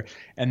not there.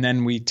 And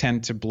then we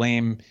tend to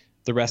blame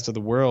the rest of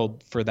the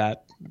world for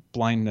that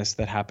blindness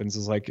that happens.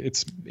 Is like,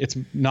 it's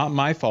not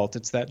my fault.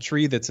 It's that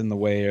tree that's in the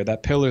way, or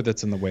that pillar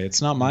that's in the way.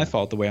 It's not my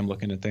fault the way I'm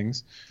looking at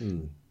things.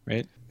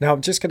 Right. Now,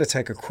 I'm just going to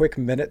take a quick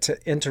minute to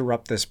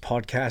interrupt this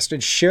podcast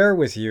and share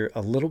with you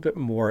a little bit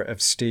more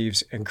of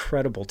Steve's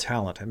incredible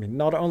talent. I mean,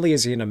 not only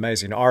is he an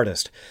amazing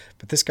artist,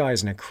 but this guy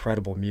is an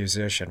incredible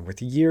musician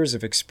with years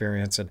of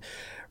experience in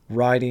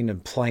writing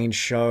and playing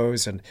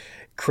shows and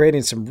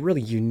creating some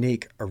really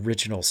unique,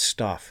 original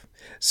stuff.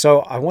 So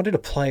I wanted to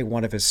play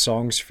one of his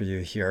songs for you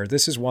here.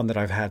 This is one that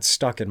I've had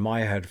stuck in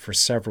my head for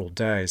several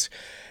days,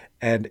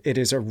 and it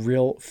is a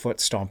real foot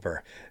stomper.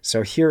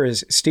 So here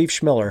is Steve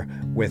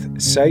Chmilar with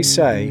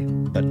Say,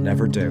 But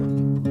Never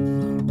Do.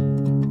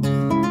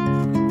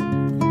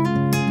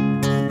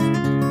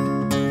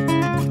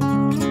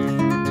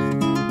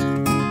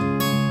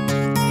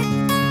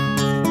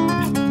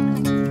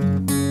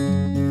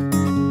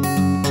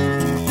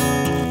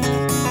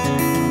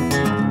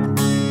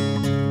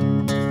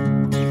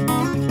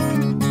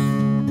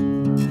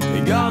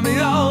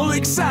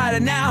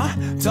 Excited now,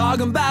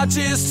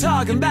 just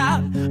talking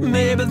about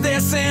maybe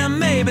this and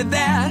maybe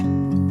that.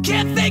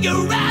 Can't figure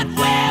out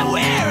where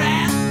we're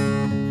at,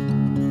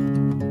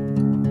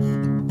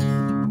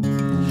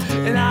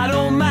 and I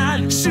don't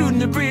mind shooting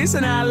the breeze,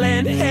 and I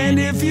lend a hand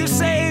if you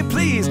say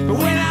please. But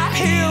when I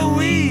hear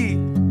we,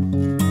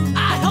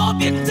 I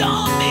hope you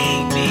don't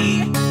need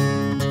me.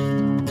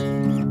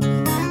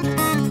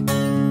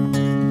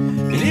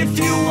 And if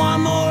you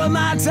want more of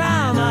my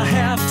time, I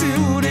have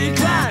to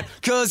decline.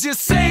 'Cause you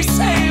say,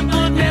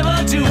 but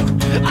never do.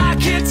 I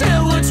can't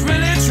tell what's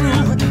really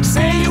true.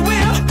 Say you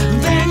will,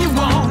 then you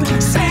won't.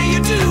 Say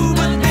you do,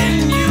 but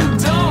then you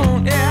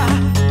don't, yeah.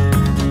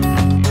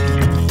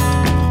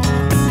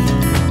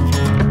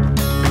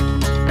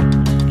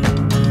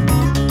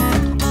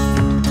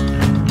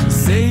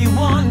 Say you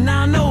want, and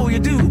I know you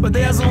do, but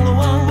there's only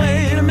one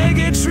way to make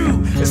it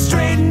true.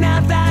 Straighten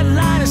out that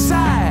line of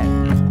sight.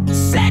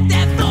 Set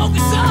that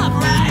focus up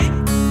right.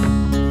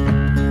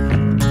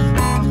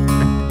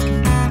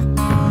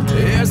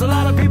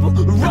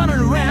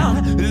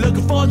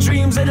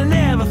 dreams that I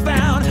never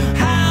found.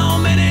 How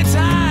many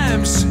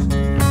times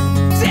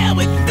till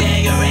we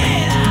figure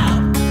it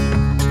out?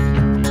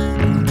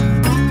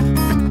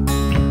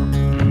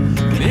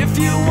 But if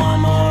you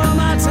want more of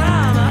my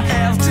time, I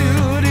have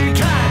to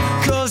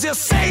decline. Cause you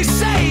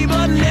say,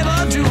 but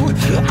never do.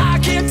 I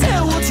can't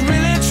tell what's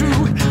really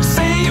true.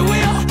 Say you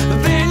will,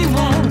 but then you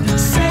won't.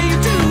 Say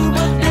you do,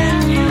 but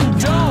then you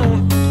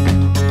don't.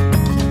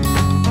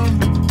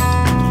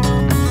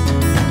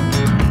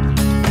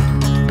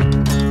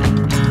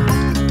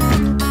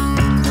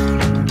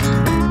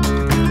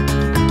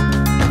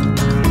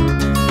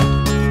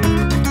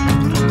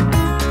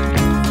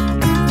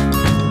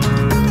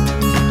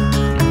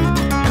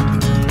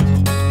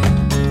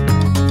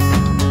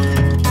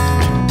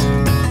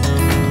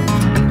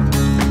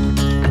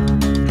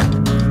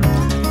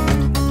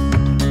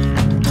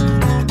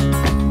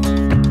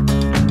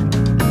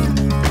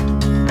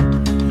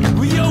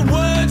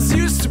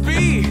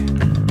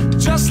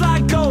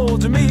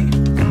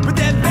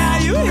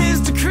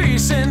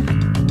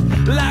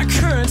 Like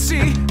currency,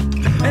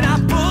 and I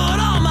put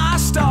on my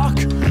stock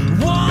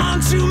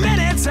one too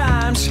many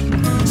times.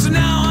 So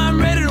now I'm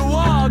ready to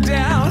walk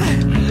down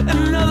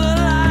another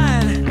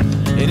line.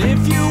 And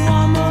if you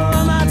want more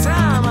of my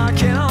time, I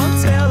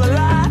cannot tell a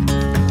lie.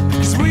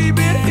 Cause we've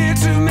been here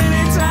too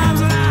many times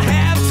and I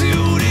have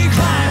to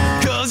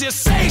decline. Cause you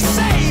say,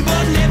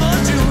 but never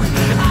do.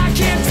 I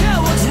can't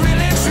tell what's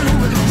really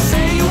true.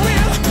 Say you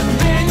will,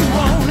 then you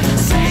won't.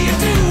 Say you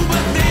do,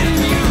 but then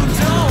you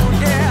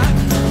don't, yeah.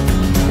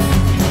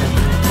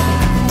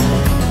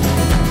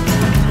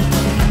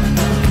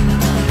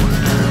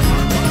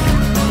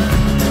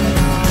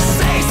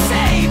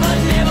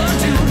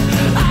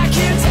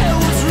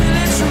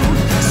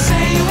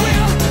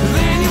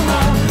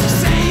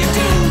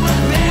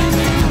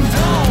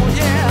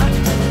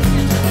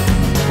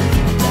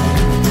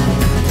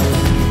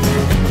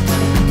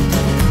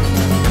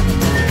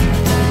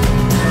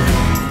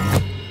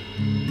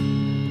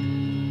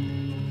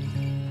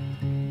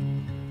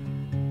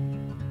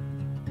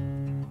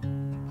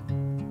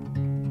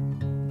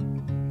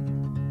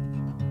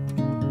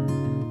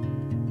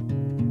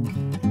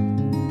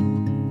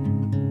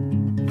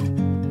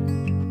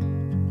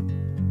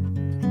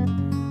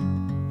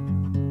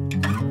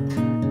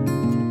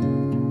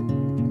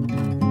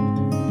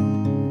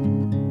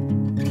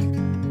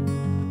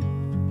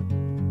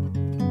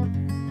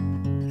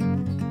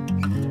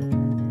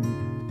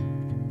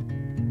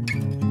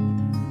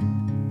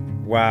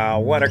 Wow,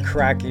 what a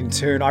cracking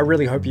tune. I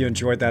really hope you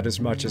enjoyed that as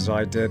much as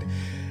I did.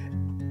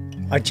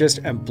 I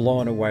just am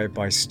blown away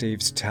by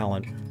Steve's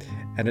talent.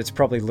 And it's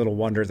probably little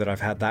wonder that I've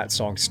had that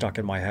song stuck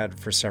in my head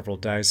for several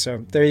days.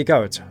 So there you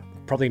go. It's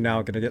probably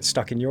now going to get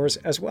stuck in yours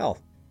as well.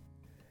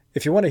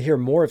 If you want to hear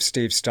more of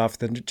Steve's stuff,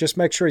 then just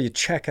make sure you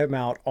check him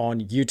out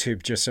on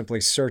YouTube. Just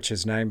simply search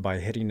his name by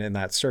hitting in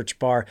that search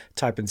bar,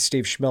 type in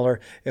Steve Chmilar.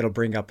 It'll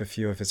bring up a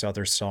few of his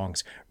other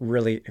songs.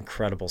 Really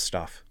incredible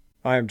stuff.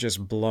 I am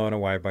just blown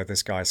away by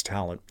this guy's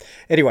talent.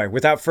 Anyway,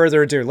 without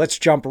further ado, let's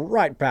jump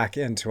right back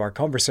into our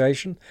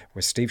conversation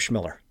with Steve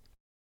Chmilar.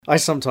 I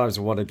sometimes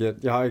want to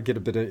get a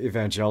bit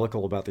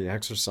evangelical about the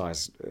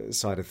exercise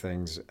side of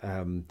things.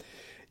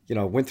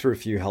 Went through a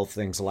few health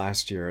things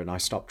last year and I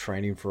stopped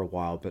training for a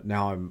while, but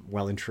now I'm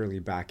well and truly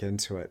back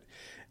into it.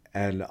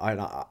 And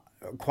I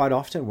quite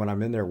often when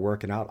I'm in there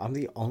working out, I'm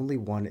the only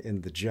one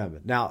in the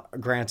gym. Now,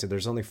 granted,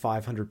 there's only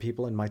 500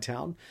 people in my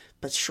town,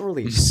 but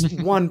surely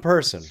one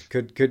person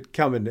could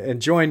come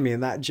and join me in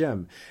that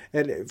gym.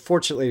 And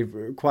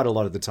fortunately, quite a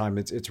lot of the time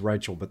it's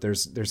Rachel, but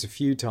there's a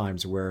few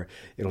times where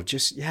it'll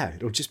just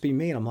be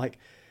me. And I'm like,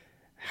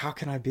 how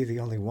can I be the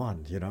only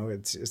one?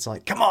 It's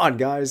like, come on,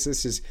 guys,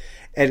 this is,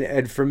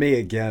 and for me,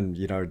 again,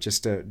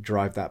 just to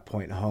drive that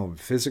point home,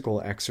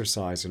 physical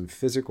exercise and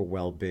physical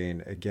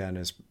well-being, again,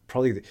 has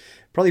probably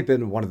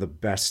been one of the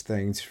best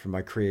things for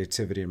my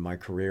creativity in my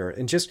career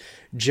and just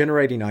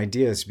generating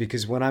ideas,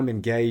 because when I'm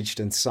engaged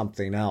in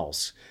something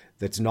else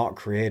that's not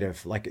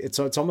creative, like it's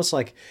almost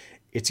like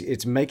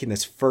it's making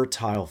this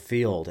fertile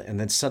field, and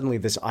then suddenly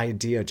this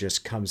idea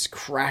just comes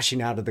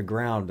crashing out of the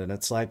ground, and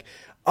it's like,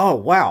 oh,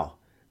 wow.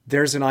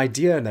 There's an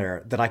idea in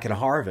there that I can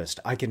harvest.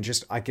 I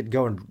could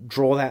go and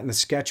draw that in the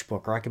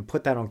sketchbook, or I can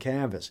put that on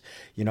canvas.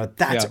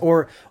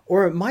 Or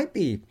it might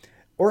be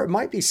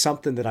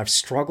something that I've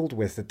struggled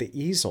with at the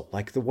easel,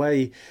 like the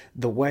way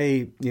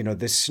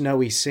this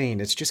snowy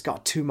scene. It's just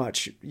got too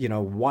much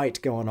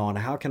white going on.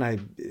 How can I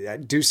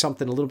do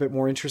something a little bit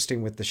more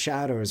interesting with the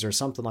shadows or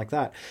something like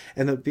that?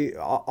 And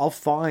I'll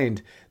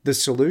find the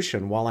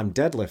solution while I'm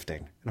deadlifting,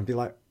 and I'll be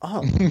like,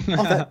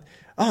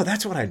 oh,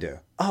 that's what I do.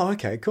 Oh,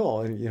 okay,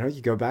 cool. And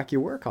you go back, you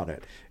work on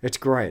it. It's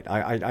great.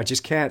 I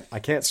just can't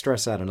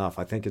stress that enough.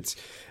 I think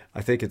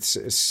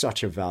it's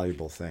such a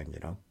valuable thing,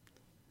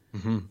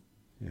 Mm-hmm.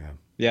 Yeah.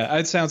 Yeah,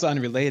 it sounds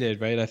unrelated,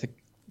 right?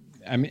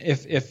 I mean,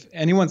 if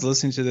anyone's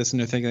listening to this and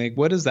they're thinking, like,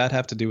 what does that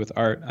have to do with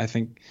art? I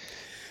think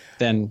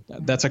then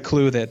that's a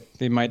clue that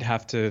they might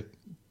have to.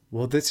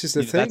 Well, this is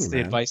the thing. That's the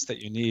advice that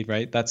you need,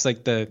 right? That's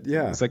like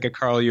it's like a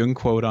Carl Jung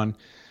quote on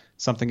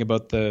something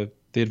about the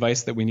the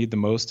advice that we need the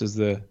most is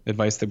the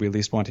advice that we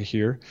least want to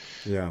hear.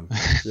 Yeah.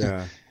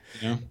 Yeah.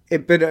 You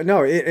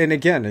know? And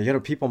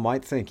again, people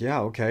might think,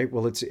 yeah, okay,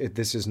 well,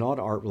 this is not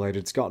art related.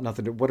 It's got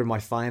nothing to, what do my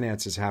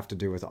finances have to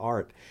do with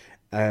art?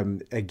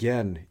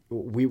 Again,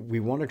 we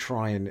want to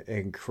try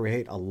and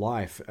create a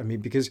life. I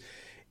mean, because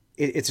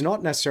it's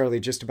not necessarily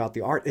just about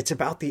the art. It's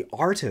about the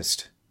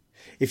artist.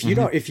 If you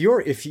don't, if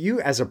you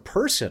as a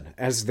person,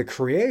 as the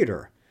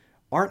creator,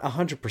 aren't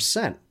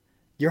 100%,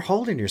 you're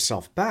holding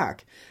yourself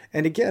back.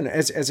 And again,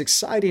 as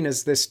exciting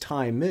as this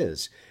time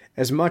is,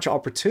 as much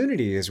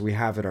opportunity as we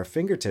have at our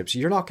fingertips,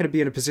 you're not going to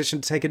be in a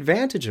position to take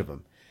advantage of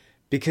them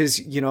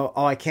because,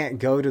 I can't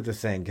go to the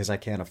thing because I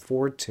can't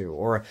afford to,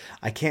 or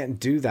I can't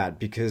do that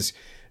because,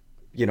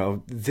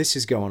 this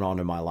is going on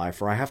in my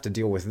life, or I have to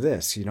deal with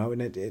this, and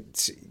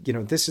it's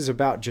this is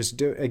about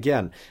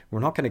again, we're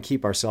not going to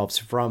keep ourselves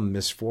from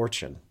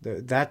misfortune.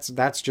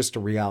 That's just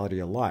a reality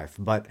of life,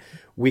 but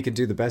we can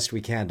do the best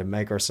we can to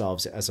make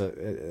ourselves as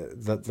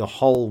the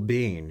whole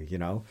being,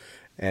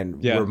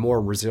 and we're more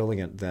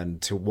resilient than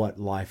to what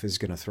life is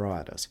going to throw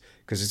at us,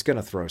 because it's going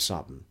to throw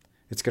something.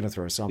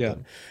 Yeah.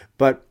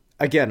 But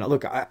again,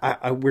 look,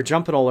 we're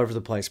jumping all over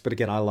the place, but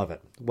again, I love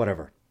it.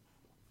 Whatever.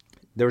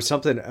 There was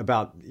something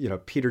about,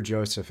 Peter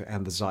Joseph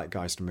and the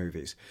Zeitgeist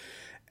movies.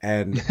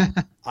 And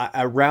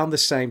around the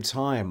same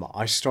time,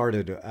 I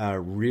started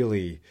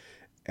really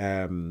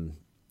getting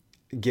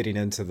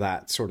into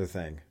that sort of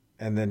thing,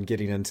 and then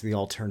getting into the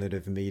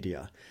alternative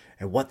media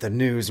and what the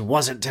news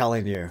wasn't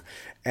telling you.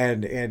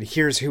 And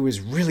here's who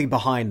is really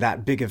behind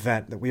that big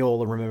event that we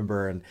all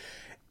remember.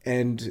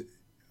 And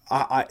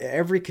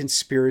every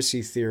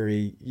conspiracy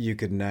theory you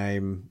could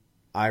name,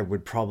 I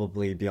would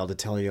probably be able to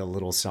tell you a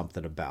little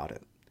something about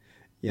it.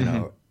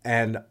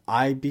 And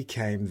I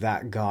became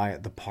that guy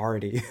at the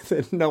party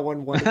that no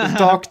one wanted to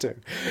talk to,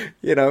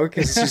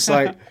 because it's just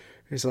like,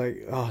 he's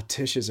like, oh,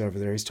 Tish is over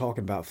there. He's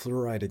talking about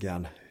fluoride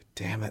again.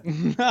 Damn it.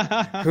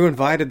 Who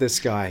invited this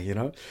guy? I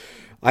don't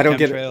I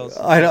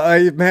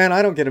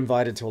don't get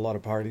invited to a lot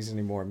of parties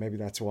anymore. Maybe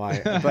that's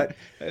why, but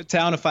a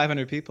town of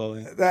 500 people.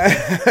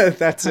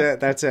 That's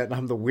it. And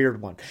I'm the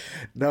weird one.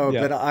 No,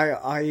 yeah. But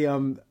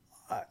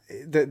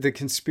the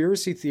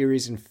conspiracy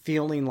theories and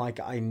feeling like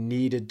I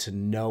needed to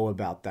know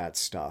about that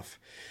stuff,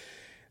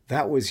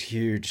 that was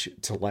huge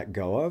to let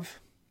go of.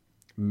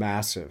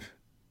 Massive.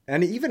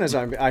 And even as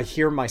I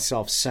hear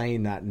myself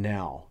saying that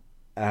now,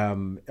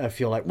 I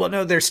feel like, well,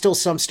 no, there's still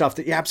some stuff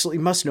that you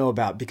absolutely must know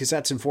about because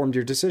that's informed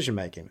your decision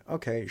making.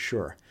 Okay,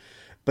 sure.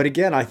 But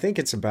again, I think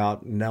it's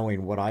about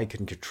knowing what I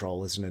can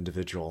control as an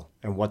individual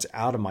and what's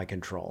out of my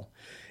control.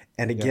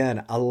 And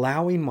again,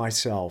 allowing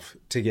myself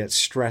to get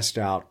stressed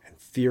out and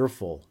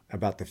fearful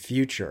about the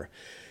future,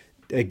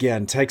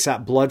 again, takes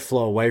that blood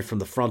flow away from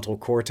the frontal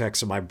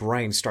cortex of my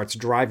brain, starts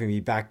driving me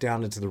back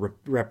down into the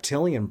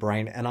reptilian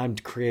brain, and I'm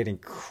creating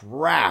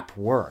crap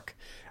work.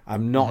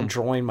 I'm not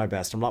drawing my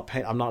best. I'm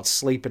not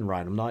sleeping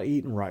right. I'm not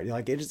eating right.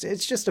 Like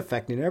it's just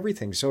affecting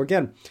everything. So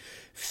again,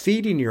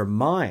 feeding your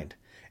mind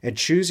and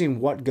choosing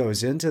what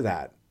goes into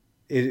that,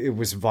 it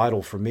was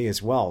vital for me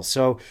as well.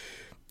 So,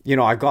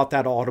 I got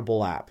that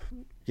Audible app.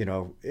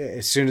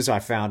 As soon as I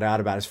found out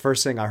about it,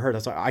 first thing I heard, I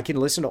was like, I can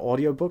listen to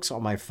audiobooks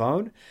on my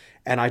phone.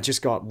 And I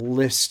just got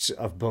lists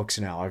of books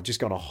now. I've just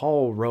got a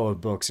whole row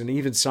of books, and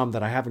even some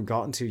that I haven't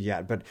gotten to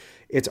yet. But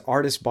it's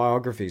artist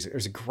biographies.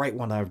 There's a great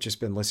one that I've just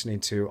been listening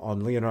to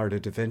on Leonardo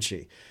da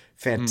Vinci.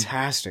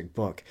 Fantastic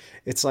book.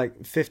 It's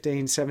like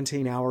 15,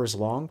 17 hours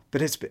long,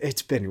 but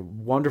it's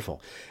been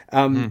wonderful.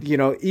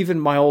 Even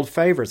my old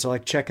favorites, I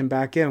like checking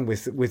back in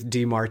with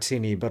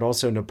DeMartini, but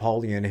also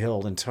Napoleon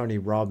Hill and Tony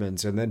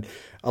Robbins. And then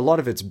a lot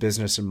of it's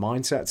business and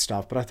mindset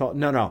stuff. But I thought,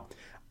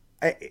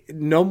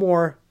 no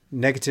more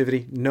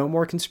negativity, no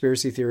more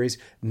conspiracy theories,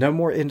 no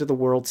more into the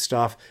world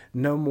stuff,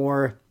 no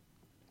more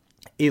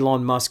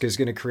Elon Musk is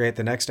going to create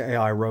the next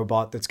AI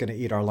robot that's going to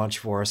eat our lunch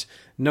for us.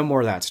 No more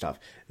of that stuff.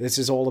 This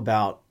is all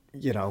about,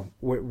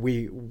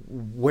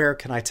 where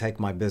can I take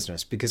my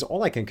business? Because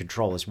all I can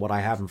control is what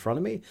I have in front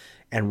of me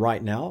and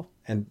right now,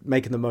 and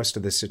making the most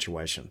of this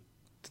situation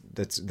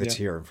that's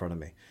here in front of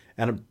me.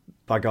 And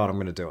by God, I'm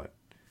going to do it.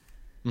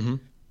 Mm-hmm.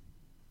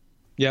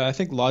 Yeah, I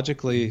think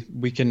logically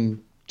we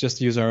can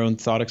just use our own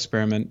thought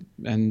experiment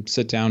and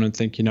sit down and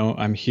think,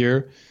 I'm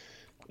here.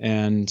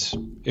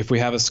 And if we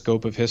have a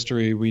scope of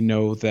history, we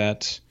know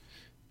that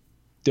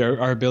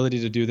our ability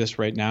to do this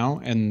right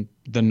now, and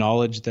the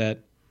knowledge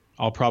that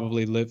I'll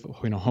probably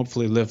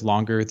hopefully live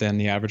longer than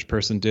the average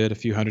person did a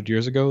few hundred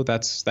years ago,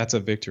 that's a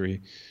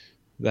victory.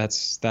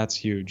 That's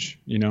huge.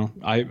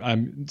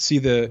 I see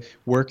the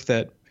work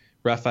that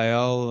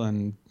Raphael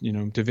and,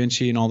 Da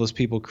Vinci and all those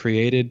people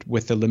created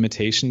with the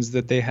limitations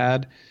that they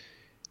had.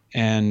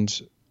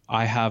 And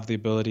I have the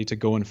ability to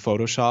go in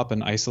Photoshop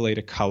and isolate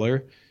a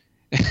color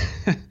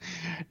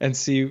and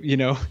see,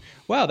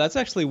 wow, that's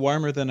actually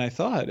warmer than I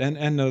thought,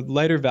 and a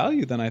lighter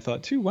value than I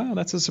thought too. Wow,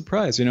 that's a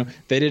surprise.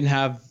 They didn't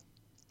have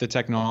the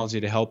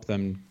technology to help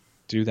them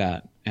do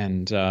that.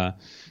 And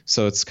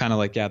so it's kind of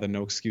like, the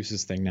no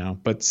excuses thing now.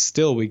 But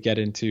still we get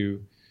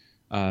into,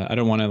 I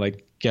don't want to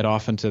get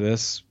off into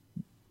this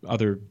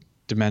other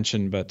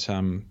dimension, but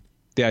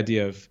the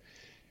idea of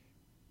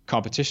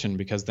competition,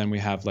 because then we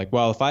have like,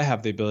 well, if I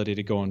have the ability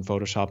to go in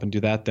Photoshop and do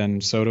that, then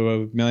so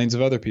do millions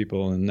of other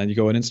people. And then you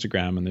go on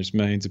Instagram and there's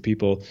millions of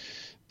people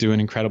doing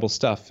incredible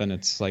stuff. And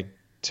it's like,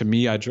 to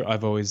me, I think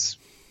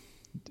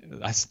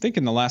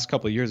in the last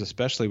couple of years,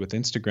 especially with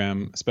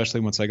Instagram, especially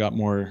once I got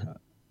more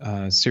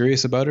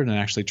serious about it and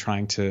actually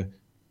trying to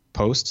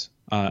post.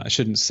 I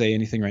shouldn't say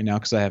anything right now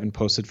because I haven't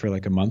posted for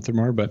like a month or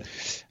more, but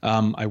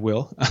I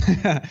will.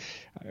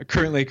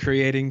 Currently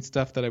creating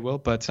stuff that I will,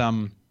 but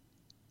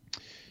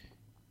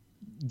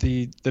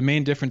the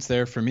main difference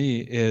there for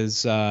me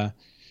is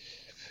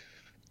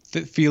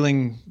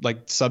feeling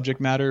like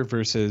subject matter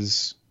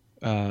versus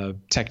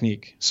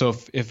technique. So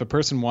if a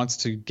person wants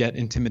to get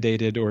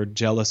intimidated or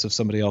jealous of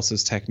somebody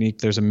else's technique,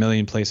 there's a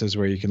million places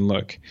where you can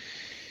look.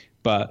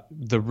 But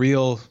the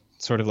real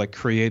sort of like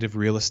creative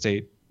real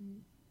estate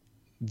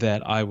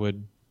that I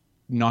would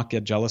not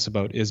get jealous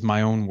about is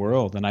my own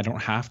world. And I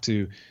don't have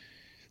to,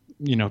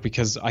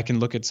 because I can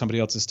look at somebody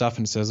else's stuff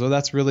and says, oh,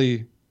 that's a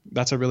really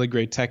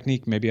great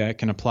technique. Maybe I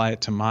can apply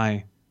it to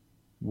my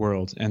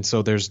world. And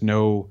so there's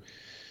no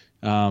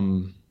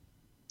feeling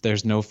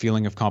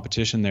of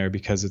competition there,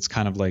 because it's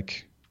kind of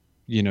like,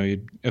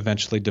 you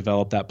eventually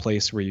develop that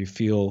place where you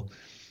feel,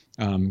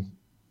 I'm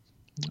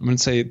going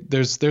to say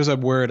there's a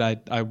word,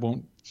 I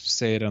won't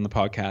say it on the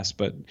podcast,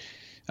 but,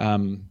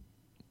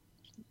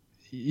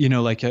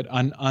 like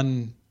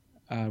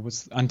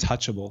what's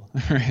untouchable,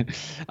 right?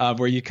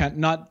 Where you can't,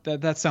 not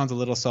that sounds a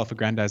little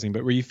self-aggrandizing,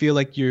 but where you feel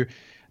like the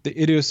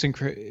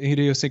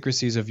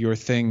idiosyncrasies of your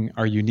thing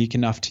are unique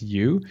enough to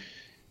you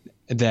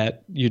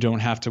that you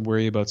don't have to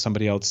worry about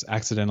somebody else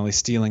accidentally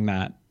stealing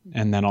that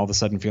and then all of a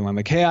sudden feeling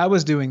like, hey, I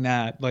was doing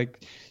that.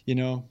 Like,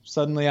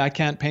 suddenly I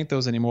can't paint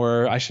those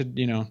anymore. I should,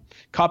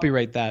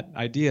 copyright that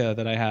idea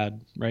that I had,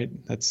 right?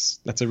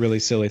 That's a really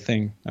silly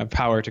thing. I have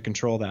power to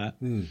control that.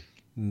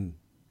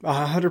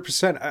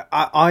 100%.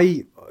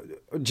 I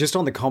just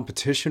on the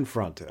competition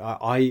front,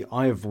 I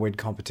avoid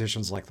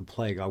competitions like the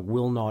plague. I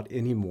will not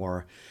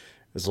anymore,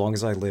 as long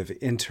as I live,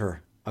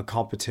 enter a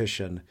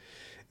competition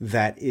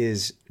that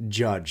is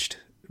judged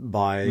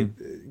by,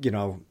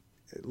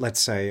 let's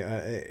say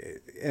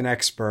an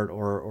expert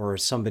or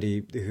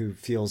somebody who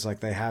feels like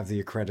they have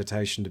the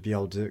accreditation to be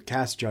able to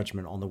cast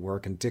judgment on the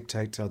work and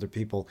dictate to other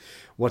people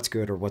what's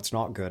good or what's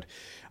not good.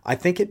 I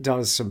think it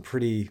does some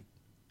pretty...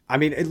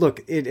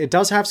 it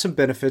does have some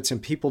benefits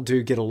and people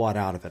do get a lot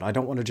out of it. I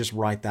don't want to just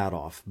write that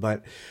off.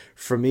 But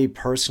for me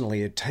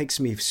personally, it takes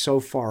me so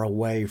far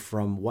away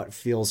from what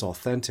feels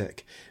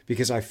authentic,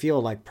 because I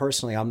feel like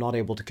personally I'm not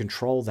able to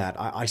control that.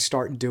 I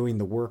start doing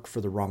the work for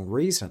the wrong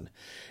reason.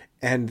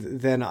 And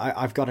then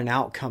I've got an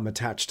outcome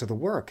attached to the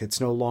work.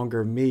 It's no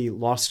longer me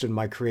lost in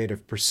my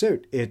creative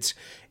pursuit. It's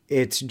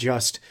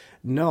just,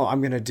 no, I'm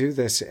going to do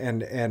this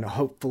and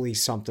hopefully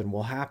something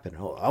will happen.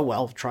 Oh,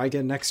 well, try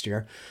again next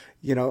year.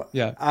 Yeah.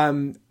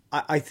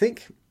 I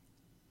think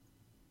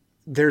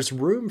there's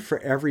room for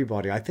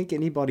everybody. I think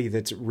anybody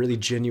that's really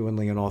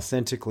genuinely and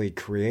authentically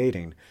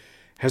creating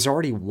has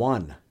already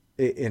won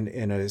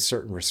in a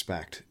certain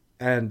respect.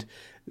 And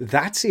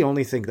that's the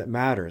only thing that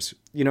matters.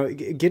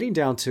 Getting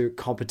down to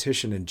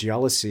competition and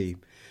jealousy,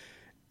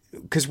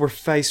 because we're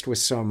faced with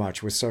so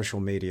much with social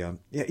media.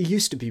 It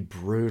used to be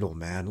brutal,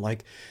 man.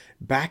 Like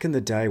back in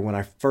the day when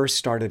I first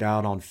started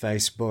out on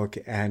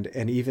Facebook and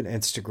even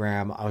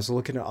Instagram, I was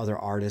looking at other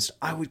artists.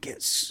 I would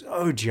get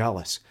so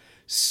jealous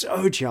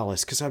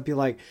because I'd be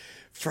like,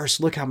 first,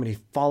 look how many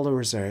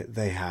followers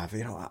they have.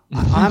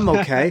 I'm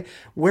okay.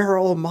 Where are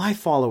all my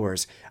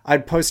followers?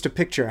 I'd post a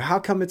picture. How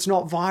come it's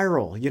not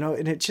viral?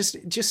 And it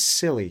just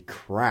silly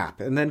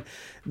crap. And then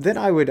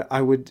I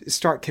would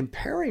start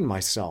comparing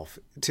myself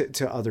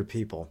to other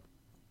people.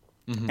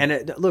 Mm-hmm.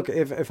 And look,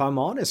 if I'm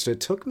honest,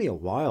 it took me a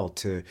while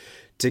to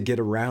get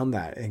around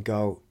that and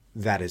go,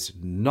 that is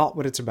not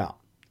what it's about.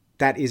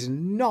 That is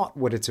not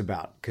what it's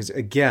about. Because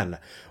again,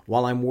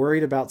 while I'm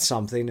worried about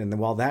something and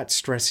while that's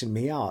stressing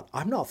me out,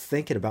 I'm not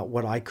thinking about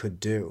what I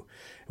could do.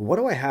 What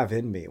do I have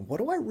in me? What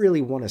do I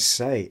really want to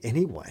say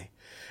anyway?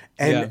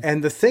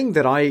 And the thing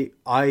that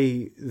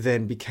I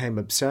then became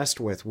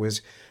obsessed with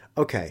was,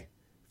 okay,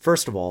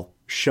 first of all,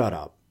 shut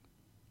up.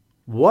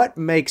 What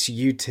makes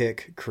you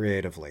tick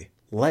creatively?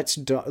 Let's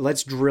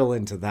drill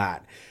into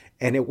that.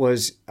 And it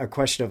was a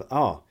question of,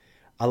 oh,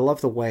 I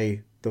love the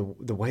way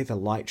the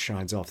light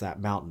shines off that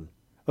mountain.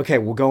 Okay,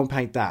 well, go and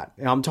paint that.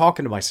 And I'm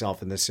talking to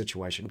myself in this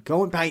situation.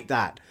 Go and paint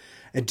that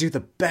and do the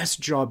best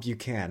job you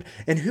can.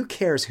 And who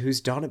cares who's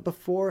done it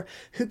before?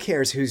 Who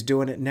cares who's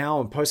doing it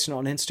now and posting it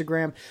on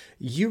Instagram?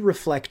 You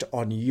reflect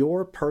on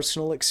your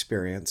personal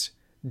experience.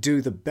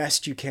 Do the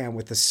best you can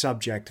with the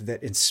subject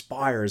that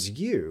inspires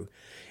you.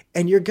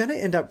 And you're going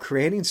to end up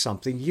creating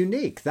something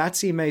unique.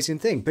 That's the amazing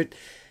thing. But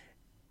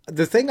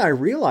the thing I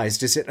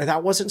realized is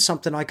that wasn't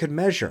something I could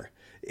measure.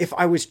 If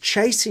I was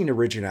chasing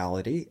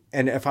originality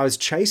and if I was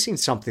chasing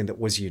something that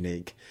was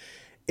unique,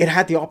 it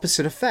had the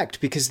opposite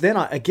effect, because then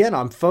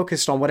I'm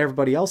focused on what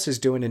everybody else is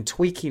doing and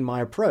tweaking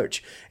my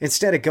approach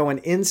instead of going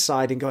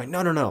inside and going,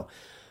 no.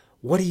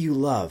 what do you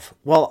love?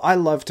 Well, I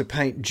love to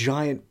paint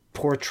giant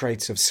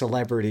portraits of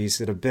celebrities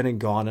that have been and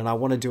gone, and I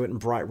want to do it in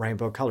bright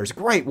rainbow colors.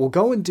 Great, well,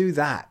 go and do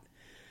that.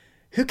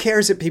 Who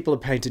cares that people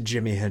have painted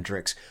Jimi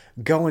Hendrix?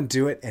 Go and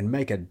do it and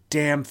make a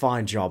damn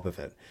fine job of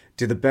it.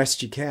 Do the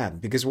best you can,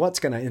 because what's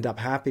going to end up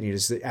happening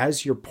is that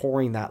as you're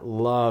pouring that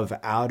love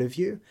out of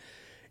you,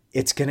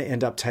 it's going to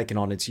end up taking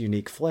on its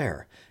unique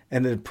flair.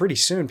 And then pretty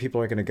soon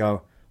people are going to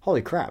go,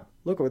 holy crap,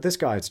 look at what this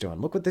guy's doing.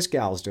 Look what this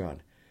gal's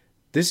doing.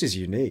 This is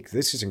unique.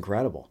 This is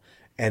incredible.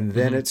 And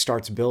then it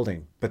starts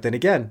building. But then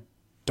again,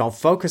 don't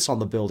focus on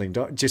the building.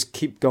 Don't just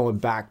keep going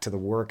back to the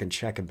work and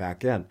checking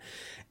back in.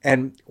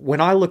 And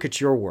when I look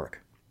at your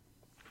work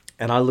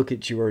and I look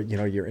at your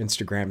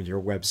Instagram and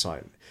your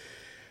website,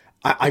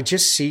 I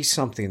just see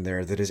something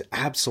there that is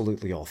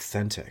absolutely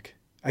authentic.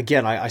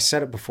 Again, I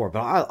said it before, but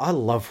I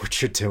love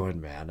what you're doing,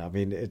 man. I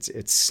mean,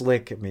 it's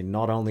slick. I mean,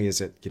 not only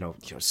is it,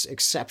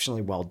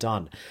 exceptionally well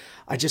done,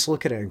 I just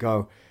look at it and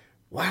go,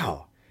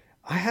 wow,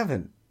 I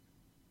haven't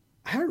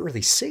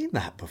really seen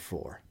that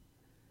before.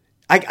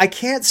 I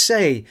can't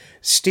say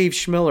Steve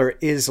Chmilar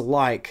is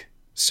like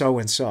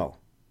so-and-so.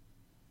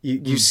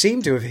 You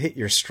seem to have hit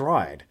your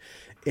stride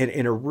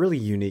in a really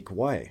unique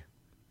way.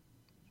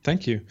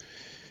 Thank you.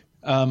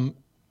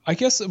 I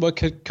guess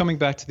coming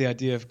back to the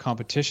idea of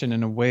competition,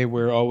 in a way,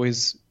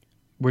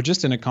 we're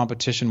just in a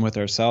competition with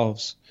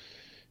ourselves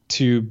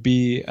to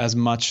be as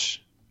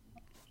much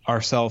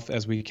ourselves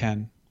as we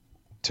can,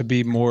 to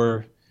be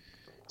more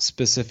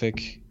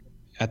specific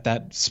at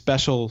that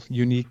special,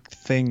 unique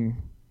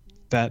thing,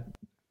 that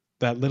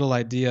little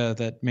idea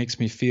that makes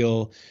me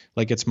feel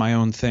like it's my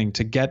own thing,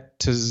 to get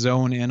to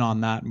zone in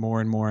on that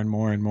more and more and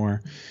more and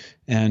more.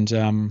 And,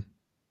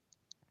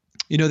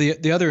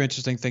 the other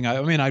interesting thing,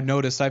 I've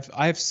noticed,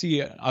 I've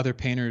seen other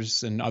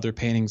painters and other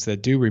paintings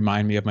that do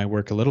remind me of my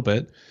work a little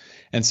bit.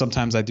 And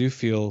sometimes I do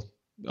feel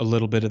a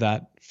little bit of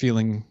that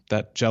feeling,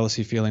 that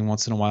jealousy feeling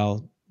once in a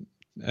while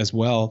as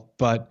well.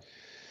 But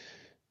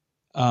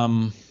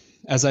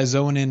as I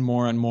zone in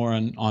more and more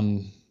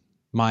on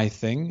my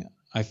thing,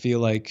 I feel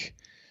like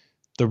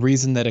the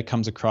reason that it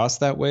comes across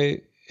that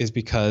way is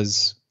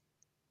because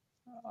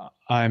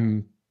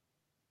I'm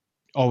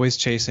always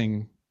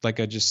chasing, like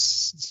I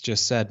just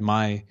said,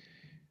 my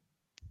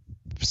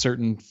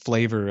certain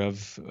flavor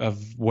of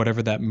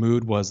whatever that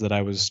mood was that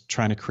I was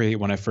trying to create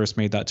when I first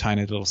made that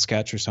tiny little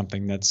sketch, or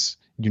something that's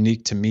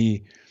unique to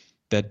me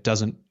that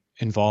doesn't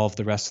involve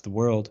the rest of the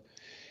world.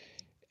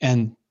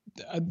 And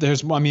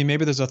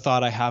maybe there's a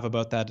thought I have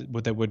about that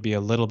would be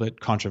a little bit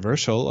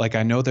controversial. Like,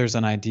 I know there's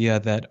an idea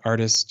that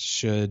artists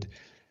should,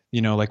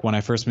 like when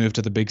I first moved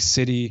to the big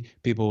city,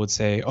 people would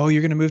say, oh,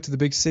 you're going to move to the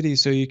big city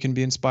so you can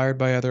be inspired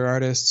by other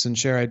artists and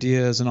share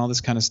ideas and all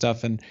this kind of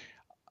stuff. And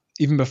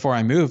even before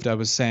I moved, I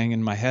was saying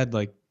in my head,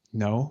 like,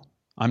 no,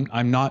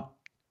 I'm not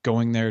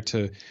going there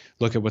to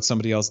look at what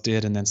somebody else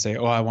did and then say,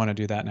 oh, I want to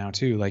do that now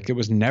too. Like, it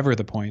was never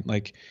the point,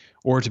 like,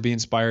 or to be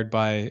inspired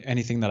by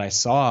anything that I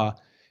saw.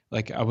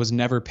 Like, I was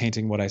never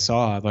painting what I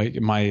saw. Like,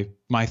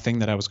 my thing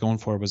that I was going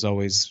for was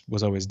always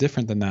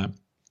different than that.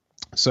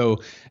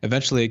 So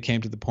eventually it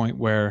came to the point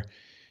where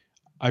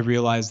I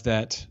realized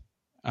that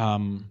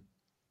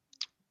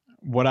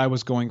what I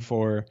was going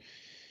for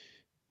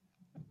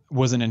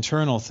was an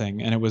internal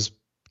thing, and it was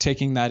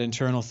taking that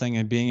internal thing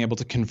and being able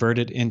to convert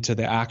it into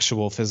the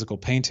actual physical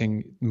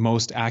painting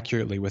most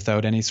accurately,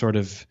 without any sort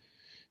of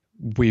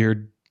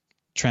weird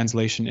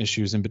translation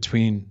issues in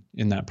between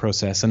in that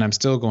process. And I'm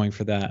still going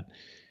for that.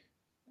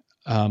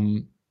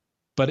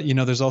 But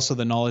there's also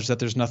the knowledge that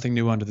there's nothing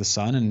new under the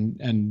sun,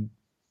 and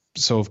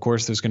so of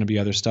course there's going to be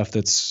other stuff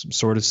that's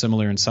sort of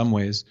similar in some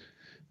ways.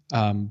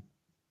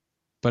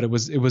 But it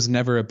was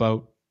never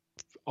about,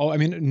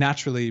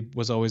 naturally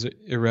was always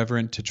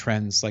irreverent to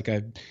trends. Like,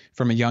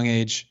 from a young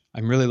age,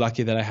 I'm really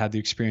lucky that I had the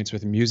experience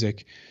with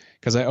music,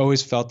 because I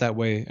always felt that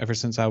way ever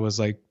since I was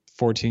like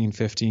 14,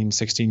 15,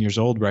 16 years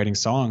old writing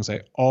songs.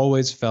 I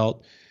always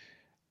felt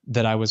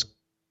that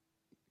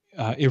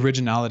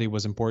originality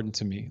was important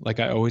to me.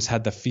 Like, I always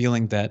had the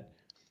feeling that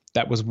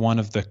was one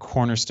of the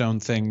cornerstone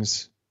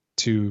things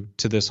to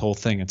this whole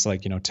thing. It's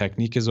like,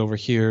 technique is over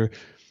here,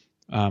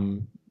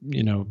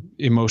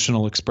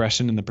 emotional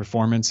expression in the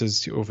performance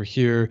is over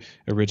here,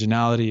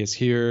 originality is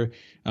here,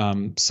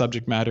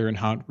 subject matter and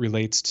how it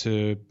relates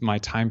to my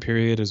time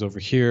period is over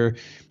here.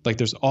 Like,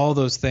 there's all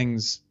those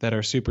things that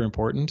are super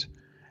important,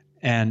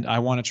 and I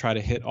want to try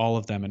to hit all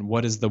of them. And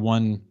what is the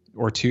one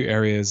or two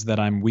areas that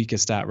I'm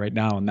weakest at right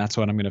now? And that's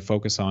what I'm going to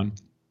focus on.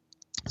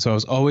 So I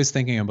was always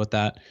thinking about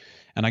that,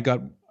 and I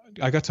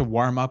got to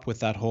warm up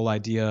with that whole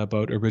idea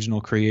about original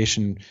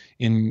creation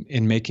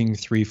in making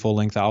 3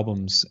 full-length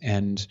albums,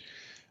 and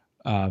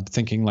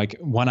thinking, like,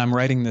 when I'm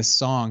writing this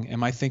song,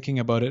 am I thinking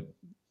about it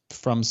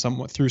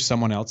through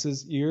someone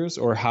else's ears,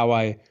 or how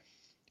I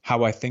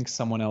think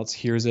someone else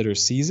hears it or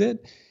sees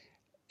it?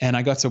 And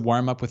I got to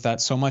warm up with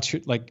that so much.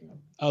 Like,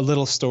 a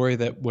little story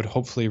that would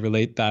hopefully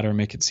relate that or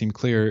make it seem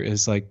clear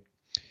is, like,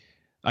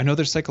 I know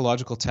there's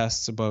psychological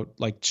tests about,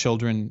 like,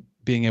 children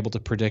being able to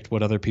predict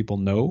what other people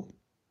know.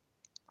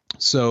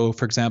 So,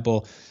 for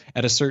example,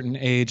 at a certain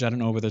age, I don't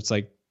know whether it's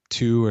like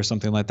 2 or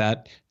something like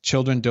that,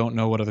 children don't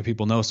know what other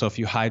people know. So if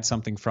you hide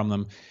something from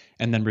them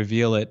and then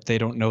reveal it, they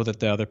don't know that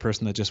the other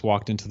person that just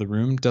walked into the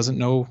room doesn't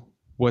know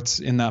what's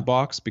in that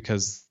box,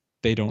 because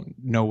they don't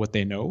know what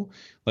they know.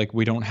 Like,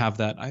 we don't have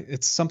that.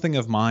 It's something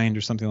of mind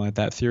or something like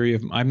that, theory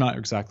of, I'm not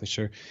exactly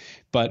sure,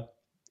 but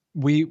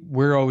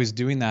we're always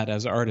doing that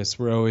as artists.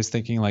 We're always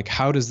thinking like,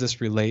 how does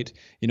this relate?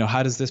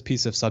 How does this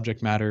piece of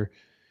subject matter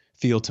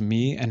feel to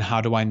me? And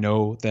how do I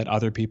know that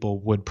other people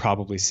would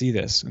probably see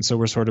this? And so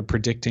we're sort of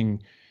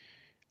predicting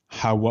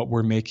how what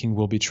we're making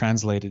will be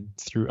translated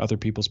through other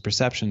people's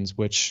perceptions,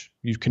 which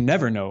you can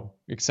never know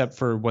except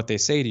for what they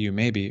say to you,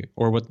 maybe,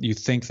 or what you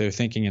think they're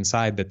thinking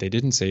inside that they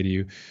didn't say to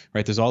you,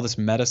 right? There's all this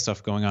meta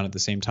stuff going on at the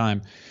same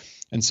time.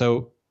 And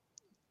so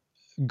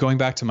going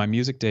back to my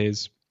music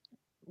days,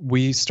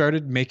 we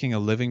started making a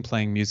living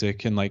playing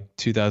music in like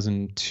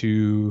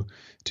 2002,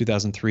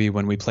 2003,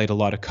 when we played a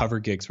lot of cover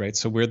gigs, right?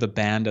 So we're the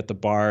band at the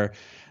bar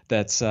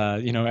that's,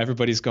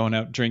 everybody's going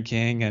out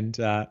drinking.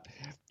 And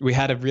we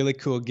had a really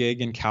cool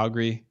gig in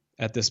Calgary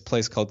at this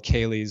place called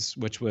Kaylee's,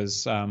 which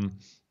was, I'm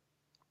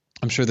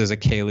sure there's a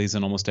Kaylee's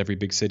in almost every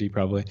big city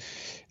probably.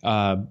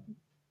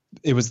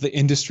 It was the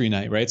industry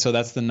night, right? So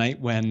that's the night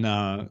when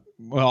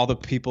all the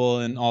people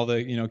and all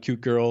the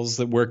cute girls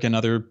that work in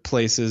other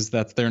places,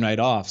 that's their night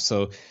off.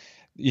 So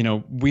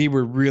we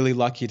were really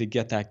lucky to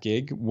get that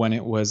gig when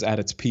it was at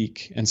its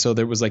peak. And so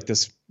there was like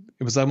this,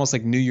 it was almost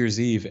like New Year's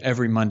Eve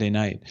every Monday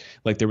night.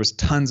 Like there was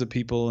tons of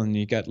people, and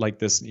you got like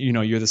this,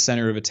 you're the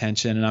center of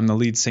attention, and I'm the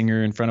lead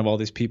singer in front of all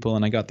these people,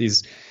 and I got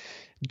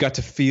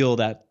to feel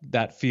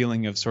that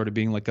feeling of sort of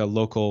being like a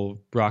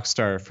local rock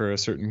star for a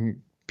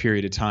certain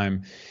period of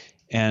time.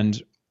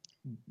 And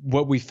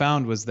what we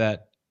found was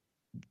that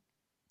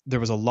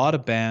there was a lot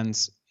of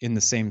bands in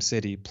the same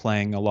city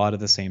playing a lot of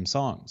the same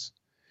songs.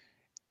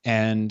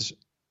 And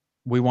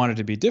we wanted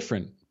to be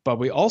different, but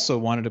we also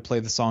wanted to play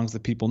the songs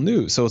that people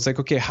knew. So it's like,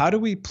 okay, how do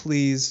we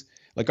please,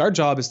 like our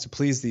job is to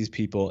please these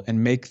people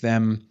and make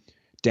them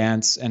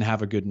dance and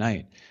have a good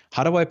night.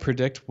 How do I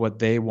predict what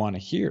they want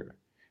to hear?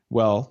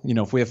 Well,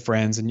 if we have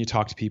friends and you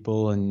talk to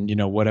people and,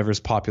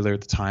 whatever's popular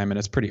at the time, and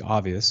it's pretty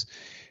obvious.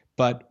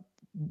 But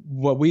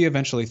what we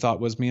eventually thought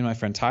was, me and my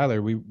friend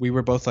Tyler, we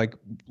were both like,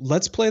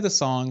 let's play the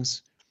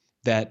songs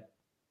that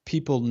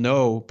people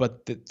know,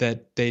 but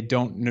that they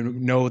don't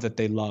know that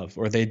they love,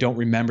 or they don't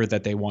remember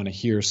that they want to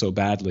hear so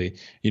badly.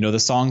 The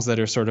songs that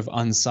are sort of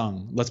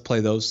unsung, let's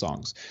play those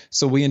songs.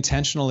 So we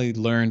intentionally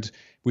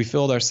we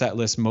filled our set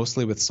list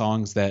mostly with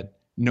songs that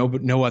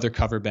no other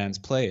cover bands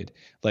played.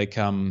 Like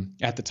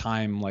at the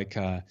time, like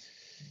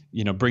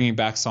bringing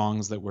back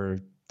songs that were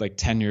like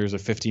 10 years or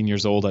 15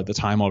 years old at the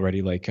time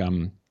already, like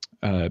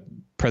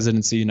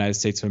Presidency, United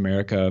States of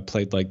America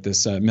played like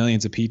this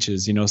Millions of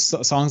Peaches,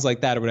 songs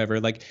like that or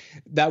whatever. Like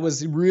that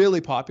was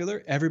really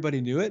popular.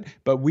 Everybody knew it,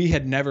 but we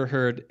had never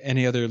heard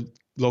any other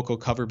local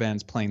cover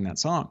bands playing that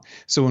song.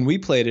 So when we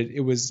played it,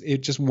 it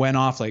just went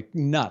off like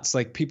nuts.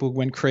 Like people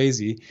went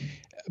crazy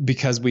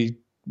because we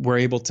were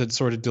able to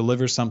sort of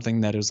deliver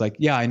something that is like,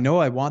 yeah, I know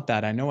I want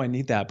that. I know I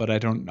need that, but I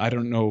don't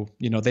know,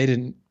 they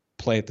didn't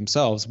play it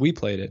themselves. We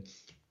played it.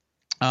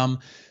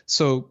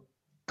 So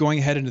going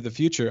ahead into the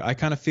future, I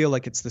kind of feel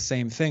like it's the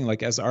same thing.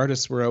 Like as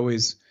artists, we're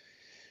always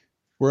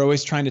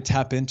trying to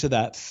tap into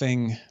that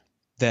thing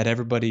that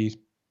everybody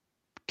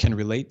can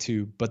relate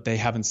to, but they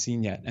haven't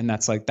seen yet. And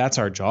that's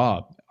our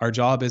job. Our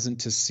job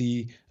isn't to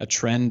see a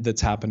trend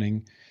that's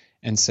happening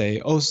and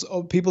say,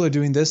 oh, people are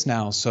doing this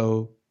now,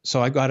 so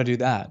I got to do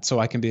that so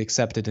I can be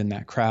accepted in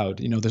that crowd.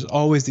 There's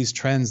always these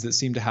trends that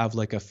seem to have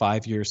like a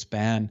 5-year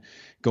span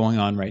going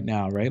on right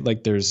now, right?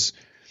 Like there's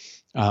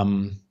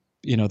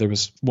there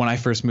was, when I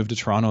first moved to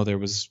Toronto, there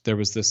was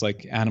this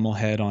like animal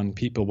head on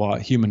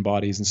human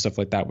bodies and stuff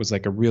like that was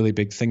like a really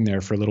big thing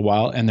there for a little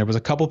while. And there was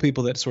a couple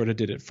people that sort of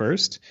did it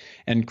first,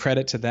 and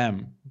credit to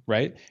them,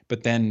 right?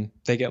 But then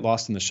they get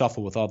lost in the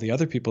shuffle with all the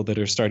other people that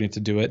are starting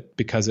to do it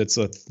because that's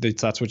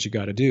what you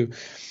got to do.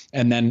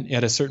 And then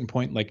at a certain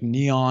point, like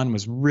neon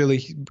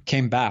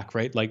came back,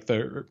 right? Like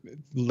the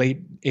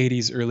late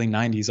 80s, early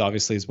 90s,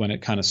 obviously, is when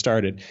it kind of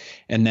started.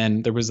 And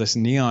then there was this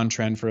neon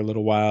trend for a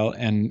little while,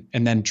 and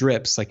then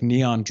drips, like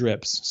neon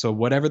drips. So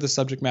whatever the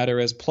subject matter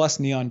is, plus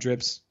neon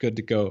drips, good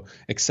to go,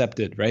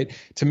 accepted, right?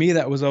 To me,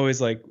 that was always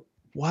like,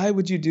 why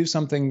would you do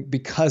something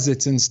because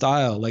it's in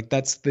style? Like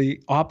that's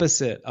the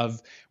opposite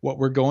of what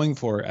we're going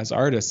for as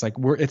artists. Like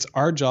it's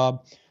our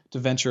job to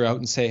venture out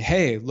and say,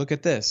 hey, look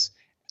at this.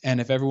 And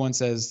if everyone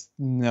says,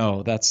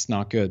 no, that's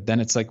not good,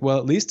 then it's like, well,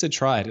 at least I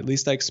tried. At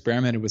least I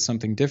experimented with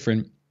something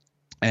different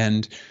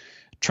and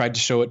tried to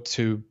show it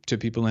to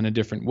people in a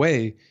different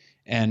way.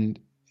 And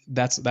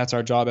that's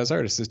our job as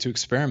artists, is to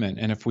experiment.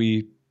 And if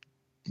we,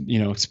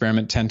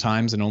 experiment 10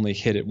 times and only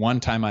hit it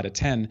 1 time out of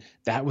 10,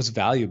 that was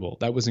valuable.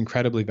 That was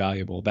incredibly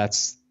valuable.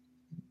 That's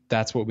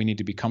what we need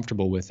to be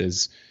comfortable with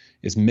is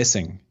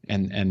missing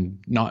and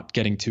not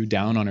getting too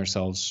down on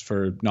ourselves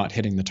for not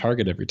hitting the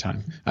target every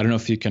time. I don't know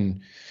if you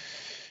can,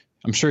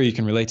 I'm sure you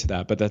can relate to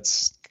that, but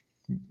that's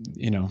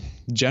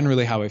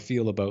generally how I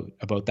feel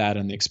about that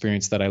and the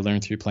experience that I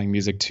learned through playing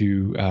music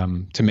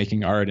to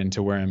making art and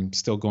to where I'm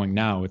still going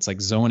now. It's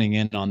like zoning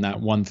in on that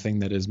one thing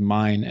that is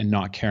mine and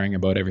not caring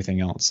about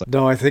everything else.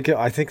 No, I think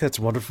that's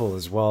wonderful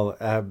as well.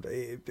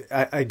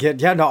 I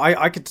get, yeah, no,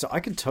 I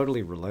could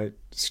totally relate,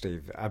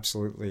 Steve,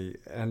 absolutely,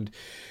 and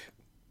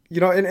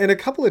in a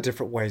couple of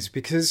different ways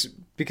because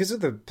of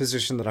the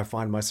position that I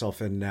find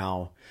myself in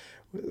now.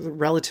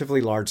 Relatively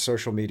large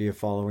social media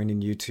following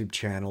and YouTube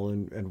channel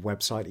and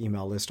website,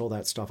 email list, all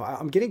that stuff.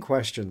 I'm getting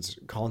questions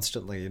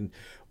constantly. And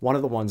one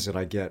of the ones that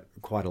I get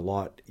quite a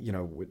lot,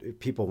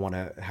 people want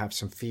to have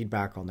some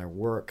feedback on their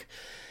work.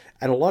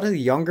 And a lot of the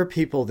younger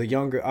people, the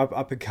younger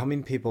up and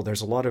coming people,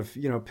 there's a lot of,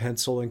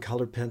 pencil and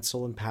colored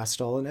pencil and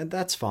pastel, and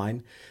that's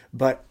fine.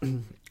 But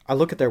I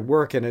look at their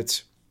work and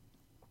it's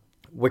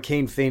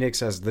Joaquin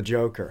Phoenix as the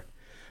Joker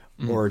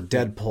or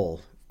Deadpool.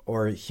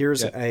 Or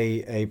here's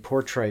a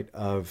portrait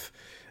of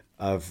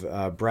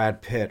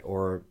Brad Pitt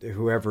or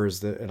whoever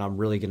is and I'm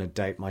really going to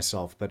date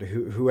myself, but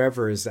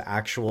whoever is the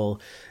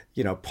actual,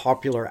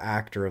 popular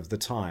actor of the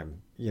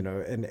time,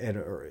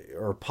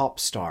 or pop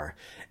star.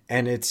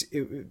 And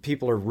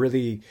people are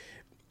really,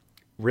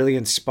 really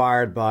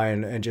inspired by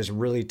and just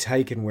really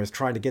taken with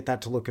trying to get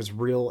that to look as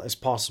real as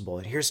possible.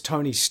 And here's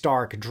Tony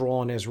Stark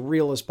drawn as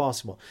real as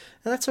possible.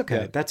 And that's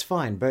okay. Yeah. That's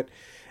fine. But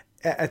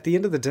at the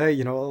end of the day,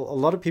 a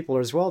lot of people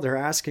as well, they're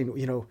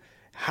asking,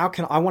 how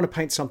can I want to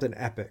paint something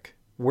epic?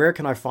 Where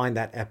can I find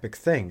that epic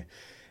thing?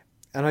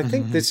 And I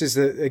think this is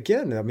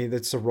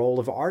it's the role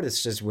of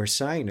artists, as we're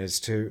saying, is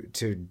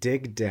to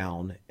dig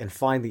down and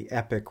find the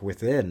epic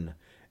within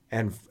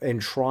and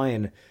try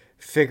and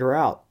figure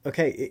out,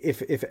 okay,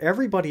 if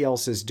everybody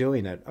else is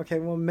doing it, okay,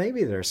 well,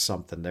 maybe there's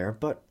something there,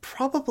 but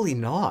probably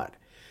not.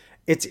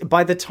 It's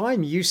by the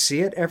time you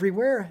see it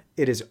everywhere,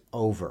 it is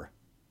over.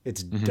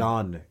 It's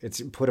done.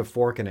 It's put a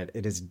fork in it.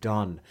 It is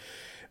done.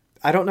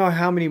 I don't know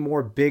how many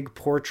more big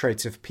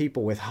portraits of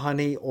people with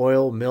honey,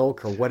 oil,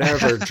 milk, or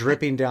whatever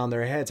dripping down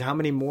their heads. How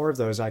many more of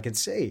those I can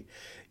see?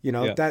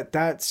 They're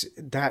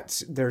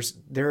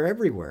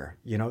everywhere.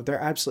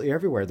 They're absolutely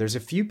everywhere. There's a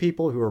few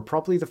people who are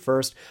probably the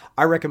first.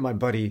 I reckon my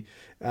buddy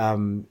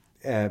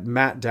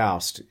Matt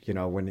Doust,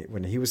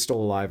 when he was still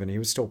alive and he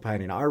was still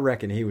painting, I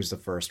reckon he was the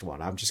first one.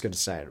 I'm just going to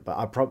say it, but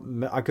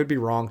I could be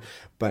wrong,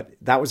 but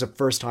that was the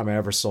first time I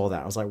ever saw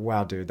that. I was like,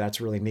 wow, dude, that's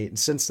really neat. And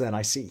since then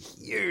I see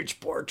huge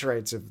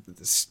portraits of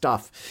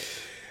stuff.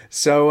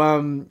 So,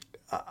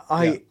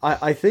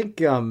 I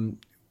think,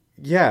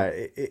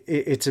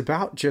 it's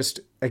about just,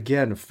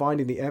 again,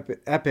 finding the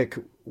epic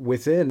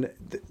within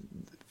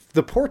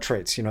the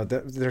portraits.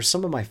 They're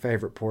some of my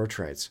favorite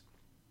portraits.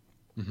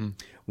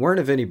 Weren't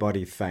of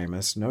anybody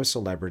famous, no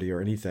celebrity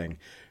or anything.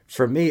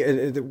 For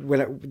me,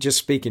 just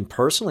speaking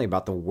personally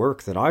about the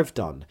work that I've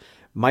done,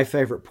 my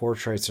favorite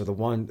portraits are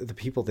the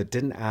people that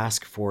didn't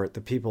ask for it,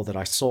 the people that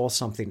I saw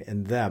something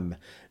in them.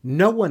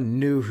 No one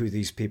knew who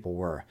these people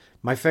were.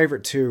 My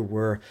favorite two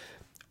were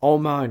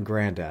Oma and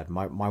Granddad,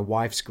 my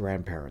wife's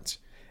grandparents.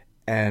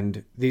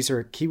 And these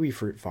are kiwi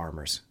fruit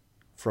farmers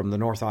from the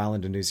North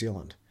Island of New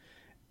Zealand.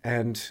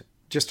 And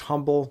just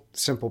humble,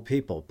 simple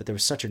people, but there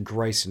was such a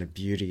grace and a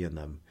beauty in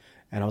them.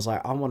 And I was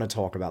like, I want to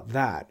talk about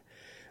that.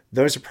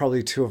 Those are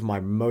probably two of my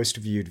most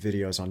viewed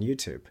videos on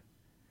YouTube.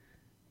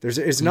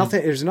 There's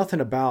nothing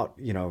about,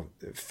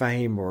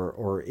 fame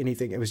or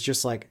anything. It was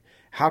just like,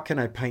 how can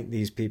I paint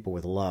these people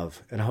with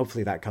love? And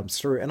hopefully that comes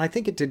through. And I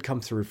think it did come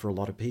through for a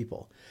lot of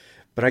people.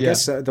 But I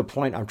guess the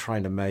point I'm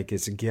trying to make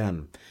is,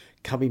 again,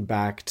 coming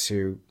back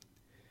to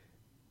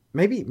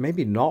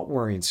maybe not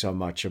worrying so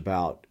much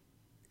about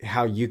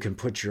how you can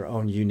put your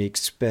own unique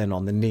spin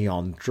on the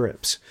neon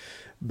drips,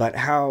 but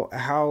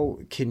how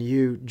can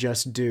you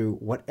just do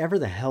whatever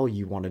the hell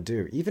you want to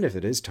do, even if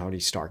it is Tony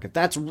Stark, if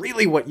that's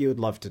really what you would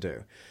love to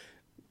do,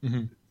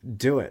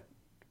 do it.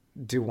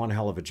 Do one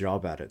hell of a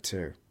job at it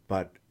too.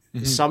 But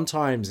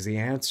sometimes the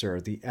answer,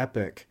 the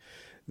epic,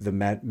 the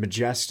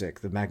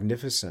majestic, the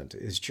magnificent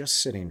is just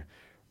sitting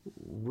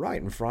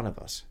right in front of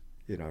us,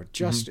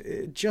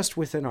 just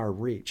within our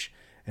reach.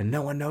 And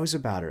no one knows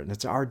about it. And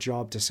it's our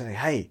job to say,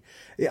 hey,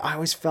 I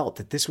always felt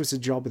that this was the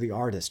job of the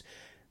artist.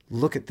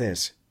 Look at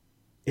this.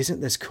 Isn't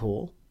this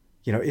cool?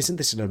 Isn't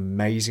this an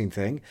amazing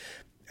thing?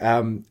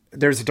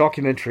 There's a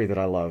documentary that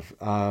I love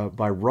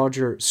by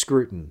Roger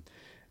Scruton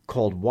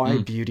called Why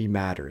Beauty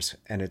Matters.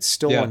 And it's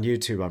still on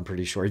YouTube, I'm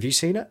pretty sure. Have you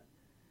seen it?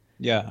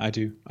 Yeah, I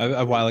do.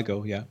 A while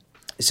ago, yeah.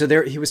 So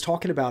he was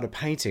talking about a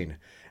painting.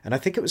 And I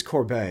think it was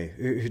Courbet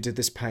who did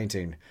this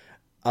painting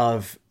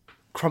of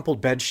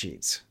crumpled bed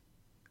sheets.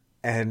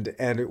 And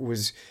it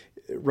was,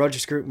 Roger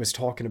Scruton was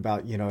talking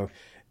about,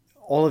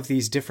 all of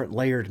these different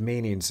layered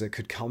meanings that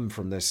could come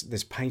from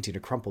this painting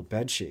of crumpled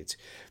bed sheets.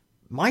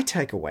 My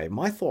takeaway,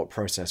 my thought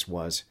process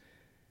was,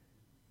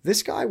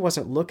 this guy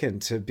wasn't looking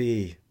to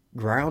be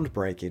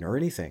groundbreaking or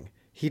anything.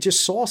 He just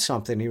saw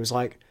something. He was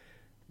like,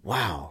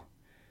 wow,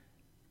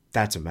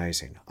 that's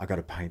amazing. I got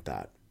to paint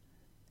that.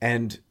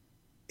 And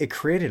it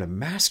created a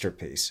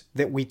masterpiece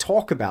that we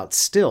talk about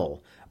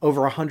still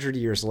over 100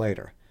 years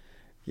later.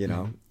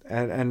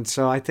 And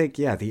so I think,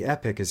 yeah, the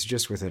epic is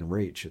just within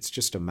reach. It's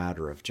just a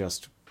matter of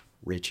just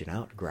reaching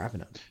out and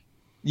grabbing it.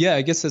 Yeah,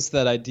 I guess it's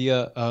that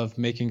idea of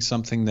making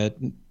something that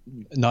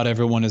not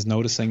everyone is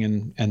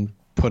noticing and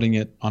putting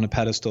it on a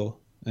pedestal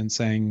and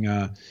saying,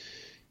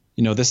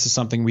 this is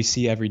something we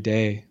see every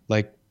day,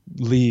 like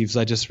leaves.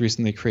 I just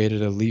recently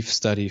created a leaf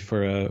study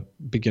for a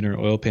beginner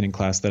oil painting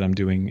class that I'm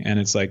doing. And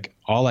it's like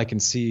all I can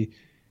see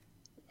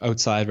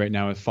outside right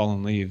now is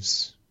fallen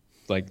leaves.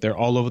 Like they're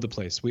all over the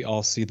place. We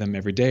all see them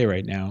every day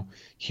right now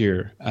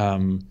here.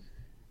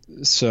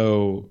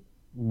 So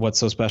what's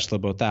so special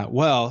about that?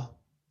 Well,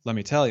 let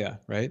me tell you,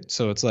 right?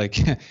 So it's like,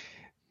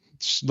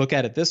 look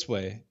at it this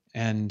way,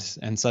 and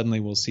suddenly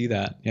we'll see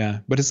that. Yeah.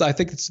 But I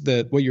think it's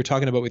what you're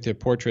talking about with your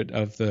portrait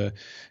of the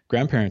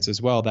grandparents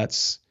as well.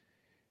 That's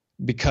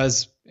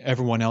because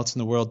everyone else in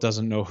the world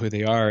doesn't know who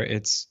they are.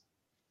 It's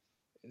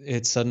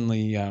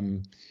suddenly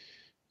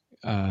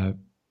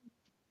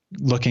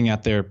looking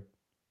at their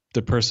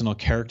personal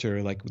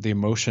character, like the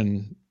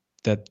emotion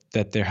that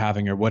they're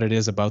having, or what it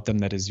is about them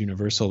that is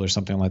universal or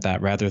something like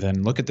that, rather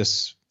than look at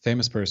this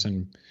famous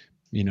person,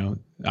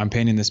 I'm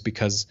painting this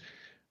because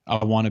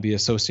I want to be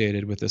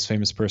associated with this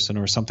famous person,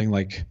 or something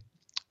like,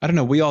 I don't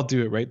know, we all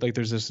do it, right? Like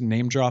there's this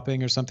name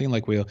dropping or something,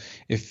 like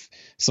if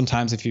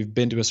you've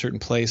been to a certain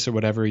place or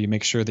whatever, you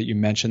make sure that you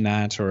mention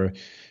that, or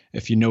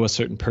if you know a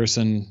certain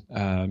person,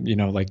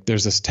 like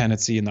there's this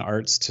tendency in the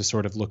arts to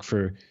sort of look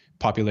for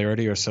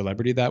popularity or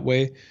celebrity that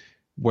way.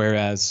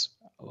 Whereas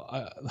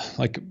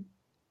like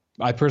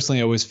I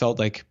personally always felt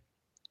like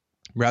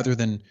rather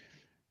than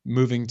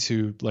moving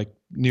to like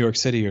New York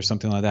City or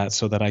something like that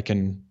so that I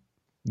can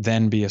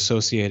then be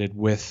associated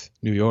with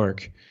New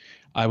York,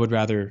 I would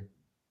rather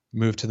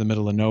move to the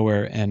middle of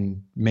nowhere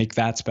and make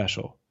that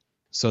special,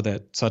 so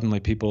that suddenly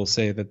people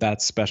say that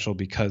that's special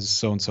because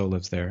so-and-so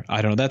lives there.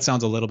 I don't know. That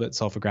sounds a little bit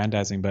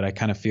self-aggrandizing, but I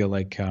kind of feel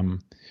like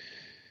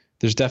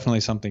there's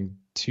definitely something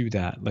to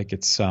that. Like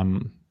it's,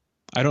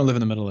 I don't live in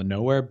the middle of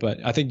nowhere,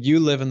 but I think you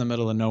live in the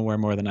middle of nowhere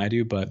more than I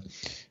do, but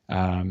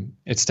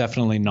it's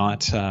definitely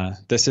not,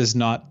 this is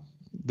not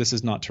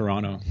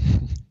Toronto.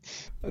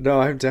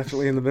 No, I'm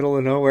definitely in the middle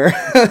of nowhere.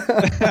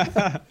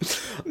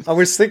 I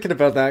was thinking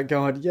about that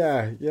going,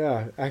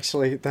 yeah,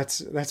 actually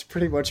that's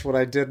pretty much what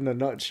I did in a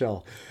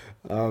nutshell.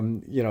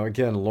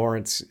 Again,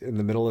 Lawrence in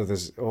the middle of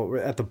this,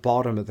 at the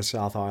bottom of the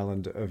South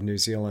Island of New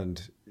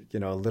Zealand,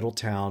 a little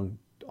town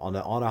on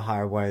a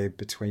highway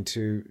between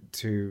two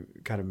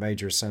kind of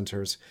major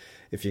centers,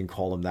 if you can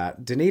call them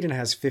that. Dunedin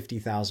has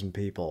 50,000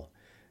 people.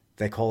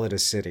 They call it a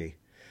city.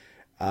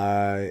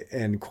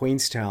 And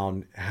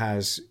Queenstown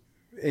has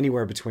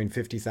anywhere between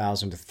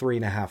 50,000 to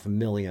 3.5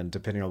 million,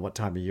 depending on what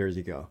time of year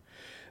you go.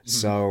 Mm-hmm.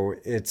 So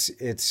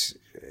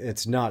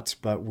it's nuts,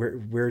 but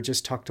we're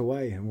just tucked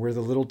away, and we're the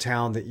little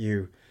town that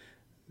you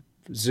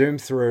zoom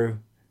through.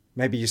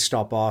 Maybe you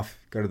stop off,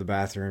 go to the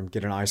bathroom,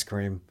 get an ice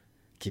cream,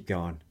 keep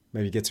going.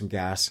 Maybe get some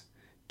gas,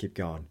 keep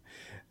going.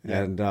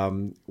 Yeah.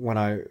 And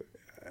when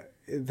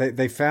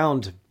they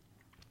found,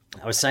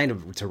 I was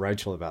saying to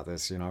Rachel about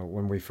this,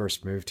 when we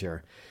first moved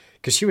here,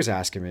 because she was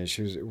asking me,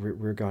 we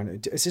were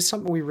going, is this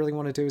something we really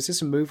want to do? Is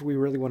this a move we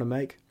really want to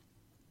make?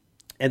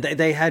 And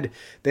they had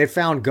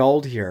found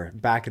gold here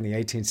back in the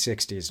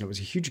 1860s, and it was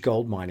a huge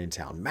gold mining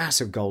town,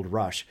 massive gold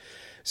rush.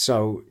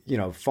 So,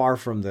 far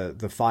from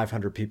the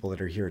 500 people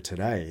that are here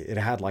today, it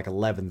had like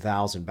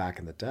 11,000 back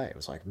in the day. It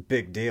was like a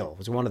big deal. It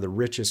was one of the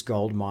richest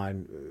gold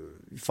mine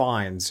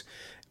finds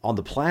on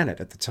the planet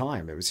at the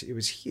time. It was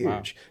huge.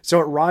 Wow. So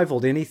it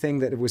rivaled anything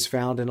that was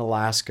found in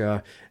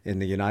Alaska, in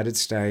the United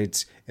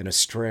States, in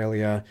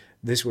Australia.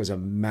 This was a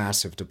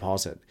massive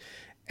deposit.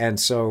 And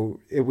so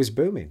it was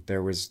booming.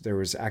 There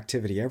was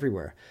activity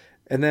everywhere.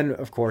 And then,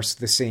 of course,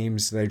 the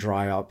seams, they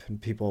dry up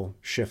and people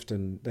shift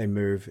and they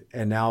move.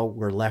 And now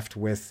we're left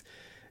with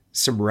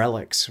some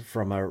relics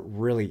from a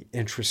really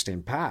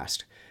interesting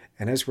past.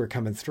 And as we're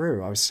coming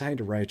through, I was saying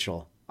to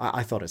Rachel,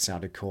 I thought it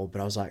sounded cool,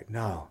 but I was like,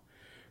 no,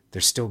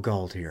 there's still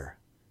gold here.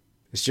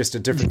 It's just a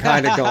different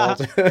kind of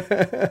gold.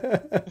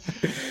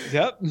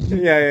 Yep.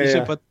 Yeah. You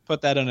should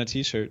put that on a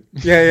t-shirt.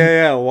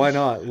 Yeah. Why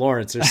not?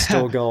 Lawrence, there's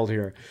still gold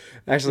here.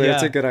 Actually,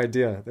 That's a good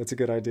idea. That's a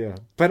good idea.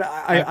 But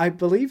I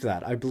believe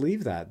that. I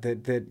believe that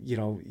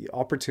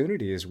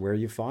opportunity is where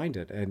you find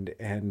it.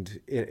 And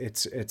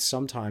it's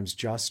sometimes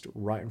just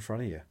right in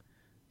front of you.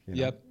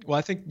 Yep. Well,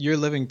 I think you're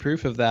living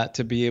proof of that,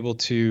 to be able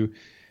to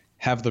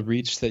have the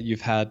reach that you've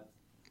had,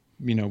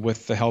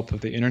 with the help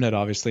of the internet,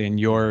 obviously, and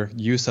your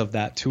use of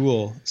that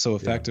tool so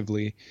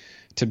effectively,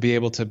 to be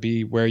able to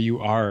be where you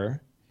are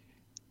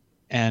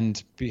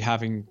and be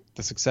having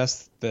the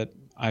success that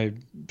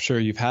I'm sure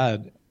you've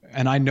had.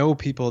 And I know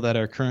people that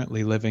are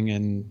currently living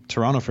in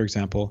Toronto, for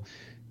example,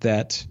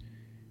 that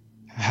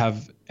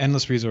have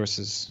endless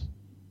resources,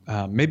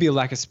 maybe a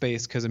lack of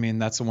space, because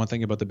that's the one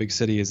thing about the big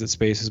city, is that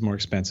space is more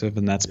expensive,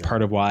 and that's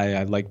part of why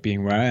I like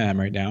being where I am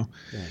right now.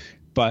 Yeah.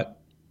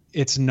 But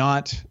it's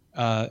not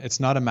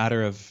a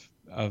matter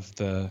of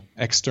the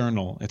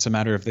external. It's a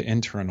matter of the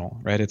internal,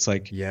 right? It's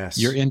like, yes,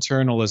 your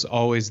internal is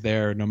always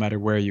there no matter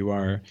where you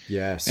are.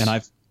 Yes.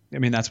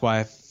 And that's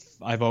why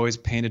I've always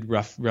painted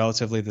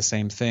relatively the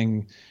same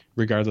thing,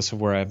 regardless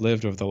of where I've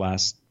lived over the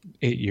last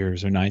 8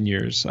 years or 9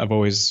 years. I've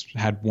always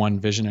had one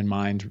vision in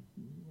mind,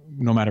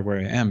 no matter where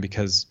I am,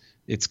 because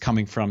it's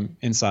coming from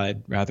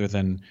inside rather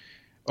than,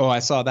 oh, I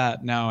saw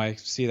that, now I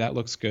see that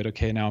looks good.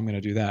 Okay, now I'm going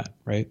to do that,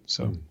 right?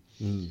 So.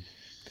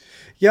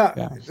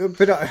 Yeah,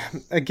 but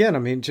again, I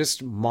mean,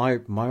 just my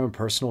own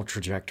personal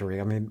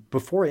trajectory. I mean,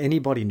 before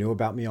anybody knew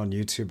about me on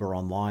YouTube or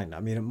online, I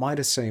mean, it might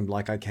have seemed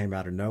like I came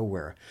out of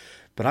nowhere,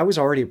 but I was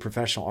already a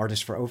professional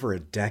artist for over a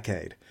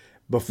decade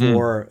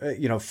before,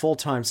 full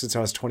time since I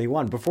was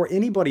 21, before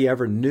anybody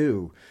ever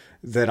knew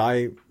that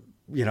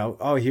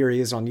oh, here he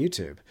is on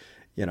YouTube.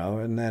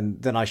 And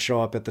then I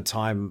show up at the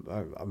time,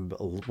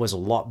 was a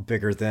lot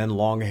bigger then,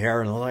 long hair,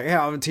 and I'm like,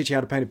 yeah, I'm gonna teach you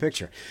how to paint a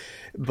picture.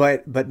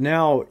 But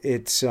now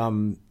it's,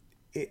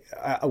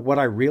 what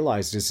I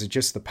realized is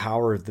just the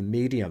power of the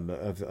medium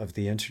of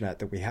the internet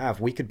that we have.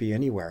 We could be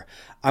anywhere.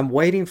 I'm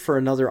waiting for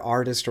another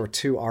artist or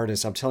two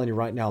artists. I'm telling you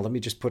right now, let me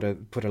just put a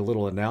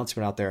little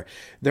announcement out there.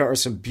 There are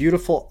some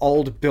beautiful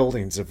old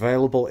buildings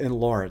available in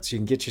Lawrence. You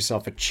can get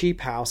yourself a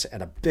cheap house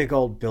and a big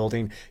old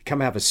building.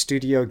 Come have a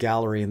studio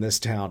gallery in this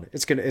town.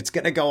 It's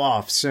gonna go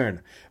off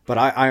soon. But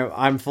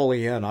I'm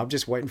fully in. I'm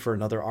just waiting for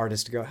another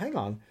artist to go, hang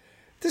on,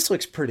 this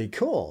looks pretty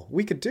cool.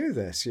 We could do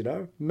this,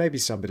 Maybe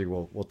somebody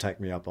will take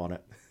me up on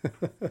it.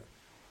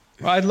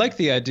 Well, I like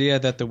the idea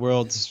that the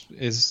world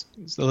is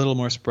a little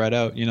more spread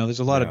out. There's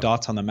a lot of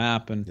dots on the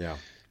map, and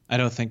I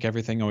don't think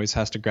everything always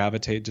has to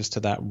gravitate just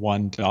to that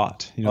one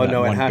dot. It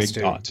has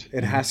to. Dot.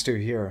 It has to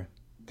here.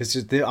 This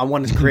is I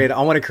want to create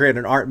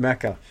an art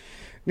mecca. It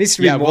needs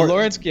to be more. Well,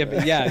 Lawrence,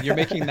 you're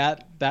making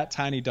that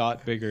tiny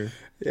dot bigger.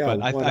 Yeah,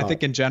 but I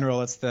think in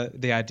general, it's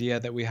the idea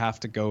that we have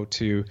to go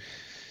to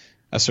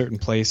a certain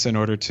place in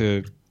order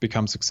to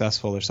become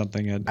successful or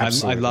something. And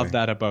I love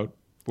that about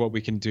what we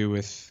can do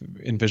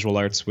in visual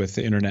arts with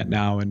the internet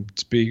now, and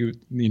to be,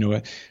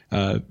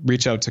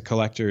 reach out to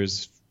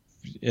collectors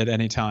at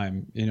any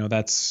time.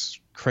 That's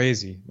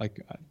crazy.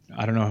 Like,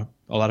 I don't know.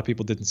 A lot of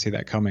people didn't see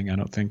that coming, I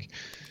don't think.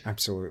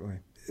 Absolutely.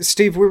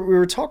 Steve, we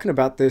were talking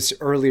about this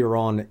earlier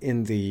on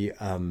in the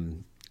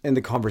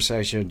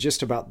conversation,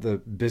 just about the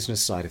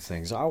business side of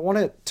things. I want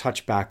to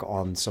touch back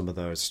on some of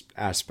those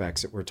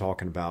aspects that we're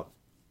talking about.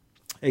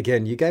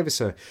 Again, you gave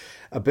us a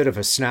bit of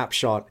a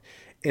snapshot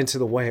into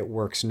the way it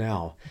works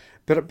now.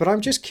 But I'm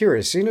just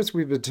curious, seeing as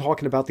we've been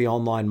talking about the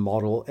online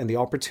model and the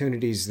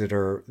opportunities that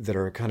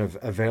are kind of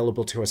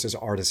available to us as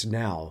artists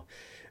now,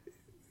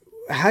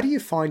 how do you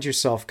find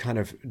yourself kind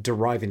of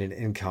deriving an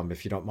income,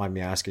 if you don't mind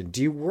me asking?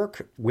 Do you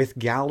work with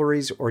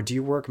galleries, or do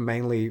you work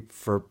mainly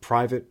for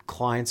private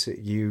clients that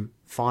you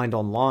find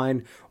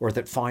online or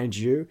that find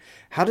you?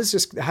 How does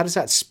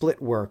that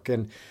split work?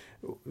 And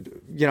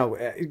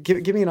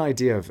give me an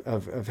idea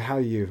of how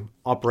you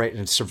operate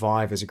and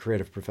survive as a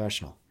creative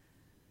professional.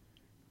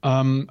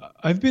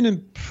 I've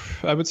been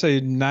I would say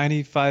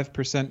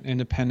 95%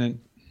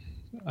 independent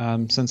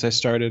since I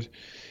started,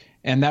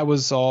 and that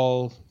was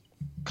all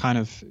kind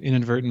of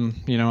inadvertent.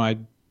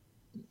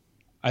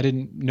 I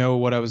didn't know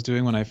what I was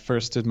doing when I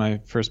first did my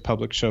first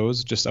public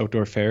shows, just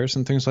outdoor fairs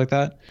and things like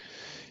that.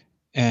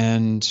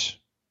 And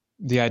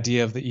the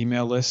idea of the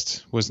email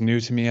list was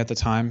new to me at the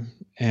time,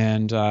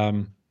 and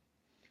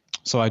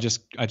so I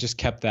just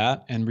kept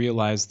that and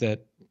realized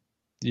that,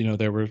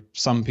 there were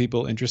some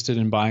people interested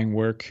in buying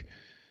work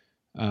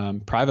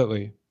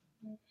privately,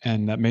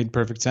 and that made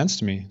perfect sense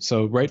to me.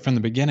 So right from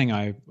the beginning,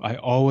 I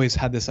always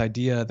had this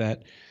idea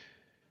that,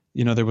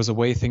 there was a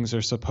way things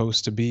are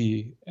supposed to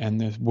be, and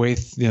the way,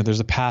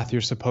 there's a path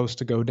you're supposed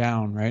to go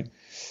down, right?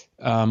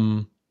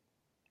 And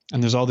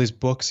there's all these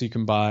books you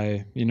can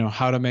buy,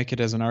 how to make it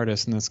as an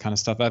artist and this kind of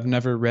stuff. I've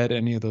never read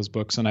any of those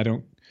books, and I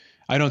don't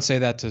say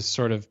that to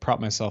sort of prop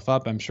myself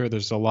up. I'm sure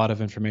there's a lot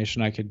of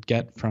information I could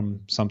get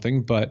from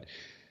something, but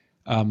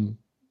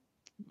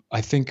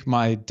I think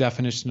my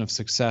definition of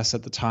success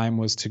at the time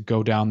was to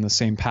go down the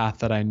same path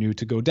that I knew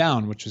to go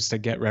down, which was to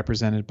get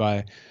represented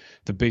by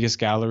the biggest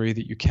gallery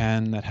that you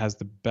can, that has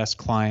the best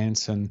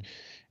clients, and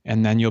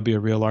then you'll be a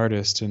real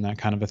artist and that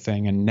kind of a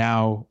thing. And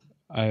now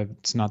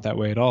it's not that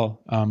way at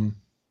all.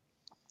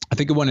 I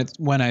think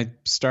when I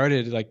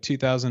started, like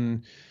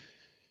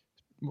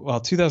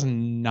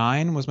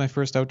 2009 was my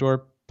first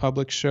outdoor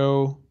public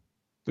show,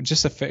 but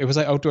just it was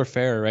like outdoor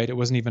fair, right? It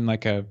wasn't even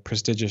like a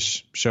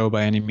prestigious show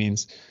by any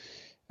means.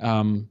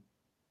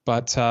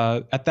 But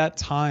at that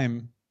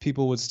time,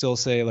 people would still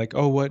say like,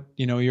 oh, what,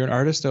 you're an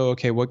artist. Oh,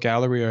 okay. What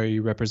gallery are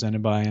you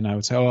represented by? And I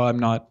would say, oh, I'm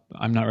not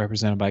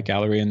represented by a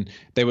gallery. And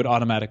they would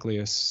automatically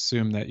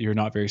assume that you're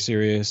not very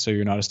serious, or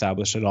you're not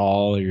established at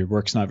all, or your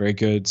work's not very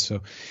good.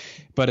 So,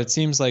 but it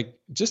seems like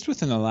just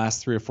within the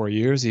last 3 or 4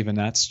 years, even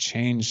that's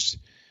changed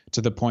to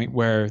the point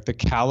where the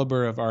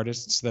caliber of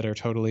artists that are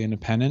totally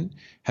independent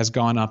has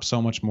gone up so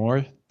much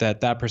more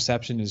that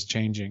perception is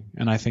changing.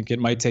 And I think it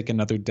might take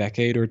another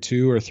decade or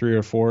 2 or 3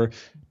 or 4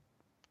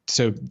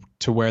 to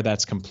where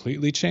that's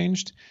completely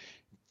changed.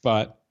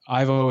 But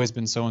I've always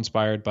been so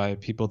inspired by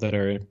people that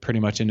are pretty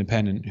much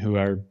independent, who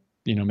are,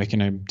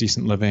 making a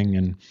decent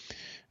living.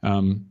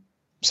 And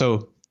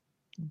so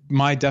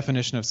my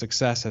definition of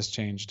success has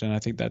changed. And I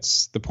think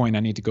that's the point I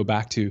need to go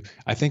back to.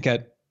 I think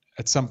at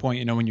some point,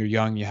 you know, when you're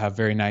young, you have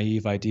very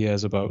naive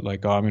ideas about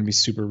like, oh, I'm going to be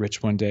super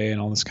rich one day and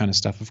all this kind of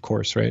stuff, of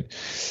course, right?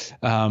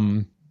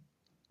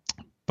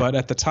 But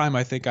at the time,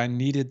 I think I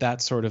needed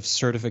that sort of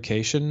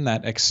certification,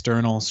 that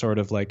external sort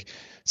of like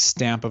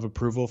stamp of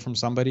approval from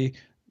somebody,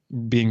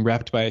 being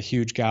repped by a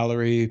huge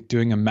gallery,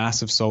 doing a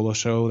massive solo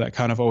show. That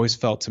kind of always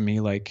felt to me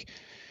like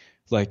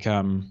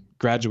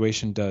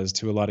graduation does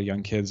to a lot of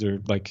young kids,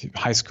 or like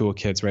high school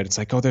kids, right? It's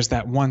like, oh, there's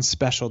that one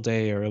special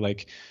day, or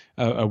like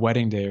a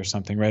wedding day or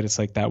something, right? It's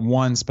like that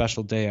one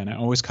special day. And I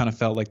always kind of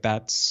felt like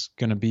that's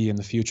going to be in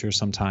the future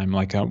sometime,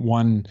 like a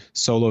one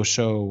solo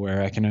show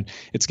where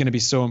it's going to be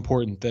so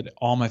important that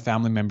all my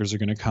family members are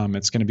going to come.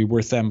 It's going to be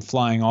worth them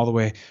flying all the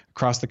way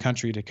across the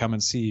country to come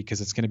and see,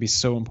 because it's going to be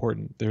so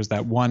important. There's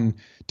that one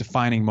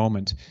defining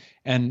moment.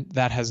 And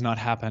that has not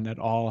happened at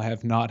all. I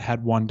have not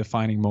had one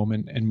defining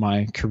moment in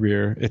my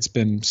career. It's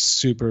been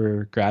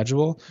super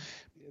gradual.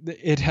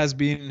 It has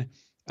been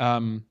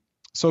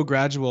so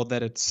gradual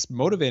that it's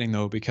motivating,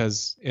 though,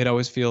 because it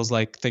always feels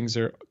like things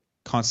are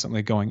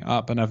constantly going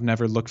up. And I've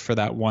never looked for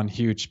that one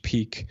huge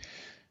peak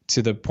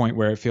to the point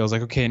where it feels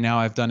like, okay, now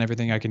I've done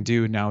everything I can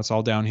do. Now it's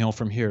all downhill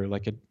from here.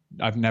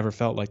 I've never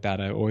felt like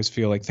that. I always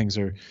feel like things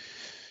are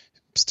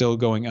still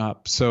going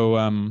up.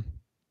 So,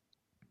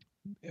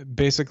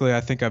 basically,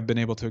 I think I've been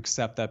able to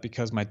accept that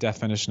because my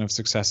definition of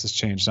success has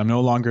changed. I'm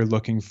no longer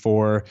looking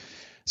for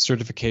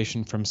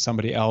certification from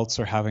somebody else,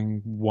 or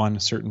having won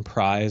a certain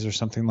prize or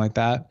something like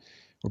that,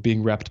 or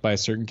being repped by a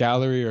certain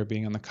gallery, or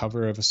being on the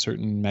cover of a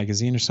certain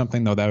magazine or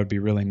something, though that would be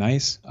really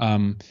nice.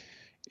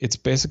 It's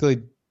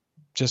basically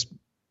just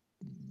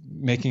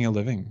making a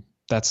living.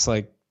 That's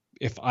like,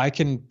 if I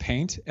can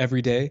paint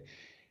every day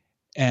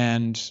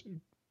and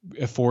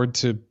afford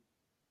to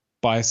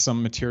buy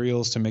some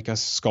materials to make a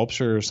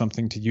sculpture or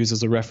something to use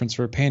as a reference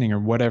for a painting or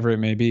whatever it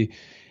may be,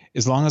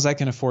 as long as I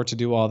can afford to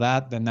do all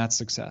that, then that's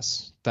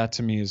success. That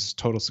to me is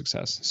total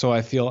success. So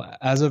I feel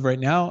as of right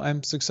now,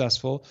 I'm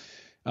successful.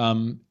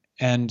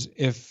 And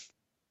if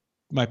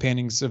my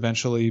paintings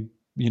eventually,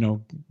 you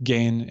know,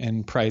 gain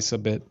in price a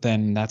bit,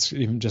 then that's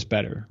even just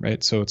better,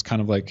 right? So it's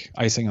kind of like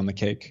icing on the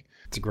cake.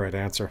 It's a great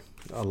answer.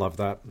 I love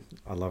that.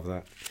 I love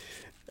that.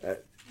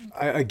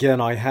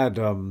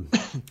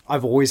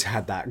 I've always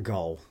had that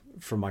goal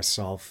for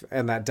myself,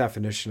 and that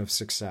definition of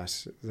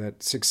success,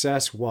 that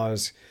success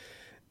was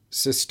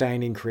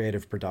sustaining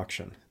creative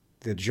production.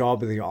 The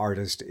job of the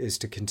artist is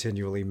to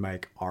continually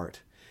make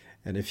art.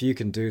 And if you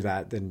can do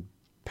that, then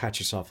pat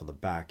yourself on the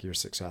back, you're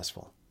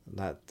successful.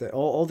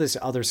 All this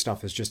other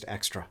stuff is just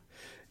extra.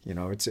 You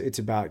know, it's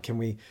about, can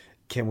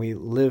we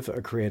live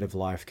a creative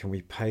life? Can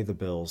we pay the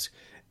bills?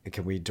 And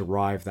can we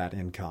derive that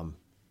income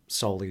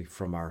solely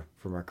from our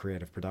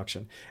creative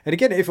production? And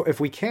again,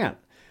 if we can't,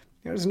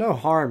 there's no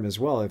harm as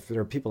well. If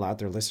there are people out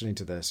there listening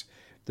to this,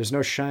 there's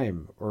no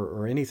shame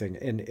or anything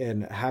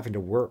in having to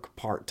work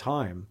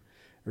part-time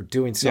or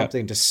doing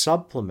something to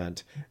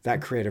supplement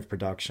that creative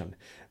production.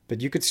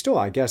 But you could still,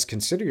 I guess,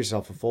 consider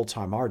yourself a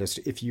full-time artist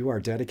if you are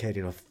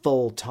dedicating a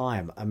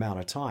full-time amount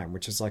of time,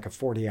 which is like a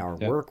 40-hour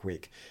work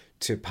week,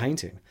 to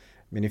painting.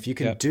 I mean, if you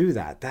can do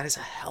that, that is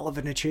a hell of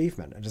an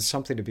achievement. And it's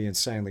something to be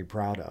insanely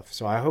proud of.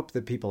 So I hope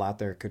that people out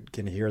there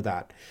can hear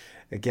that.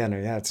 Again,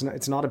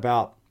 it's not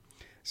about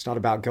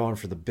going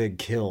for the big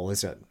kill,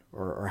 is it?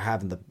 Or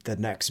having the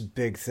next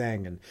big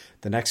thing and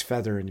the next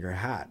feather in your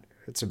hat.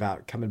 It's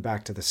about coming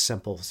back to the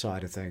simple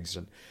side of things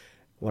and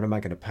what am I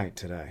going to paint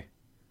today?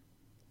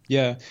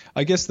 Yeah,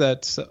 I guess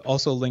that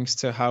also links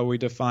to how we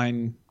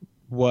define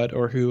what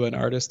or who an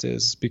artist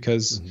is,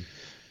 because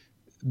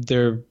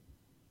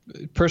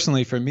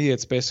personally for me,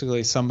 it's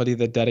basically somebody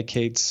that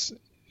dedicates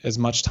as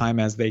much time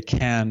as they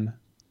can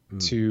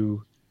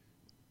to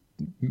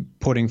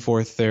putting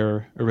forth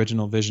their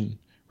original vision,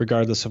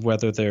 regardless of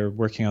whether they're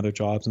working other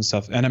jobs and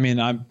stuff. And I mean,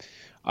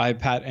 I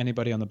pat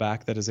anybody on the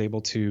back that is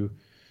able to,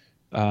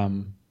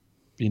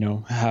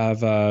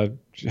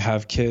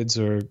 have kids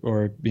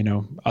or,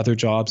 other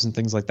jobs and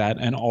things like that,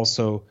 and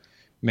also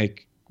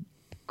make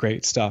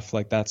great stuff.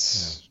 Like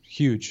that's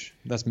huge.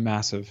 That's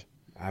massive.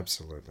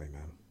 Absolutely,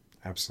 man.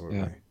 Absolutely.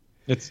 Yeah.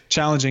 It's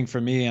challenging for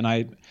me. And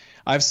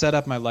I've set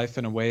up my life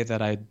in a way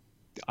that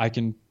I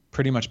can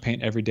pretty much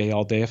paint every day,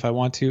 all day if I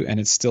want to, and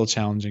it's still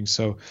challenging.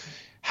 So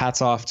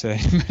hats off to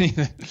anybody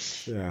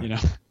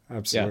that,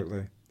 absolutely.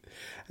 Yeah.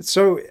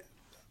 So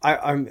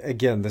I'm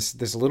again,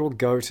 this little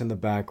goat in the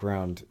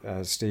background,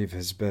 Steve,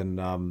 has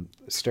been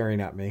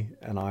staring at me,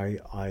 and I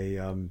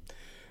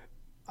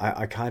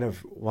kind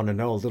of want to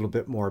know a little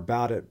bit more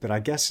about it. But I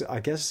guess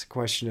the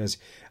question is,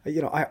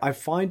 I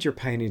find your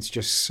paintings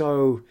just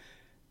so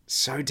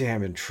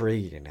damn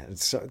intriguing, and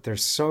they're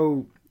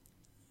so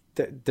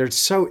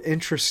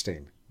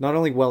interesting. Not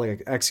only well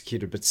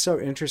executed, but so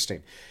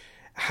interesting.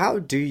 How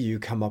do you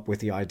come up with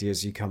the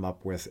ideas you come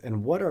up with,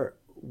 and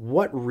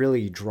what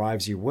really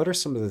drives you? What are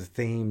some of the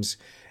themes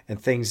and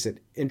things that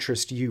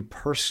interest you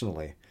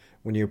personally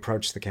when you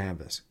approach the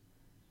canvas?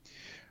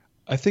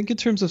 I think in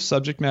terms of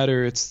subject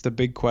matter, it's the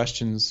big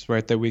questions,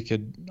 right, that we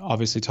could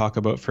obviously talk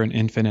about for an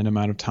infinite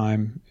amount of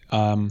time.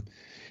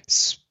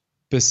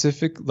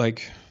 Specific,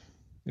 like,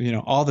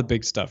 all the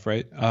big stuff,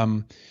 right?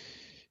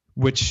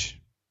 Which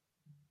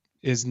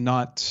is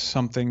not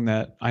something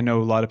that I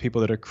know a lot of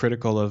people that are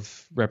critical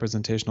of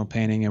representational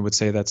painting and would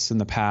say that's in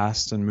the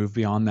past and move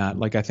beyond that.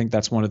 Like, I think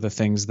that's one of the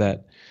things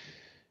that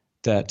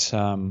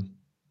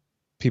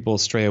people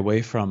stray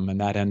away from,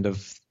 and that end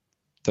of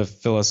the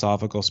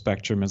philosophical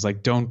spectrum is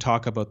like, don't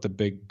talk about the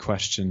big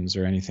questions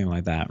or anything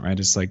like that, right?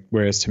 It's like,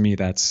 whereas to me,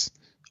 that's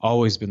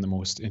always been the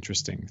most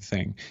interesting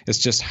thing. It's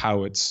just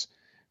how it's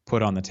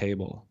put on the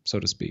table, so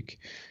to speak.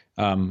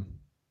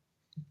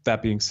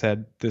 That being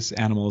said, this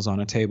animal is on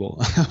a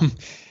table.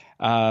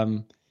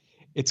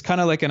 It's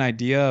kind of like an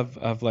idea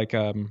of like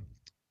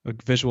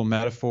visual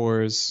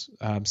metaphors,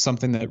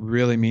 something that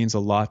really means a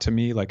lot to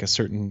me, like a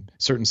certain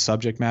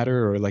subject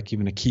matter, or like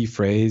even a key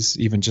phrase,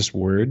 even just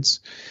words.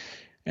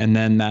 And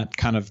then that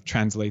kind of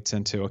translates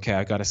into, okay,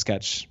 I got to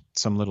sketch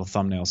some little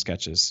thumbnail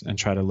sketches and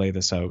try to lay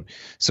this out.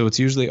 So it's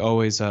usually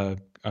always a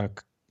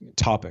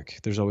topic.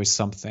 There's always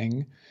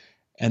something.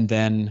 And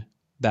then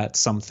that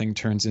something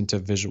turns into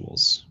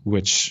visuals,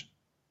 which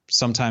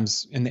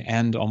sometimes in the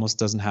end almost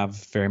doesn't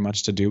have very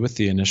much to do with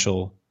the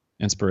initial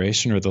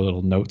inspiration or the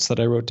little notes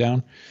that I wrote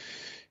down.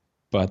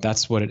 But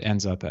that's what it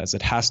ends up as.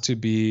 It has to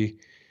be,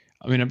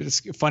 I mean, it's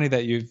funny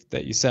that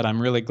you said,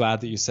 I'm really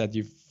glad that you said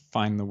you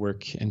find the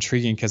work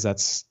intriguing, because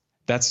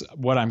that's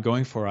what I'm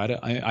going for.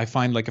 I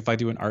find, like, if I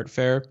do an art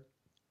fair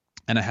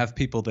and I have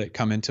people that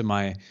come into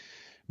my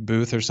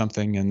booth or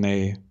something and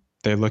they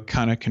look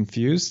kind of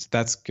confused,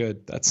 that's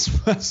good.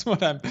 That's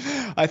what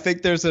I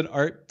think there's an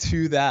art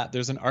to that.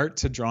 There's an art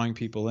to drawing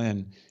people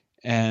in.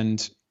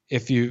 And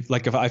if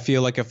I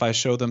feel like if I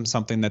show them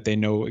something that they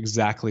know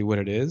exactly what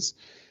it is,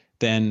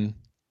 then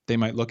they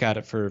might look at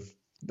it for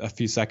a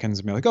few seconds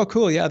and be like, oh,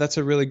 cool. Yeah, that's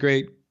a really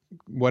great,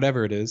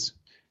 whatever it is.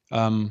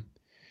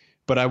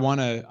 But I want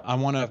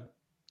to,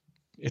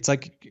 it's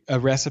like a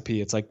recipe.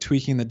 It's like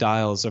tweaking the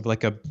dials of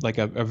like a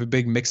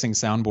big mixing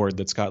soundboard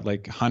that's got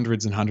like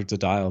hundreds and hundreds of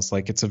dials.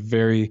 Like,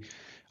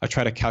 I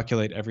try to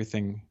calculate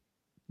everything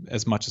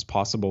as much as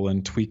possible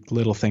and tweak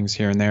little things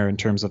here and there in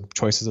terms of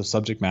choices of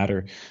subject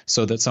matter,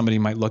 so that somebody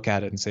might look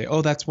at it and say,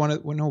 oh, that's well,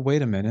 no,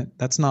 wait a minute.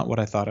 That's not what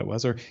I thought it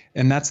was.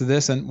 And that's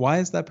this. And why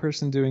is that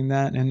person doing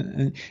that?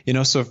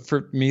 And so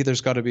for me,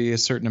 there's got to be a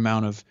certain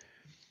amount of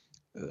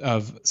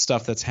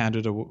stuff that's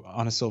handed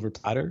on a silver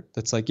platter.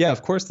 That's like, yeah,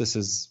 of course this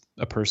is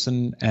a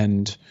person,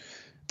 and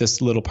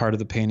this little part of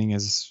the painting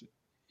is,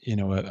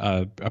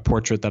 a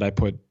portrait that I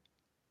put,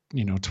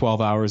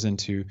 12 hours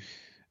into,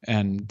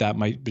 and that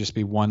might just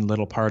be one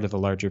little part of a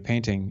larger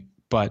painting.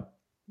 But,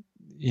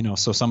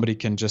 so somebody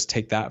can just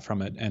take that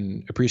from it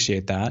and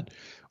appreciate that,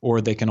 or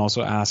they can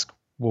also ask,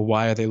 well,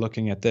 why are they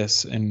looking at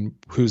this, and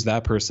who's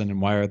that person,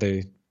 and why are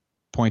they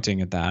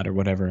pointing at that, or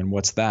whatever, and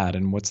what's that,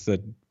 and what's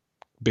the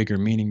bigger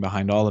meaning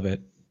behind all of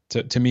it.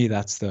 To me,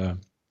 that's the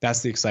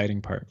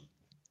exciting part.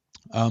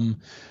 The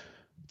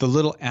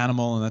little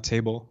animal on the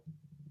table,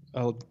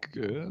 I'll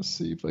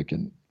see if I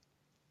can.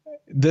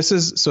 This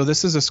is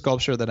a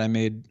sculpture that I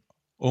made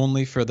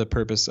only for the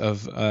purpose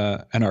of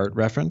an art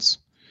reference.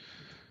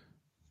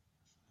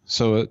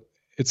 So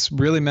it's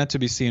really meant to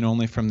be seen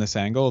only from this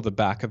angle. The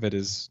back of it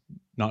is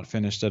not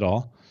finished at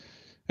all.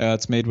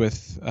 It's made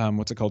with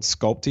what's it called,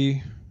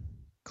 Sculpty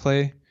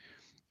clay.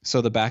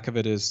 So the back of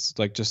it is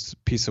like just a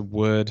piece of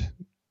wood.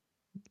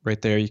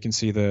 Right there, you can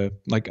see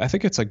I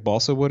think it's like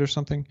balsa wood or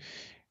something,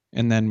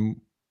 and then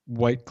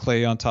white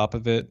clay on top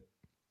of it,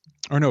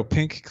 or no,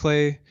 pink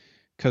clay,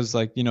 because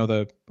a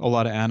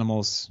lot of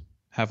animals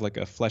have like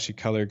a fleshy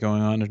color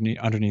going on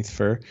underneath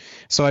fur.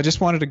 So I just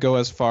wanted to go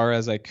as far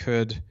as I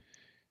could,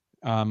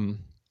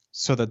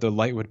 so that the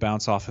light would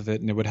bounce off of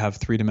it and it would have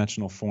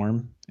three-dimensional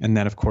form, and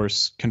then of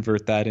course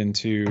convert that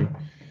into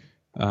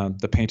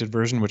the painted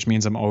version, which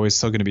means I'm always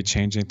still going to be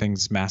changing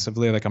things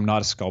massively. Like, I'm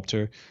not a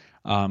sculptor.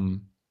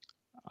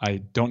 I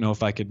don't know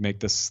if I could make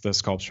the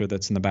sculpture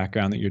that's in the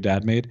background that your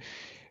dad made.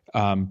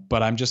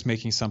 But I'm just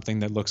making something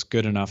that looks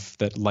good enough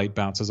that light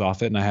bounces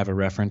off it and I have a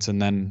reference,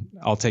 and then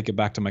I'll take it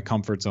back to my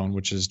comfort zone,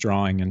 which is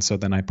drawing. And so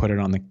then I put it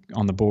on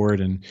the board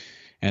and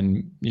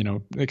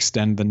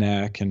extend the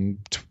neck and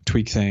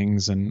tweak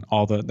things and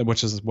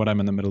which is what I'm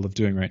in the middle of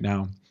doing right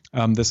now.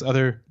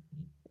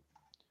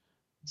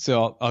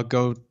 So I'll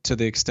go to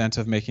the extent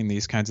of making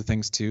these kinds of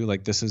things too.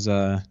 Like, this is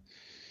a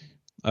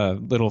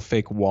little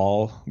fake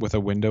wall with a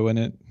window in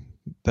it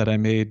that I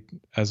made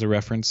as a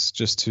reference,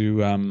 just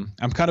to,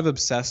 I'm kind of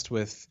obsessed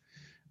with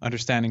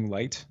understanding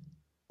light.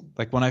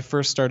 Like, when I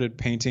first started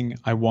painting,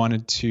 I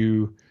wanted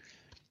to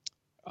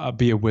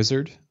be a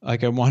wizard.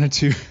 Like, I wanted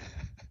to,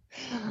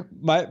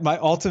 my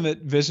ultimate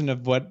vision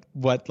of what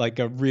like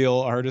a real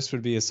artist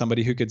would be is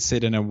somebody who could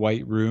sit in a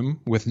white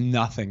room with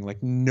nothing,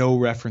 like no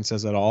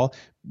references at all,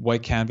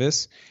 white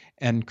canvas,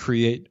 and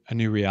create a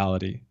new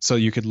reality. So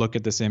you could look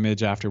at this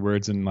image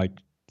afterwards and like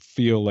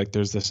feel like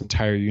there's this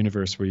entire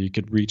universe where you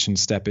could reach and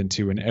step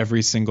into, and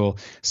every single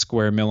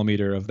square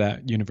millimeter of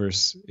that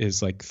universe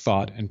is like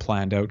thought and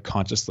planned out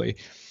consciously,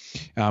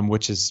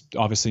 which is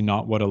obviously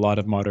not what a lot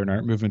of modern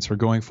art movements were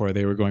going for.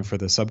 They were going for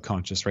the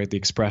subconscious, right? The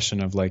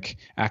expression of like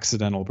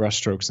accidental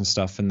brushstrokes and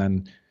stuff. And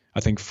then I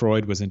think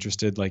Freud was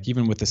interested, like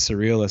even with the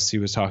surrealists, he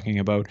was talking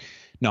about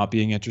not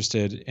being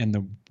interested in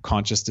the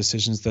conscious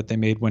decisions that they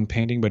made when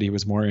painting, but he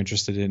was more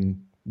interested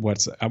in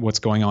what's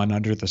going on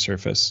under the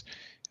surface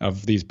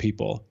of these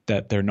people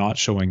that they're not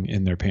showing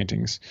in their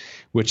paintings,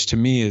 which to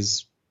me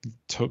is,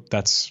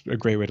 that's a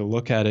great way to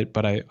look at it.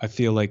 But I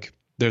feel like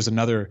there's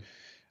another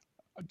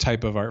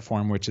type of art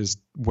form, which is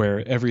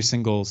where every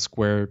single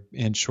square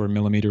inch or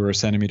millimeter or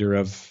centimeter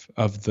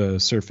of the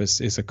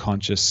surface is a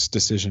conscious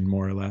decision,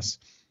 more or less.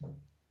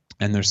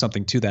 And there's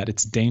something to that.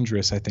 It's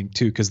dangerous, I think,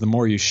 too, because the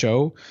more you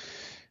show,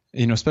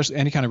 especially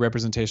any kind of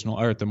representational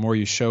art, the more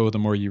you show, the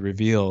more you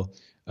reveal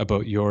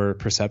about your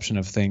perception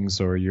of things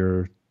or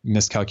your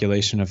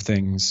miscalculation of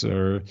things,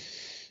 or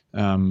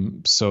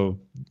so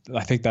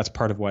I think that's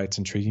part of why it's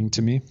intriguing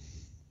to me.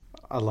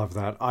 I love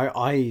that.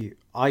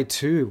 I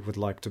too would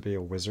like to be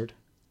a wizard.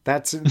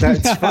 That's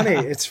funny.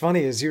 It's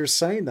funny as you were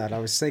saying that, I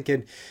was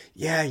thinking,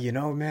 yeah,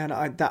 man,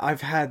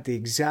 I've had the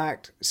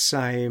exact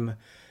same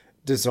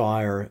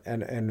desire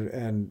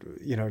and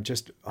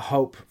just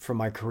hope for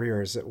my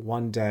career is that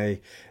one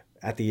day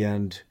at the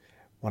end,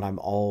 when I'm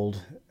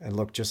old and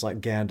look just like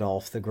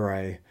Gandalf the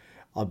Grey,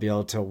 I'll be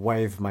able to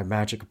wave my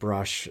magic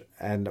brush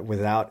and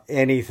without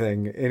any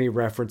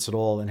reference at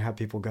all, and have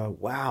people go,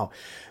 wow.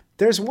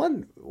 There's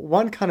one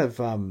kind of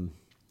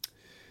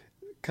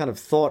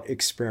thought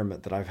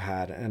experiment that I've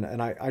had,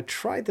 and I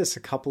tried this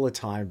a couple of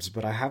times,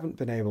 but I haven't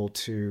been able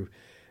to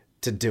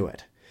do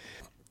it.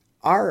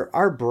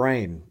 Our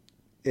brain,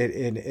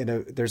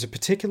 there's a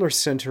particular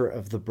center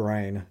of the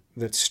brain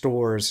that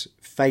stores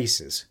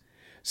faces,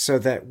 so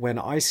that when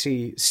I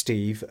see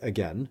Steve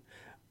again,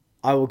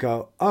 I will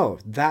go, oh,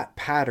 that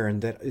pattern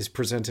that is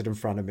presented in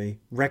front of me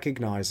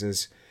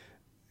recognizes,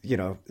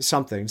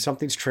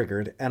 something's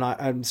triggered.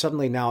 And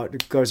suddenly now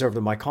it goes over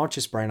to my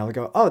conscious brain. I'll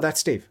go, oh, that's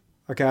Steve.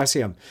 Okay, I see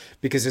him,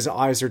 because his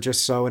eyes are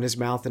just so, and his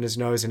mouth and his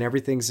nose and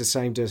everything's the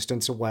same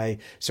distance away.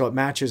 So it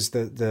matches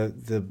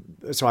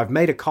so I've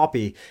made a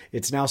copy.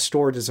 It's now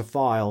stored as a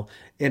file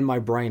in my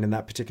brain in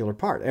that particular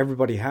part.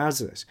 Everybody has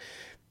this.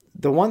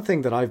 The one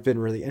thing that I've been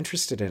really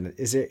interested in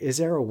is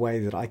there a way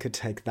that I could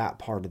take that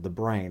part of the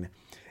brain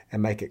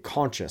and make it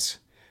conscious,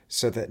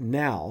 so that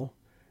now,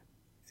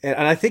 and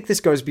I think this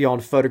goes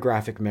beyond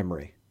photographic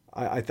memory.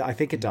 I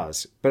think it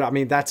does. But I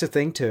mean, that's a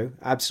thing too.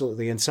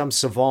 Absolutely. And some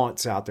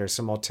savants out there,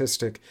 some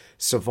autistic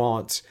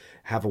savants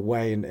have a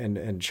way,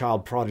 and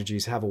child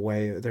prodigies have a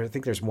way. I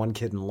think there's one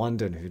kid in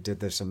London who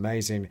did this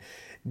amazing,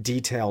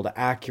 detailed,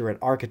 accurate,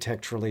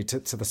 architecturally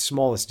to the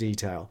smallest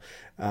detail,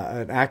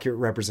 an accurate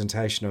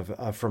representation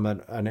of from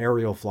an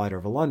aerial flight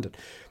over London.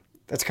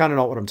 That's kind of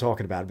not what I'm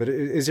talking about. But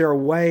is there a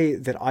way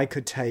that I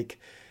could take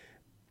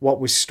what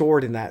was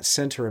stored in that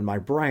center in my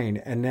brain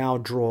and now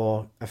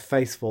draw a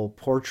faithful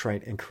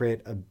portrait and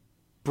create a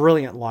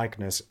brilliant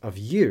likeness of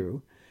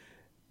you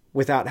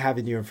without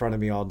having you in front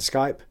of me on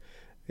Skype?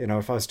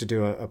 If I was to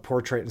do a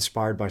portrait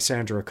inspired by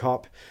Sandra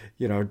Kopp,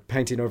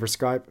 painting over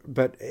Skype,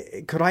 but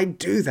could I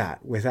do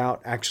that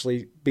without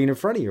actually being in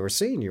front of you or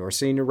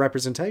seeing a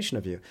representation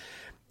of you?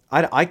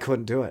 I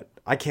couldn't do it.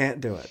 I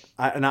can't do it.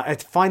 I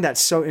find that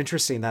so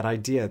interesting, that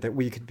idea that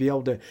we could be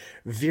able to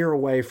veer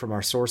away from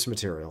our source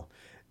material,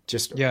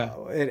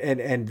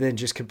 and then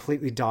just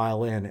completely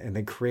dial in and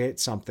then create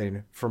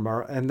something from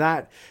and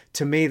that,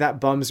 to me, that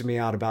bums me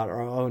out about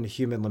our own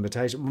human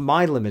limitations,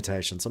 my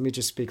limitations. Let me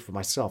just speak for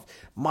myself.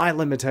 My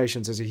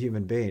limitations as a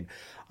human being.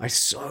 I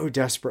so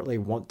desperately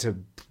want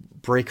to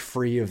break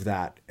free of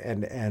that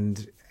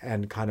and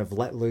kind of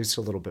let loose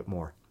a little bit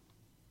more.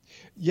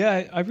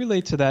 Yeah, I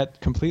relate to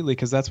that completely,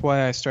 because that's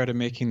why I started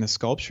making the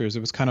sculptures. It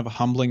was kind of a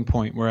humbling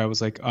point where I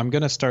was like, I'm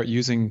going to start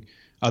using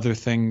other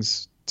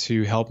things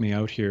to help me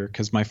out here,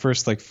 because my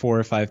first 4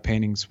 or 5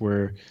 paintings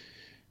were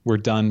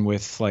done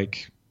with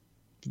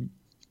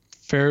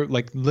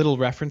little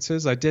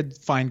references. I did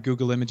find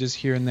Google Images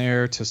here and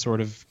there to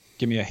sort of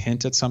give me a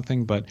hint at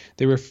something, but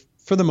they were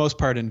for the most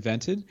part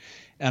invented.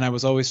 And I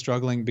was always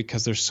struggling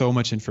because there's so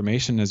much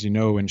information, as you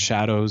know, in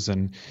shadows,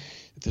 and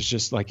there's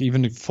just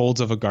even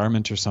folds of a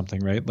garment or something,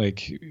 right?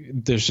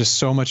 There's just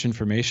so much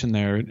information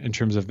there in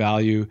terms of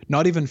value,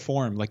 not even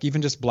form,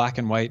 even just black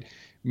and white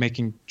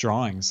making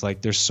drawings.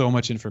 There's so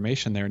much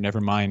information there,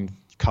 never mind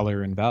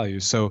color and value.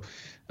 So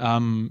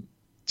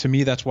to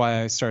me, that's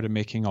why I started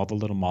making all the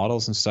little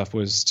models and stuff,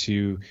 was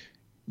to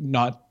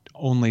not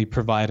only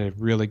provide a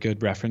really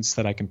good reference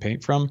that I can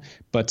paint from,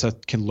 but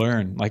can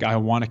learn. I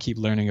want to keep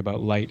learning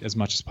about light as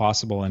much as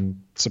possible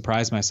and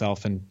surprise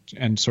myself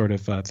and sort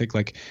of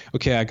think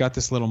okay, I got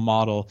this little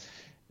model,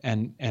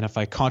 and if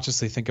I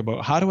consciously think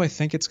about how do I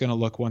think it's going to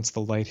look once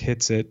the light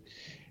hits it,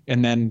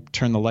 and then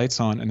turn the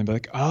lights on and then be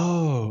like,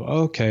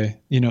 oh, okay.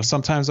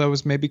 Sometimes I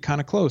was maybe kind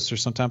of close, or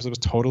sometimes I was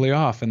totally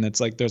off. And it's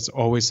like, there's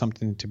always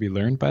something to be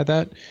learned by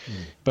that.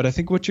 But I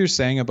think what you're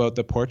saying about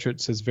the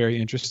portraits is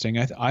very interesting.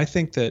 I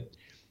think that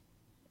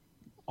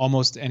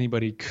almost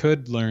anybody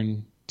could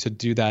learn to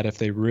do that if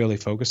they really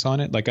focus on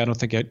it. Like, I don't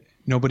think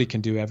nobody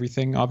can do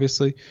everything,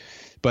 obviously.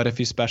 But if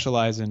you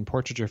specialize in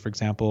portraiture, for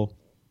example,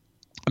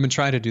 I've been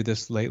trying to do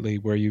this lately,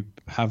 where you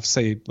have,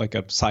 say, like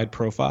a side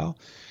profile,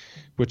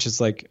 which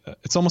is like,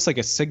 it's almost like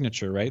a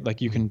signature, right?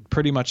 Like you can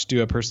pretty much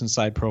do a person's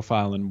side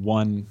profile in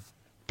one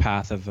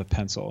path of a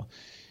pencil.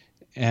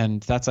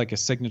 And that's like a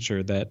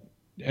signature that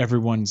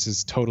everyone's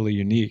is totally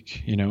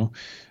unique, and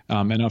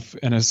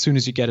as soon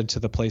as you get into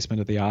the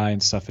placement of the eye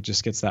and stuff, it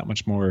just gets that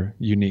much more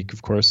unique,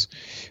 of course.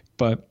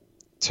 But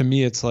to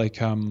me, it's like,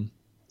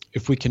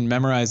 if we can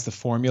memorize the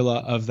formula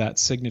of that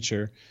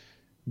signature,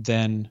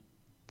 then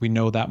we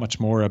know that much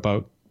more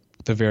about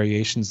the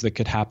variations that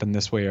could happen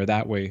this way or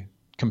that way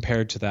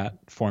compared to that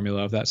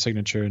formula of that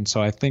signature. And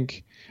so I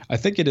think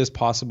it is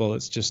possible.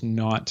 It's just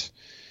not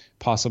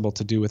possible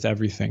to do with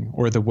everything,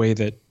 or the way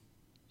that,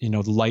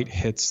 the light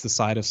hits the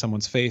side of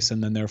someone's face,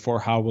 and then therefore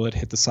how will it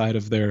hit the side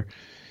of their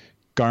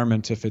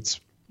garment if it's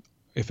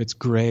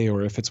gray,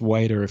 or if it's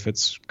white, or if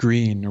it's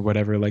green, or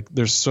whatever. Like,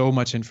 there's so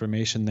much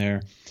information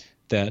there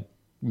that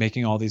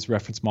making all these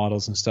reference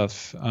models and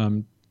stuff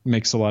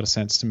makes a lot of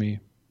sense to me.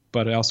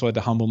 But I also had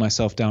to humble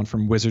myself down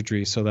from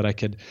wizardry so that I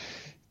could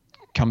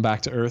come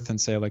back to earth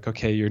and say, like,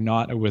 okay, you're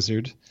not a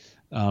wizard.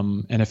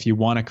 And if you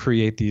want to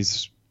create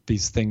these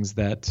things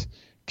that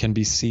can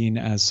be seen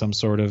as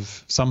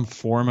some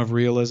form of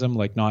realism,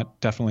 like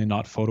definitely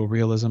not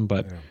photorealism,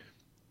 but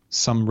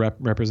some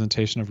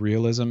representation of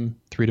realism,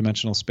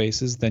 three-dimensional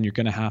spaces, then you're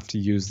going to have to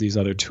use these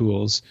other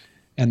tools,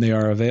 and they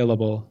are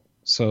available.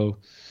 So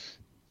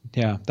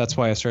yeah, that's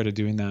why I started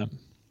doing that.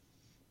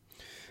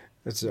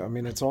 It's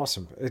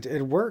awesome.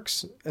 It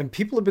works, and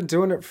people have been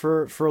doing it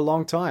for a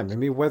long time. I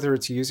mean, whether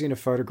it's using a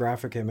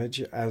photographic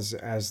image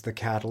as the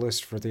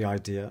catalyst for the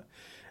idea,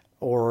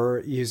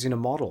 or using a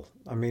model.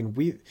 I mean,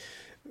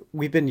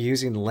 we've been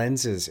using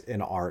lenses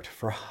in art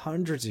for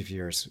hundreds of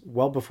years,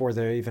 well before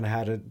they even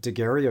had a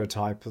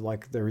daguerreotype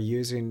like they were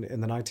using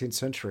in the 19th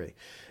century.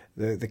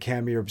 The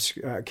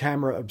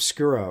camera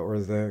obscura, or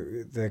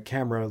the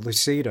camera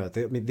lucida.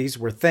 These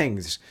were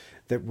things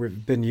that were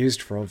been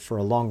used for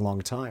a long,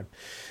 long time.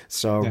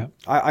 So yeah.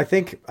 I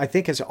think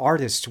as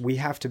artists, we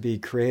have to be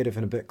creative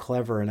and a bit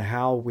clever in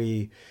how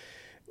we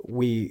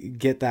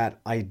get that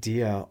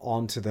idea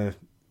onto the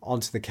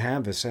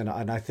canvas. And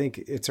I think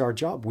it's our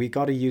job. We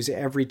got to use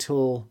every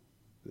tool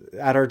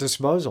at our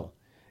disposal.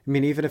 I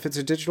mean, even if it's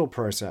a digital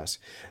process.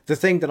 The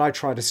thing that I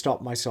try to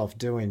stop myself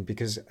doing,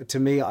 because to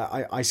me,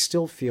 I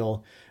still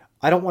feel,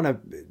 I don't want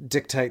to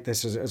dictate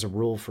this as a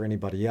rule for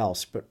anybody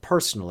else, but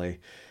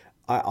personally,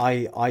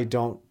 I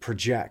don't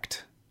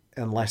project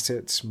unless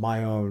it's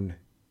my own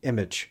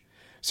image.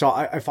 So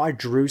if I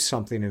drew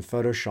something in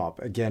Photoshop,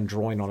 again,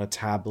 drawing on a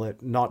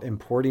tablet, not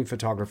importing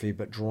photography,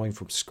 but drawing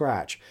from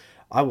scratch,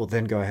 I will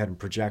then go ahead and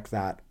project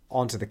that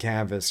onto the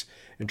canvas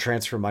and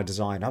transfer my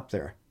design up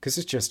there, because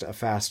it's just a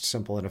fast,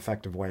 simple, and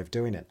effective way of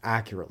doing it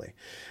accurately.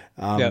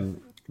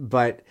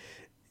 But,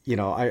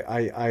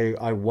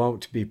 I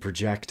won't be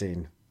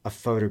projecting a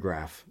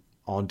photograph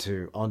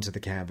onto the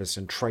canvas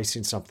and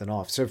tracing something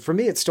off. So for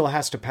me, it still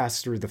has to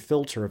pass through the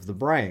filter of the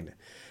brain.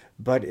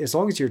 But as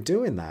long as you're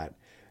doing that,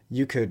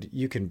 you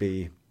can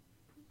be,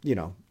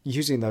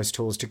 using those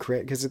tools to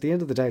create, because at the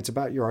end of the day, it's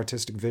about your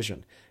artistic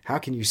vision. How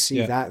can you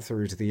see that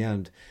through to the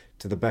end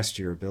to the best of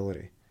your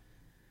ability?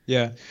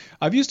 Yeah.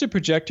 I've used a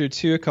projector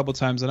too a couple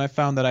times, and I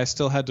found that I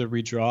still had to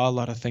redraw a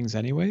lot of things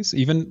anyways.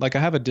 Even like I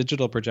have a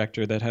digital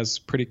projector that has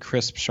pretty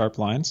crisp, sharp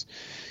lines,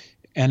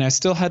 and I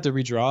still had to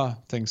redraw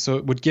things. So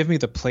it would give me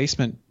the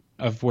placement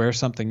of where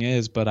something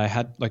is, but I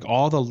had like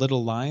all the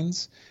little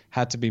lines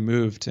had to be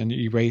moved and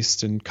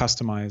erased and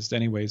customized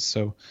anyways.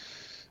 So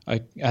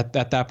at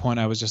that point,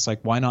 I was just like,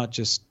 why not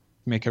just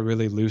make a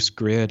really loose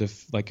grid?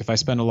 If I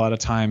spend a lot of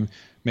time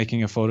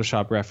making a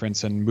Photoshop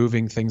reference and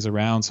moving things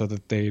around so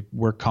that they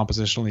work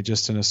compositionally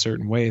just in a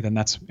certain way, then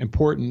that's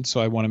important. So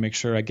I want to make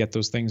sure I get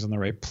those things in the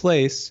right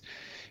place.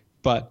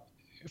 But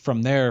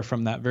from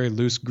that very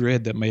loose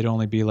grid that might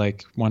only be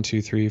like 1,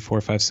 2, 3,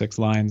 4, 5, 6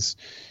 lines,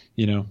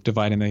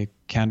 dividing the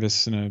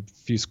canvas in a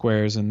few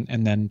squares, and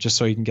then just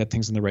so you can get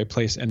things in the right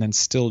place, and then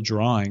still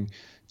drawing,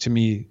 to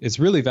me, is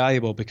really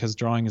valuable, because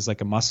drawing is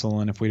like a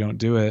muscle. And if we don't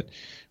do it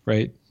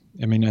right,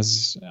 I mean,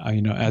 as I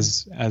know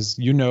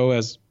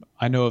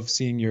of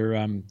seeing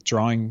your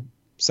drawing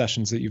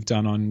sessions that you've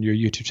done on your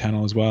YouTube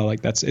channel as well,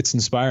 like it's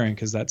inspiring,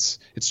 because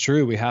it's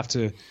true. We have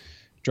to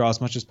draw as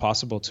much as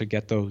possible to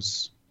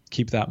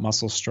keep that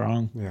muscle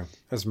strong. Yeah,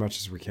 as much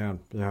as we can.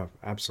 Yeah,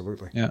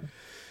 absolutely. Yeah.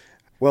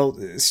 Well,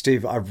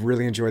 Steve, I've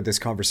really enjoyed this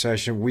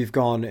conversation. We've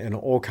gone in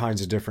all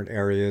kinds of different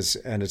areas,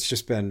 and it's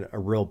just been a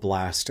real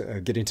blast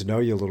getting to know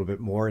you a little bit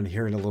more and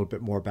hearing a little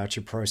bit more about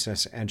your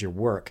process and your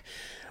work.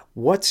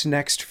 What's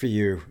next for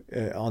you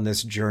on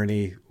this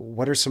journey?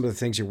 What are some of the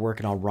things you're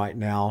working on right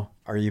now?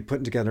 Are you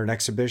putting together an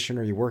exhibition?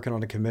 Are you working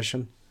on a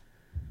commission?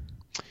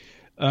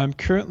 I'm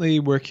currently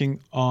working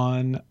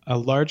on a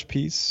large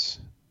piece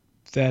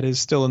that is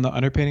still in the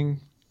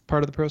underpainting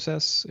part of the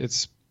process.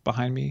 It's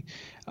behind me.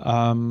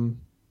 And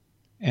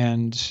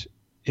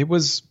it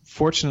was,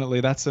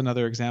 fortunately, that's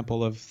another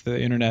example of the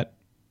internet.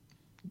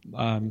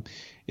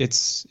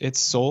 It's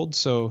sold,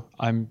 so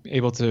I'm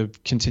able to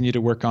continue to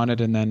work on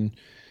it and then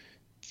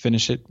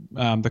finish it.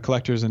 The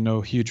collector's in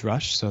no huge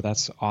rush, so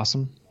that's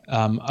awesome.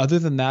 Other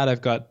than that,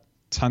 I've got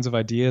tons of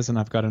ideas, and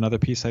I've got another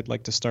piece I'd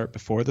like to start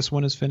before this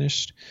one is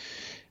finished.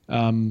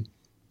 Other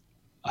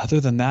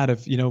than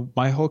that,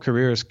 my whole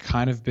career has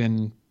kind of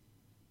been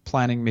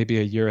planning maybe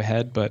a year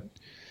ahead, but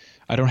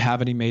I don't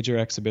have any major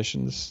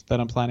exhibitions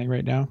that I'm planning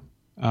right now.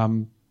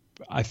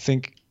 I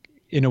think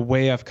in a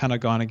way I've kind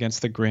of gone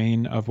against the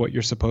grain of what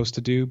you're supposed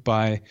to do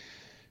by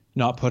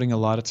not putting a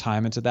lot of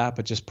time into that,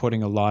 but just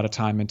putting a lot of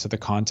time into the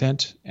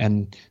content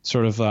and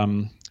sort of,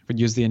 if we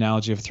use the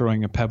analogy of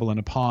throwing a pebble in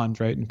a pond,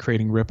 right, and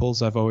creating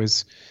ripples. I've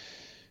always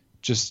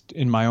just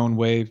in my own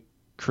way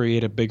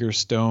create a bigger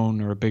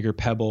stone or a bigger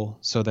pebble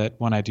so that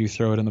when I do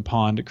throw it in the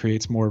pond, it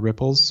creates more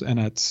ripples. And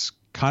it's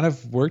kind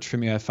of worked for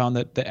me. I found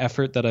that the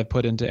effort that I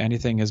put into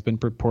anything has been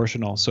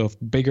proportional. So if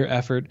bigger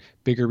effort,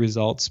 bigger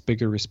results,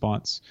 bigger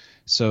response.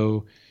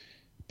 So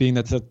being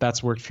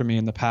that's worked for me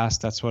in the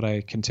past, that's what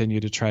I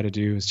continue to try to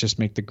do, is just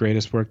make the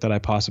greatest work that I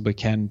possibly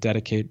can,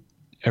 dedicate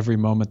every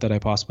moment that I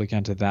possibly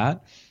can to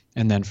that.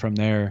 And then from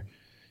there,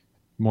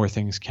 more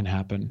things can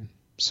happen.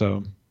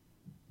 So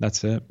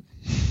that's it.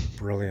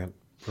 Brilliant,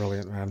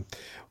 man.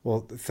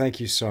 Well,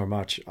 thank you so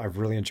much. I've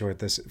really enjoyed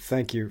this.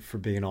 Thank you for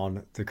being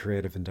on The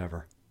Creative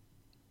Endeavor.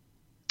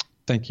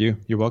 Thank you.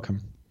 You're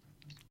welcome.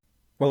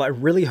 Well, I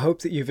really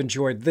hope that you've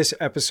enjoyed this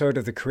episode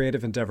of the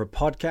Creative Endeavor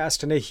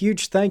podcast, and a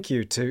huge thank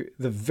you to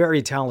the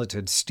very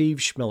talented Steve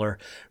Chmilar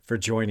for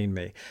joining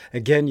me.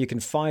 Again, you can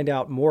find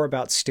out more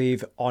about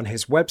Steve on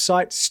his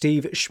website,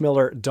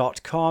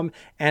 stevechmilar.com,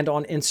 and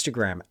on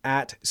Instagram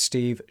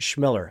 @Steve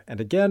Chmilar.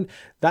 And again,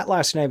 that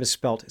last name is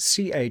spelled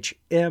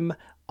Chmilar.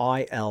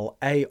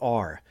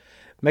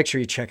 Make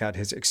sure you check out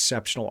his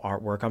exceptional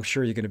artwork. I'm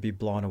sure you're going to be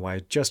blown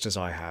away, just as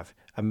I have.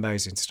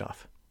 Amazing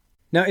stuff.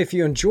 Now, if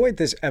you enjoyed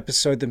this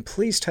episode, then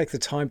please take the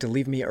time to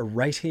leave me a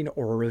rating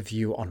or a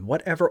review on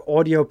whatever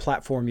audio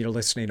platform you're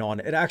listening on.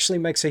 It actually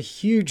makes a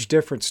huge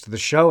difference to the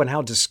show and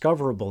how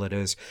discoverable it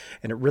is,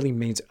 and it really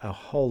means a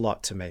whole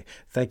lot to me.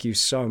 Thank you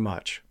so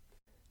much.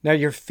 Now,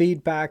 your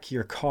feedback,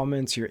 your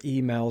comments, your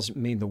emails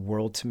mean the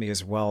world to me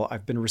as well.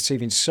 I've been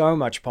receiving so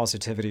much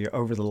positivity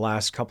over the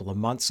last couple of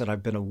months that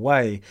I've been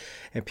away,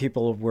 and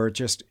people were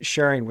just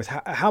sharing with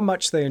how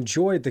much they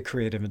enjoyed the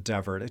creative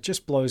endeavor. It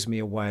just blows me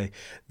away,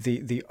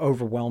 the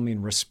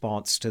overwhelming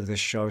response to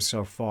this show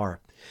so far.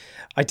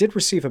 I did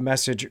receive a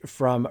message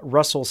from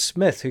Russell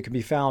Smith, who can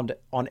be found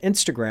on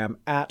Instagram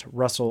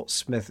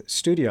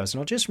 @RussellSmithStudios,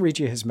 and I'll just read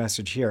you his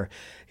message here.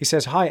 He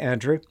says, "Hi,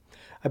 Andrew.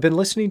 I've been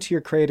listening to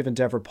your Creative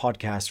Endeavor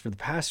podcast for the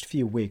past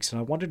few weeks, and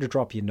I wanted to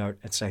drop you a note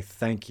and say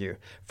thank you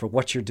for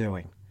what you're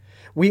doing.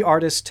 We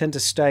artists tend to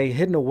stay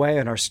hidden away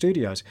in our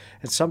studios,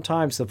 and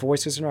sometimes the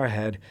voices in our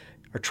head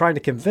are trying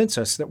to convince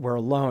us that we're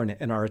alone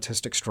in our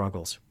artistic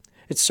struggles.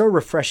 It's so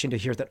refreshing to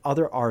hear that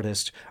other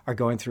artists are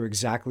going through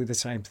exactly the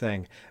same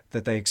thing,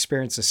 that they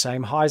experience the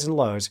same highs and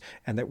lows,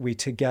 and that we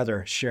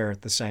together share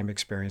the same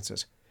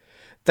experiences."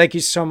 Thank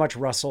you so much,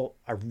 Russell.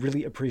 I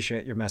really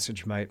appreciate your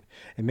message, mate.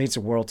 It means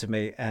the world to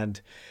me,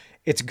 and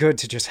it's good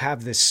to just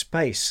have this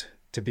space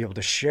to be able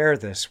to share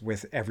this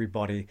with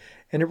everybody.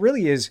 And it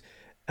really is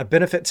a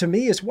benefit to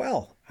me as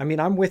well. I mean,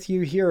 I'm with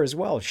you here as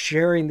well,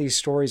 sharing these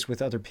stories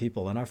with other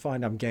people, and I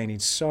find I'm gaining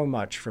so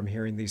much from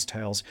hearing these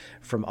tales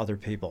from other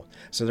people.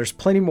 So there's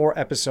plenty more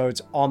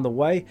episodes on the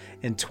way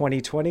in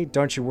 2020.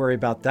 Don't you worry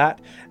about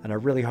that. And I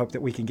really hope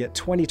that we can get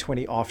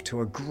 2020 off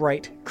to a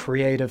great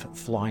creative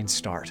flying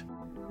start.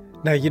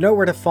 Now, you know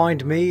where to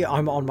find me.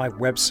 I'm on my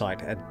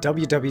website at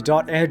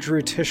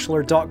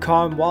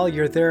www.andrewtischler.com. While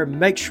you're there,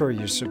 make sure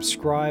you're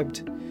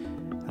subscribed.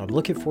 I'm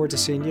looking forward to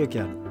seeing you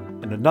again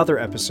in another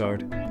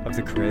episode of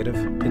The Creative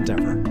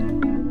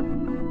Endeavor.